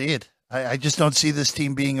don't see it. I just don't see this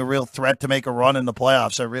team being a real threat to make a run in the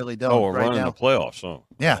playoffs. I really don't. Oh, a run in the playoffs. Oh,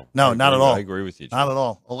 yeah. No, not at all. I agree with you, Jim. Not at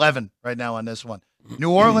all. 11 right now on this one.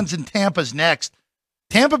 New Orleans and Tampa's next.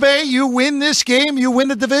 Tampa Bay, you win this game, you win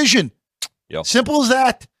the division. Yep. Simple as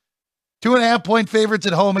that. 2.5-point favorites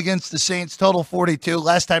at home against the Saints, total 42.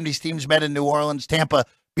 Last time these teams met in New Orleans, Tampa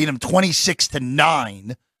beat them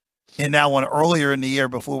 26-9 in that one earlier in the year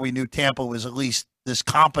before we knew Tampa was at least this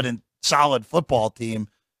competent, solid football team.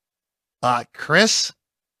 Chris,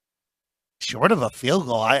 short of a field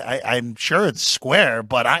goal, I'm sure it's square,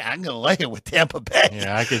 but I'm going to lay it with Tampa Bay.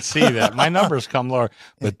 Yeah, I could see that. My numbers come lower.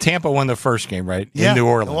 But Tampa won the first game, right? Yeah, in New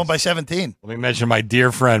Orleans. They won by 17. Let me mention my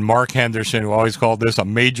dear friend, Mark Henderson, who always called this a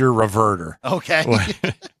major reverter. Okay.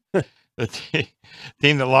 The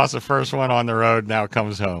team that lost the first one on the road now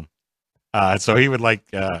comes home. So he would like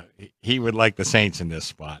the Saints in this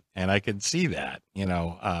spot. And I can see that,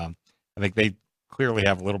 I think they clearly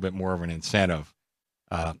have a little bit more of an incentive.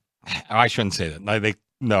 I shouldn't say that.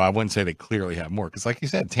 No, I wouldn't say they clearly have more because, like you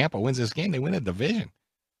said, Tampa wins this game. They win a division.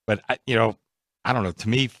 But, I don't know. To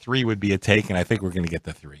me, 3 would be a take, and I think we're going to get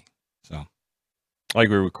the 3. So, I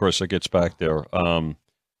agree with Chris. It gets back there.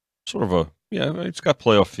 Sort of it's got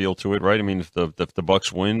playoff feel to it, right? I mean, if the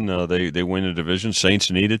Bucs win, they win the division.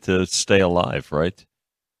 Saints need it to stay alive, right?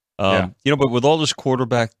 But with all this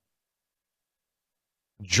quarterback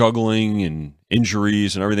juggling and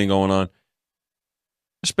injuries and everything going on,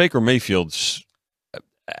 this Baker Mayfield's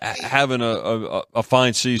having a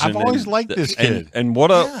fine season. I've always liked this kid. And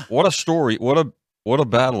what a story, what a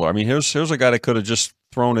battler. I mean, here's a guy that could have just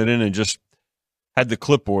thrown it in and just had the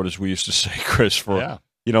clipboard, as we used to say, Chris, for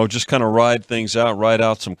just kind of ride things out, ride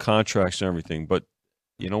out some contracts and everything. But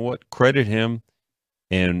you know what? Credit him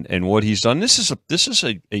and what he's done. This is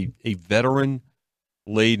a veteran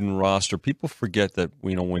laden roster. People forget that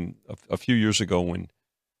when a few years ago when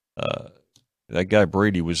that guy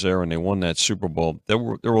Brady was there and they won that Super Bowl, there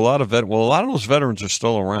were a lot of a lot of those veterans are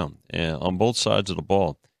still around on both sides of the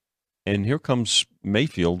ball. And here comes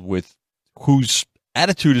Mayfield whose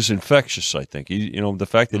attitude is infectious. I think the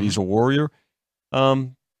fact that he's a warrior.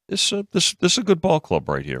 This is a good ball club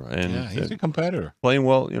right here, and he's a competitor playing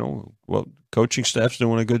well. Coaching staff's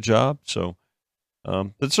doing a good job. So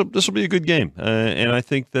this will be a good game, and I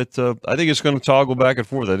think that it's going to toggle back and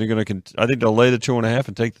forth. I think they'll lay the 2.5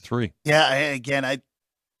 and take the 3. Yeah, again,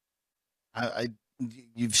 I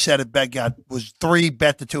you've said it. Bet was 3.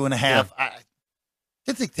 Bet the 2.5. Yeah.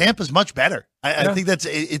 I think Tampa's much better. I think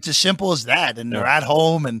it's as simple as that. And they're at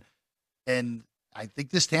home, and I think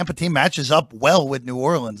this Tampa team matches up well with New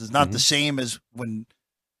Orleans. It's not the same as when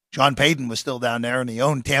John Payton was still down there and he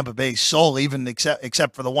owned Tampa Bay soul, even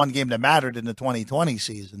except for the one game that mattered in the 2020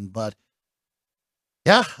 season. But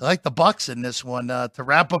yeah, I like the Bucs in this one to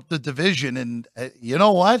wrap up the division. And you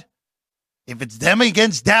know what? If it's them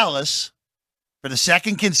against Dallas for the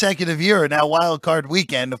second consecutive year, and now wild card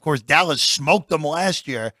weekend, of course, Dallas smoked them last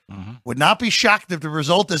year. Would not be shocked if the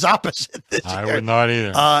result is opposite this year. I would not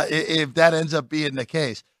either. If that ends up being the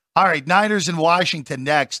case. All right, Niners in Washington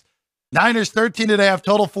next. Niners 13.5,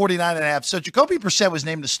 total 49.5. So Jacoby Brissett was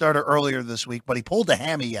named the starter earlier this week, but he pulled a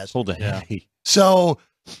hammy yesterday. So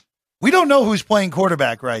we don't know who's playing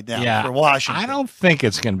quarterback right now for Washington. I don't think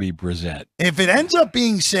it's going to be Brissett. If it ends up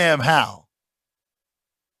being Sam Howell,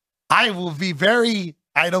 I will be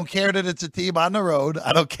I don't care that it's a team on the road.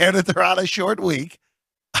 I don't care that they're on a short week.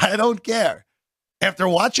 I don't care. After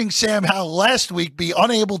watching Sam Howell last week be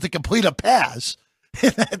unable to complete a pass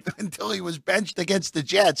until he was benched against the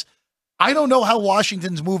Jets, I don't know how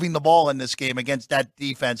Washington's moving the ball in this game against that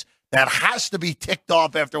defense that has to be ticked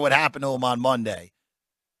off after what happened to him on Monday.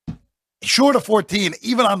 Short of 14,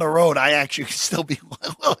 even on the road, I actually could still be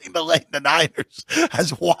willing to lay the Niners,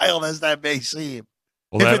 as wild as that may seem.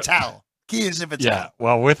 If it's Howell. key is if it's Hal.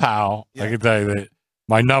 Well, with Hal, I can tell you that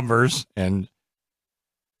my numbers, and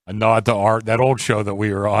I nod to Art, that old show that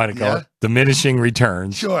we were on, called Diminishing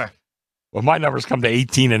Returns. Sure. Well, my numbers come to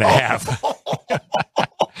 18 and a half.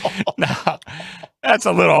 Now, that's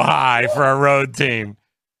a little high for a road team.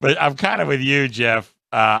 But I'm kind of with you, Jeff.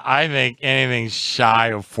 I think anything shy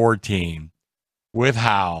of 14 with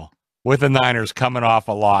Hal, with the Niners coming off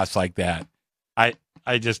a loss like that, I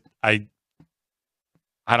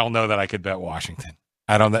don't know that I could bet Washington.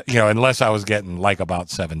 I don't know, unless I was getting like about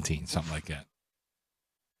 17, something like that.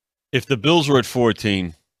 If the Bills were at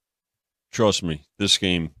 14, trust me, this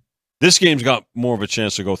game's got more of a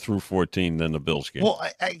chance to go through 14 than the Bills game. Well,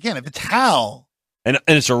 again, if it's Hal, and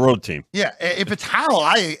it's a road team. Yeah, if it's Hal,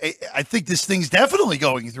 I think this thing's definitely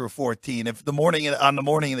going through 14. If the morning of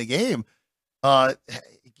the game,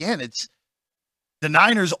 again, it's the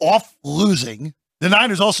Niners off losing. The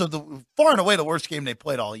Niners also far and away the worst game they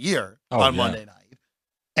played all year on Monday night.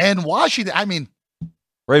 And Washington, I mean,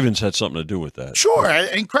 Ravens had something to do with that. Sure,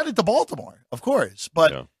 and credit to Baltimore, of course.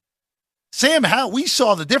 But Sam Howell, we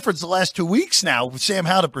saw the difference the last 2 weeks now with Sam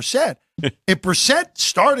Howell to Brissett. If Brissett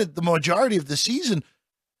started the majority of the season,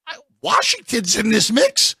 Washington's in this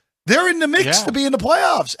mix. They're in the mix to be in the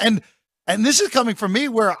playoffs. And this is coming from me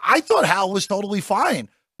where I thought Howell was totally fine.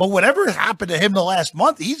 But whatever happened to him the last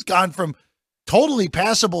month, he's gone from totally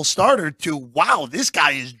passable starter to, wow, this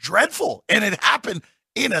guy is dreadful. And it happened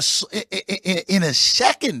in a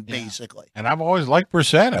second, basically. And I've always liked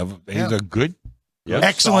Brissett. He's a good,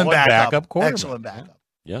 excellent backup quarterback. Excellent backup.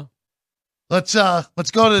 Yeah. Let's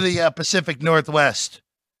go to the Pacific Northwest.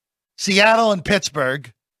 Seattle and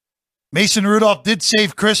Pittsburgh. Mason Rudolph did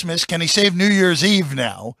save Christmas. Can he save New Year's Eve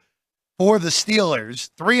now for the Steelers?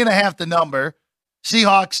 3.5 the number.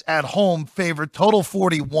 Seahawks at home favored, total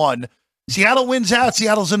 41. Seattle wins out.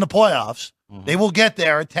 Seattle's in the playoffs. Mm-hmm. They will get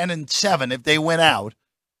there at 10-7 if they win out.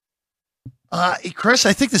 Chris,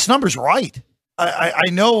 I think this number's right. I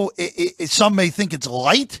know some may think it's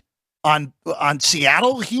light on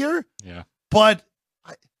Seattle here. Yeah. But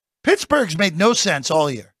Pittsburgh's made no sense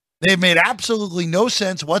all year. They've made absolutely no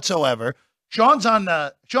sense whatsoever. Sean,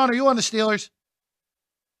 are you on the Steelers?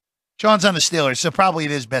 Sean's on the Steelers, so probably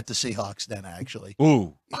it is bet the Seahawks then, actually.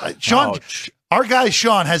 Ooh. Sean, our guy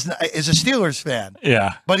Sean is a Steelers fan.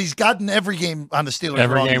 Yeah. But he's gotten every game on the Steelers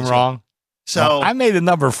every game wrong. So well, I made the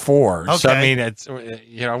number 4. Okay. So, I mean, it's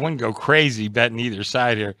I wouldn't go crazy betting either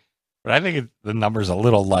side here. But I think the number's a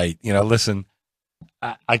little light. Listen,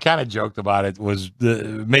 I kind of joked about it. Was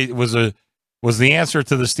the answer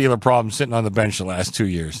to the Steeler problem sitting on the bench the last 2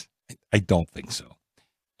 years? I don't think so.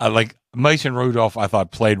 Like Mason Rudolph, I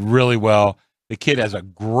thought played really well. The kid has a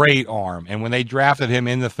great arm, and when they drafted him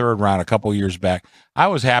in the 3rd round a couple years back, I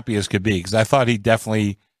was happy as could be because I thought he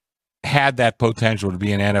definitely had that potential to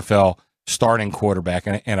be an NFL starting quarterback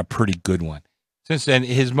and a pretty good one. Since then,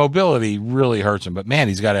 his mobility really hurts him, but man,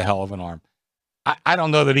 he's got a hell of an arm. I don't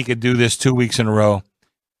know that he could do this 2 weeks in a row.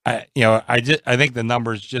 I think the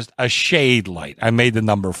number is just a shade light. I made the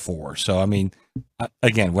number 4. So, I mean,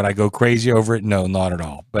 again, would I go crazy over it? No, not at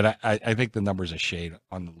all. But I think the number is a shade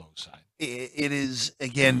on the low side. It is,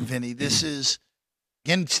 again, Vinny, this is,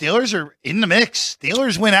 again, Steelers are in the mix.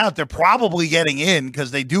 Steelers win out. They're probably getting in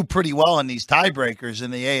because they do pretty well in these tiebreakers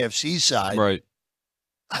in the AFC side. Right.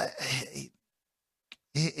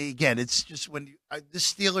 Again, it's just when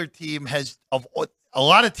this Steeler team has, of a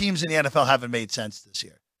lot of teams in the NFL haven't made sense this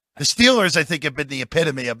year. The Steelers, I think, have been the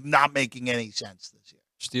epitome of not making any sense this year.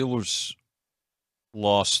 Steelers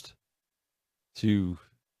lost to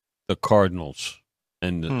the Cardinals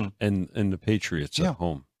and the Patriots at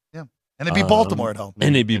home. Yeah, and they beat Baltimore at home.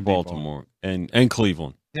 And they beat Baltimore and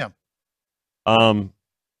Cleveland. Yeah. I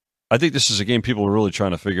think this is a game people are really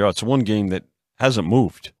trying to figure out. It's one game that hasn't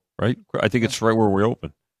moved, right? I think it's right where we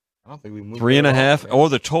open. I don't think we moved 3.5 or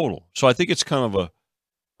the total. So I think it's kind of a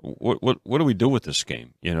what do we do with this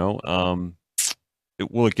game? Will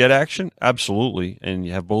it get action? Absolutely. And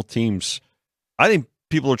you have both teams. I think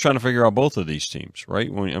people are trying to figure out both of these teams, right?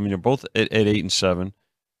 They're both at 8-7.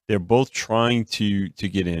 They're both trying to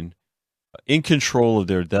get in control of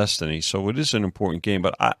their destiny. So it is an important game.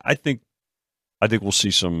 But I think we'll see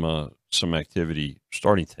some activity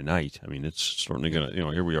starting tonight. I mean, it's certainly going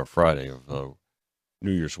to. Here we are Friday of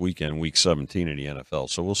New Year's weekend, week 17 in the NFL.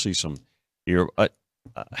 So we'll see some here.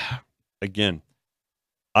 Again,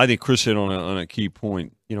 I think Chris hit on a key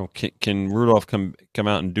point. Can Rudolph come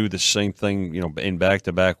out and do the same thing, in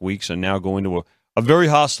back-to-back weeks and now go into a very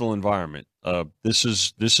hostile environment? This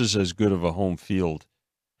is as good of a home field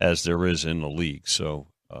as there is in the league. So,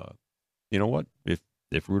 you know what?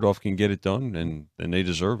 If Rudolph can get it done, then they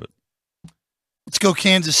deserve it. Let's go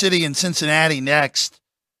Kansas City and Cincinnati next.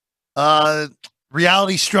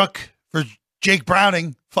 Reality struck for Jake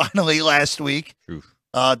Browning finally last week.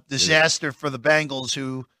 Disaster for the Bengals,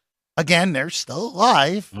 who, again, they're still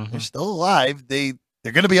alive. Mm-hmm. They're still alive. They're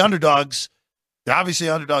going to be underdogs. They're obviously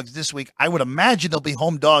underdogs this week. I would imagine they'll be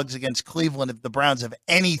home dogs against Cleveland if the Browns have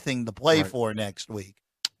anything to play for next week.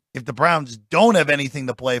 If the Browns don't have anything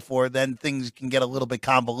to play for, then things can get a little bit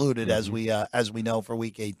convoluted as we know for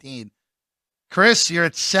Week 18. Chris, you're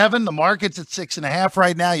at 7. The market's at 6.5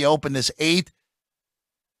 right now. You open this 8.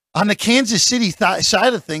 On the Kansas City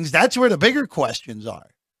side of things, that's where the bigger questions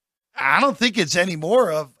are. I don't think it's any more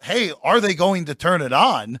of, hey, are they going to turn it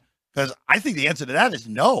on? Because I think the answer to that is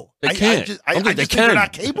no. They can't. I just think they're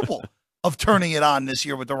not capable of turning it on this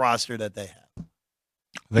year with the roster that they have.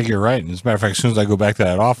 I think you're right. And as a matter of fact, as soon as I go back to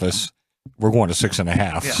that office, we're going to 6.5.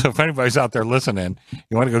 Yeah. So if anybody's out there listening,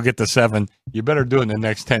 you want to go get the 7, you better do it in the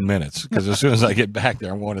next 10 minutes. Because as soon as I get back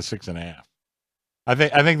there, I'm going to 6.5. I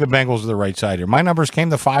think the Bengals are the right side here. My numbers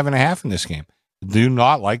came to 5.5 in this game. Do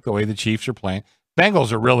not like the way the Chiefs are playing.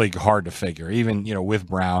 Bengals are really hard to figure, even with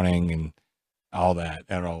Browning and all that.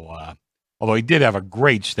 Although he did have a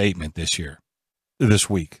great statement this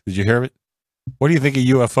week. Did you hear it? What do you think of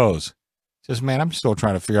UFOs? He says, man, I'm still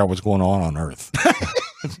trying to figure out what's going on Earth.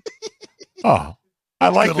 Oh, I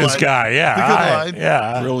like this guy. Yeah.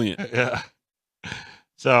 Yeah. Brilliant. Yeah.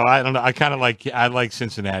 So I don't know. I like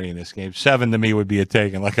Cincinnati in this game. 7 to me would be a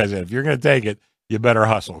take. And like I said, if you're going to take it, you better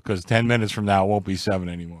hustle because 10 minutes from now it won't be 7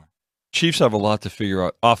 anymore. Chiefs have a lot to figure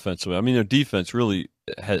out offensively. I mean, their defense really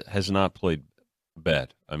has not played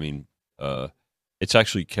bad. I mean, it's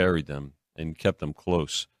actually carried them and kept them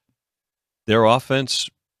close. Their offense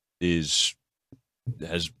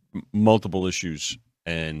has multiple issues,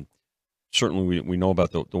 and certainly we know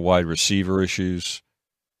about the wide receiver issues,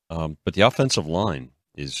 but the offensive line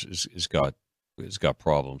is got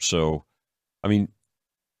problems. So, I mean,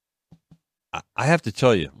 I have to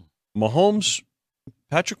tell you,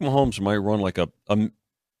 Patrick Mahomes might run like a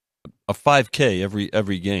 5K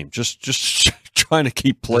every game, just trying to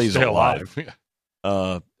keep plays alive.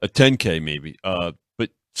 A 10K maybe.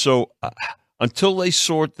 But so until they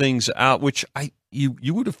sort things out, which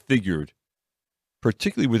you would have figured,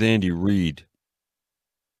 particularly with Andy Reid,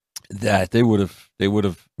 that they would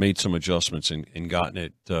have made some adjustments and gotten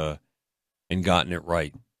it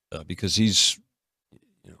right, because he's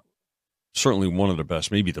certainly one of the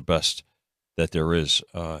best, maybe the best that there is,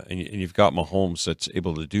 and you've got Mahomes that's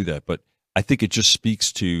able to do that. But I think it just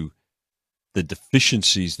speaks to the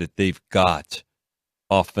deficiencies that they've got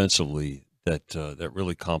offensively that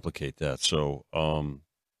really complicate that. So,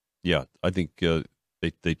 I think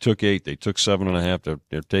they took 8, they took 7.5,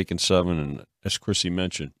 they're taking 7, and as Chrissy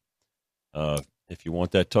mentioned, if you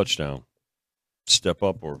want that touchdown, step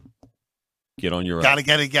up or get on your app. Gotta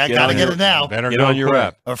get it now. Better get on your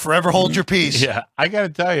app. Or forever hold your peace. Yeah, I got to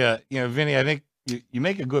tell you, Vinny, I think you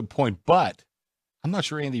make a good point, but I'm not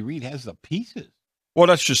sure Andy Reid has the pieces. Well,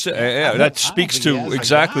 that's just that speaks to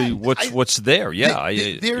exactly what's there. Yeah,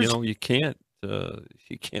 you can't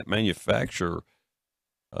manufacture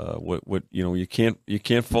what you can't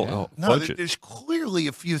fudge it. There's clearly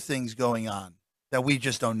a few things going on that we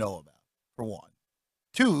just don't know about. For one,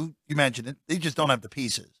 2, you mentioned it, they just don't have the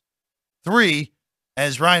pieces. 3,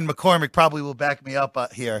 as Ryan McCormick probably will back me up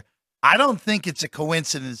here, I don't think it's a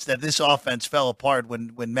coincidence that this offense fell apart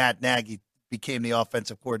when Matt Nagy became the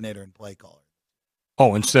offensive coordinator and play caller.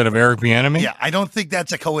 Oh, instead of Eric Bieniemy? Yeah, I don't think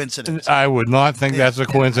that's a coincidence. I would not think that's a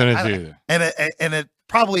coincidence either. And it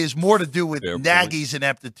probably is more to do with Nagy's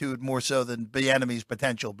ineptitude more so than Bieniemy's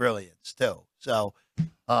potential brilliance too. So,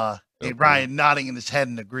 Ryan nodding in his head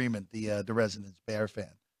in agreement, the resident Bear fan.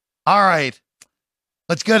 All right.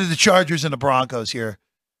 Let's go to the Chargers and the Broncos here.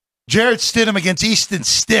 Jarrett Stidham against Easton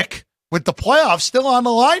Stick with the playoffs still on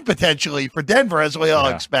the line potentially for Denver, as we all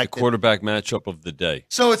expected. The quarterback matchup of the day.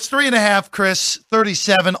 So it's 3.5, Chris,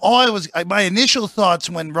 37. My initial thoughts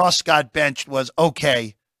when Russ got benched was,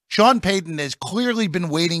 okay, Sean Payton has clearly been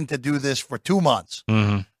waiting to do this for 2 months.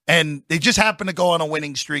 Mm-hmm. And they just happened to go on a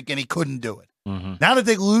winning streak, and he couldn't do it. Mm-hmm. Now that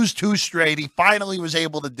they lose 2 straight, he finally was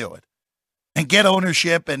able to do it and get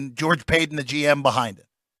ownership and George Payton, the GM, behind it.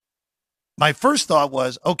 My first thought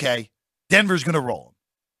was, okay, Denver's going to roll him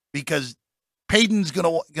because Payton's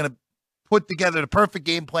going to put together the perfect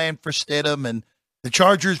game plan for Stidham, and the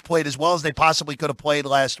Chargers played as well as they possibly could have played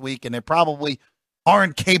last week, and they probably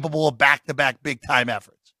aren't capable of back-to-back big-time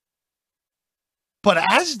efforts. But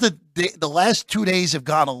as the last 2 days have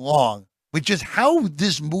gone along, with just how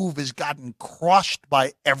this move has gotten crushed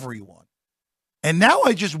by everyone. And now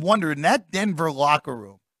I just wonder in that Denver locker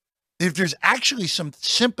room if there's actually some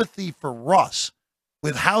sympathy for Russ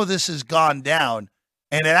with how this has gone down,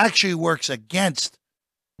 and it actually works against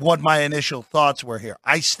what my initial thoughts were here.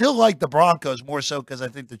 I still like the Broncos more so because I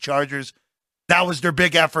think the Chargers, that was their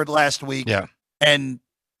big effort last week. Yeah. And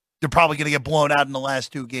they're probably going to get blown out in the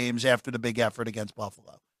last 2 games after the big effort against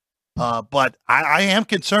Buffalo. But I am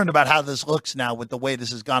concerned about how this looks now with the way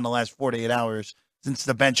this has gone the last 48 hours since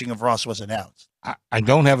the benching of Russ was announced. I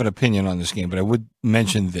don't have an opinion on this game, but I would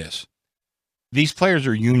mention this. These players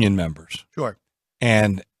are union members. Sure.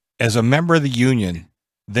 And as a member of the union,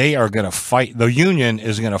 they are going to fight. The union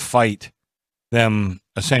is going to fight them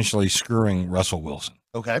essentially screwing Russell Wilson.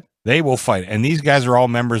 Okay. They will fight. And these guys are all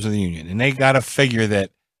members of the union. And they got to figure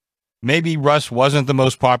that maybe Russ wasn't the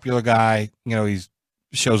most popular guy. You know, he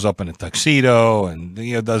shows up in a tuxedo and,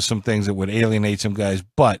 you know, does some things that would alienate some guys.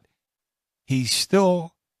 But he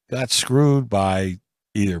still got screwed by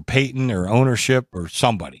either Peyton or ownership or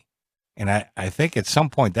somebody. And I think at some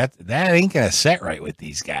point that ain't going to set right with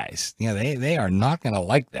these guys. You know, they are not going to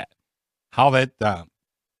like that. How that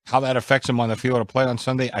affects them on the field to play on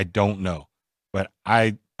Sunday, I don't know. But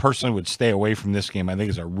I personally would stay away from this game. I think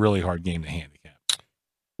it's a really hard game to handicap.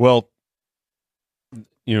 Well,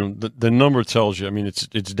 you know, the number tells you. I mean, it's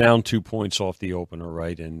down 2 points off the opener,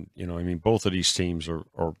 right? And you know, I mean, both of these teams are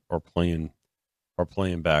playing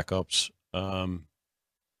backups.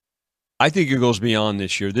 I think it goes beyond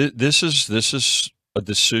this year. This is a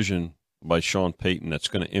decision by Sean Payton that's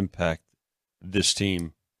going to impact this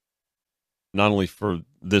team, not only for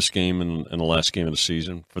this game and the last game of the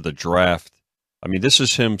season, for the draft. I mean, this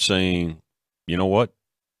is him saying, you know what,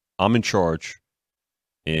 I'm in charge,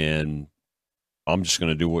 and I'm just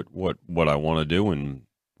going to do what I want to do, and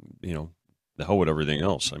you know, the hell with everything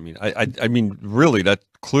else. I mean, I mean, really, that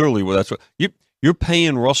clearly, well, that's what you're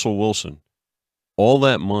paying Russell Wilson all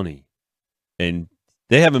that money. And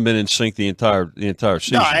they haven't been in sync the entire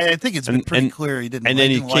season. No, I think it's been pretty clear he didn't. And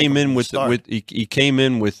then he came in with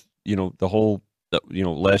you know, the whole, you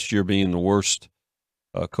know, last year being the worst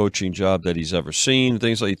coaching job that he's ever seen.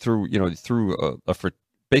 Things like he threw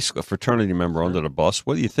basically a fraternity member under the bus.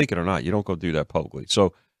 Whether you think it or not, you don't go do that publicly.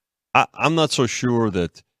 So I'm not so sure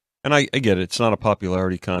that. And I get it. It's not a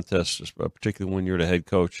popularity contest, particularly when you're the head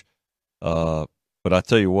coach. But I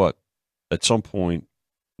tell you what, at some point,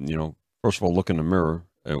 you know. First of all, look in the mirror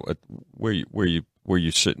at where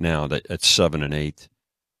you sit now at 7 and 8,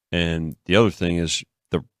 and the other thing is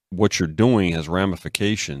what you're doing has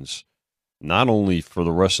ramifications not only for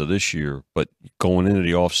the rest of this year, but going into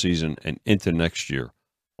the offseason and into next year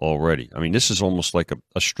already. I mean, this is almost like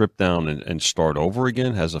a strip down and start over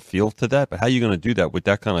again. Has a feel to that, but how are you going to do that with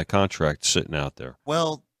that kind of contract sitting out there?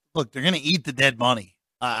 Well, look, they're going to eat the dead money.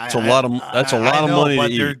 That's a lot of money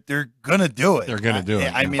to eat. They're gonna do it. They're gonna do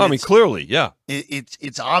it. I mean, clearly, yeah.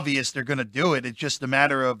 It's obvious they're gonna do it. It's just a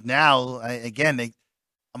matter of now.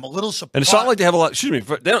 I'm a little surprised. And it's not like they have a lot. Excuse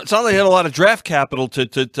me. It's not like they have a lot of draft capital to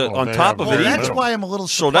on top of it. That's why I'm a little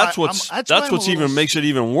surprised. So that's what's even makes it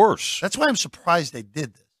even worse. That's why I'm surprised they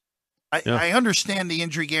did this. I understand the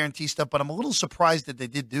injury guarantee stuff, but I'm a little surprised that they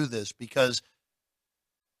did do this because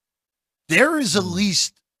there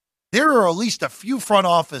are at least a few front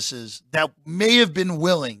offices that may have been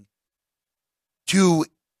willing to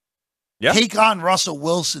take on Russell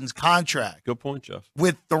Wilson's contract. Good point, Jeff.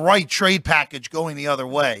 With the right trade package going the other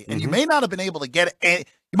way. And you may not have been able to get it.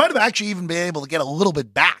 You might have actually even been able to get a little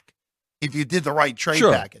bit back if you did the right trade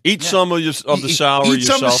package. Eat some of the salary Eat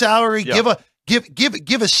yourself. Some of the salary. Yeah.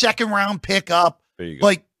 Give a second round pick up. There you go.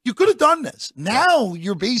 Like, you could have done this. Now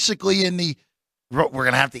you're basically in we're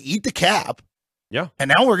going to have to eat the cap. Yeah. And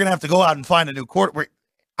now we're going to have to go out and find a new quarterback.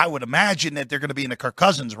 I would imagine that they're going to be in the Kirk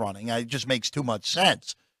Cousins running. It just makes too much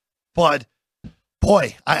sense. But,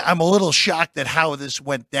 boy, I'm a little shocked at how this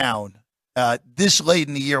went down this late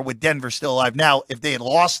in the year with Denver still alive. Now, if they had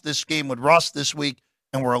lost this game with Russ this week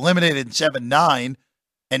and were eliminated in 7-9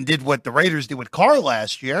 and did what the Raiders did with Carr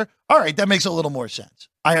last year, all right, that makes a little more sense.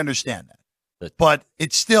 I understand that. But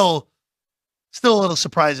it's still a little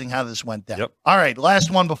surprising how this went down. Yep. All right, last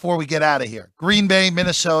one before we get out of here. Green Bay,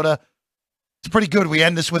 Minnesota. It's pretty good. We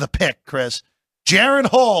end this with a pick, Chris. Jaron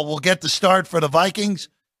Hall will get the start for the Vikings.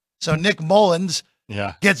 So Nick Mullins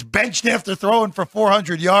gets benched after throwing for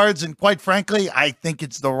 400 yards. And quite frankly, I think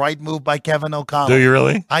it's the right move by Kevin O'Connell. Do you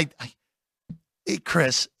really?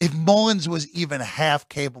 Chris, if Mullins was even half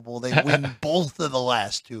capable, they'd win both of the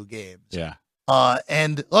last 2 games. Yeah.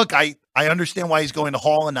 And look, I understand why he's going to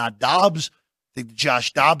Hall and not Dobbs. I think the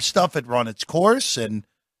Josh Dobbs stuff had run its course, and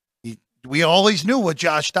we always knew what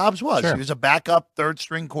Josh Dobbs was. Sure. He was a backup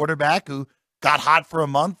third-string quarterback who got hot for a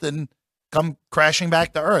month and come crashing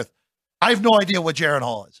back to earth. I have no idea what Jaron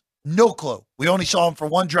Hall is. No clue. We only saw him for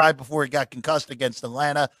one drive before he got concussed against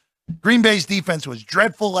Atlanta. Green Bay's defense was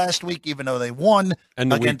dreadful last week, even though they won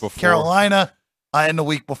against Carolina and the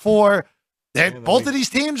week before. Both of these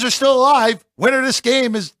teams are still alive. Winner of this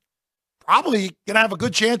game is probably going to have a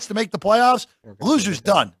good chance to make the playoffs. Loser's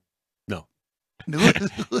done. No.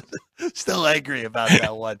 Still angry about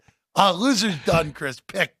that one. Loser's done, Chris.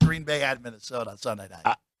 Pick Green Bay at Minnesota on Sunday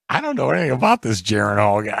night. I don't know anything about this Jaron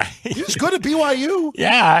Hall guy. He was good at BYU.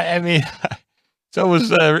 Yeah, I mean, so was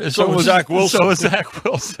Zach Wilson. So was Zach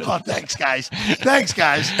Wilson. Oh, thanks, guys. Thanks,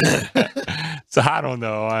 guys. So I don't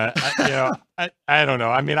know. I don't know.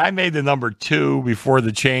 I mean, I made the number 2 before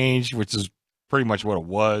the change, which is pretty much what it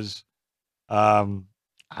was. I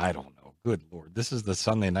don't know. Good Lord, this is the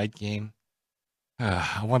Sunday night game.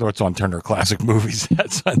 I wonder what's on Turner Classic Movies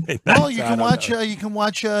that Sunday night. Well, you can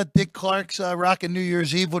watch Dick Clark's Rockin' New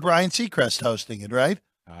Year's Eve with Ryan Seacrest hosting it, right?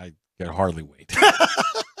 I can hardly wait.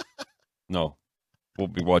 No. We'll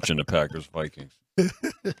be watching the Packers-Vikings.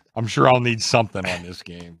 I'm sure I'll need something on this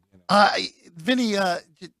game. Vinny,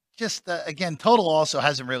 again, total also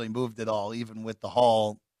hasn't really moved at all, even with the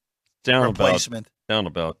Hall replacement. Down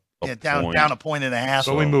about a point. Down a point and a half.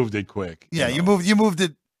 So we moved it quick. Yeah, you moved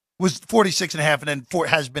it. Was 46.5, and then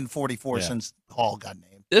has been 44 since Hall got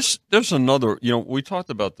named. There's another. We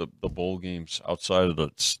talked about the bowl games outside of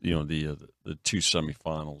the the 2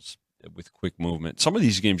 semifinals with quick movement. Some of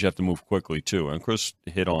these games you have to move quickly too. And Chris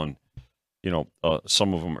hit on,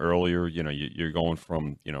 some of them earlier. You're going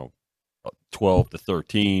from 12 to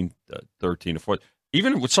 13, 13 to 14.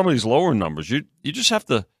 Even with some of these lower numbers, you just have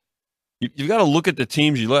to. You've got to look at the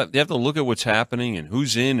teams. You have to look at what's happening and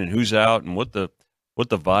who's in and who's out and what the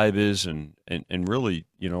vibe is, and really,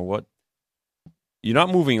 what? You're not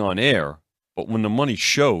moving on air, but when the money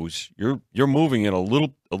shows, you're moving it a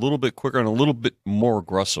little bit quicker and a little bit more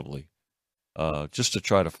aggressively, just to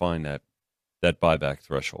try to find that buyback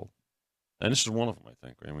threshold. And this is one of them, I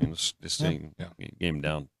think. I mean, this thing game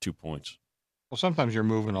down 2 points. Well, sometimes you're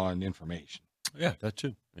moving on information. Yeah, that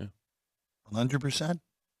too. Yeah, 100%.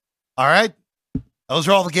 All right, those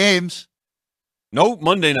are all the games. No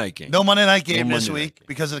Monday night game. No Monday night game this week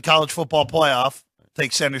because of the college football playoff.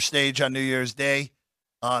 Takes center stage on New Year's Day.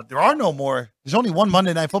 There are no more. There's only one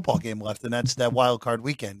Monday night football game left, and that's that wild card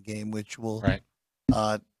weekend game, which will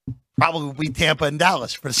probably be Tampa and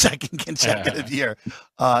Dallas for the second consecutive year,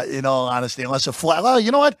 in all honesty. Unless well,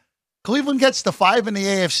 you know what? Cleveland gets the 5 in the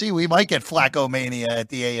AFC. We might get Flacco Mania at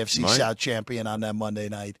the AFC South champion on that Monday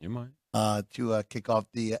night. You might. To kick off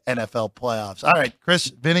the NFL playoffs. All right, Chris,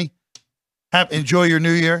 Vinny. Enjoy your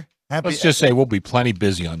new year. Let's just say we'll be plenty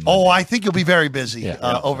busy on Monday. Oh, I think you'll be very busy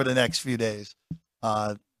over the next few days.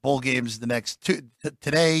 Bowl games the next 2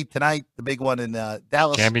 tonight, the big one in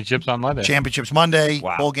Dallas. Championships on Monday. Championships Monday.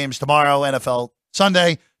 Wow. Bowl games tomorrow. NFL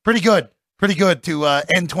Sunday. Pretty good to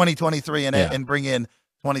end 2023 and bring in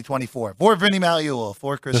 2024. For Vinny Magliulo,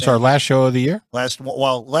 for Chris. This is our last show of the year? Last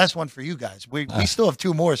one for you guys. We still have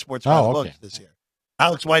 2 more Sports by the Books this year.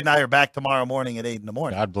 Alex White and I are back tomorrow morning at 8 in the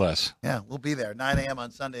morning. God bless. Yeah, we'll be there, 9 a.m. on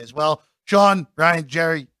Sunday as well. Sean, Ryan,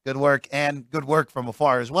 Jerry, good work, and good work from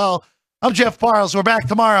afar as well. I'm Jeff Parles. We're back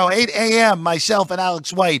tomorrow, 8 a.m., myself and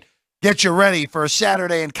Alex White. Get you ready for a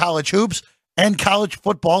Saturday in college hoops and college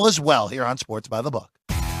football as well here on Sports by the Book.